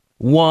 3?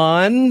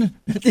 1.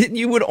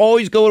 You would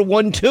always go to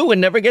 1, 2 and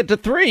never get to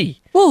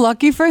 3. Well,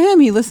 lucky for him.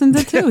 He listened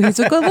to 2. He's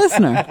a good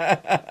listener.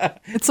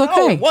 It's okay.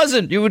 No, it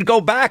wasn't. You would go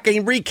back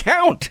and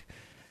recount.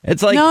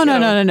 It's like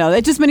no.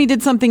 It just meant he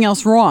did something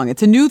else wrong.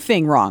 It's a new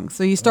thing wrong.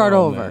 So you start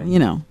over.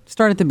 Man.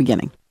 Start at the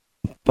beginning.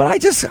 But I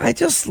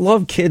just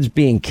love kids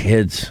being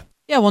kids.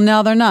 Yeah, well,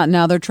 now they're not.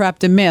 Now they're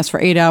trapped in masks for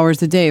 8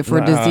 hours a day for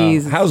a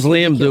disease. How's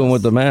Liam doing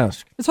with the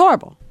mask? It's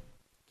horrible.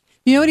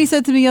 You know what he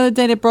said to me the other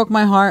day that broke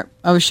my heart?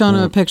 I was showing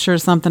him a picture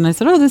of something. I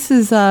said, oh, this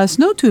is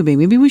snow tubing.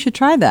 Maybe we should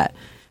try that.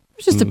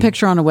 It's just a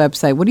picture on a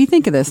website. What do you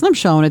think of this? And I'm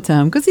showing it to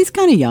him because he's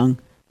kind of young.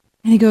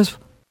 And he goes,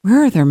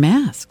 where are their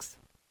masks?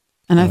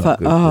 And I thought,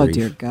 oh,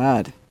 dear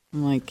God.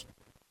 I'm like,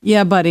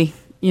 yeah, buddy.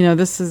 You know,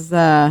 this is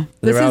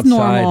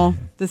normal.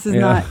 This is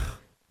not.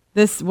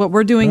 What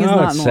we're doing is not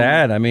normal. It's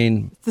sad. I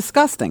mean, it's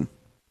disgusting.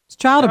 It's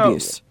child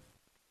abuse.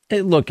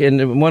 Hey, look,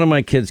 in one of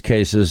my kids'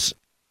 cases,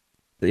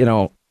 you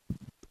know,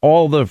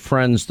 all the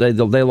friends, they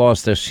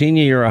lost their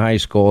senior year of high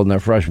school and their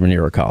freshman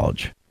year of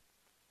college.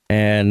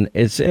 And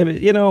it's,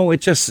 you know,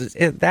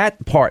 that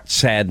part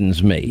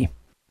saddens me.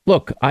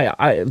 Look,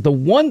 the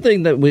one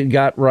thing that we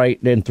got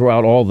right and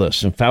throughout all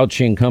this, and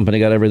Fauci and company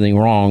got everything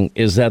wrong,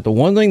 is that the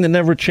one thing that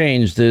never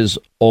changed is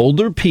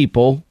older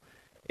people,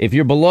 if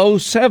you're below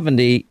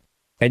 70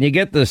 and you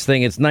get this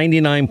thing, it's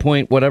 99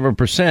 point whatever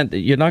percent,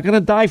 you're not going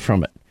to die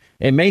from it.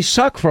 It may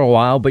suck for a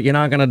while, but you're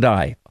not going to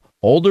die.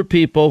 Older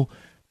people,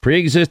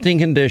 pre-existing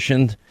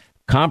conditions,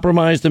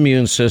 compromised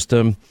immune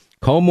system,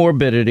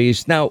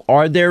 comorbidities. Now,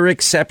 are there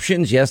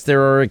exceptions? Yes,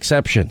 there are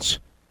exceptions.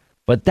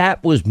 But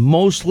that was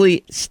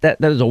mostly,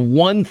 that is a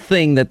one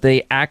thing that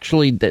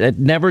that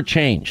never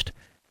changed.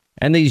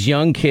 And these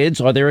young kids,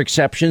 are there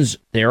exceptions?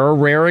 There are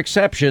rare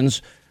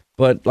exceptions.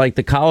 But like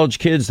the college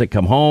kids that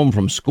come home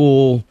from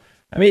school,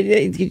 I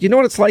mean, you know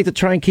what it's like to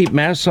try and keep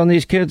masks on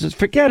these kids?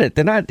 Forget it.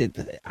 They're not,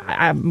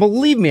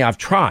 believe me, I've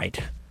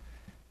tried.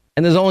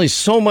 And there's only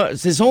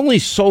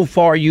so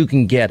far you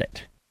can get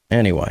it.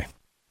 Anyway.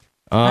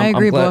 I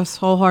agree, boss,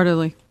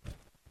 wholeheartedly.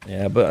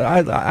 Yeah,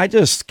 but I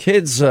just,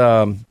 kids,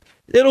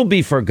 it'll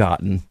be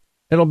forgotten.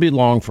 It'll be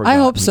long forgotten.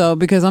 I hope so,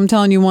 because I'm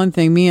telling you one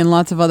thing, me and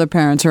lots of other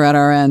parents are at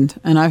our end,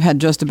 and I've had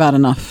just about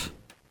enough.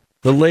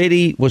 The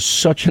lady was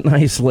such a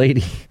nice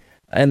lady.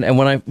 And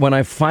when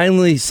I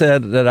finally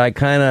said that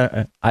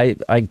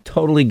I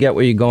totally get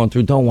what you're going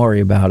through, don't worry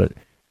about it.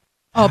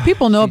 Oh,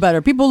 people know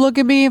better. People look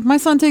at me. If my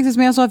son takes his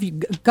mask off,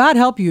 God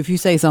help you if you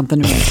say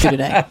something to me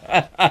today.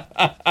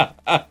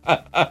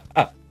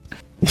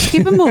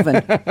 Keep it moving.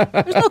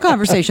 There's no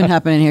conversation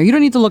happening here. You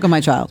don't need to look at my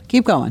child.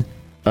 Keep going.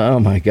 Oh,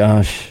 my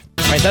gosh.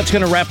 All right, that's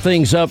going to wrap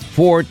things up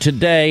for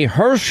today.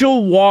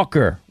 Herschel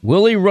Walker,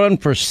 will he run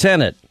for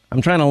Senate?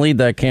 I'm trying to lead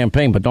that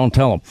campaign, but don't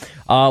tell him.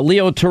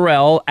 Leo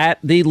Terrell, at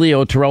the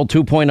Leo Terrell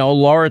 2.0.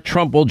 Laura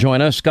Trump will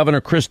join us.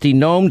 Governor Kristi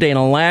Noem,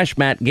 Dana Lash,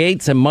 Matt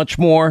Gaetz, and much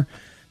more.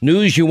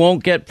 News you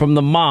won't get from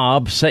the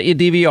mob. Set your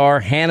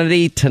DVR.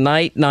 Hannity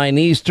tonight, 9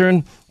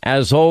 Eastern.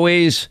 As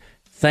always,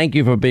 thank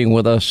you for being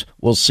with us.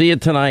 We'll see you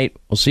tonight.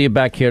 We'll see you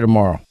back here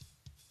tomorrow.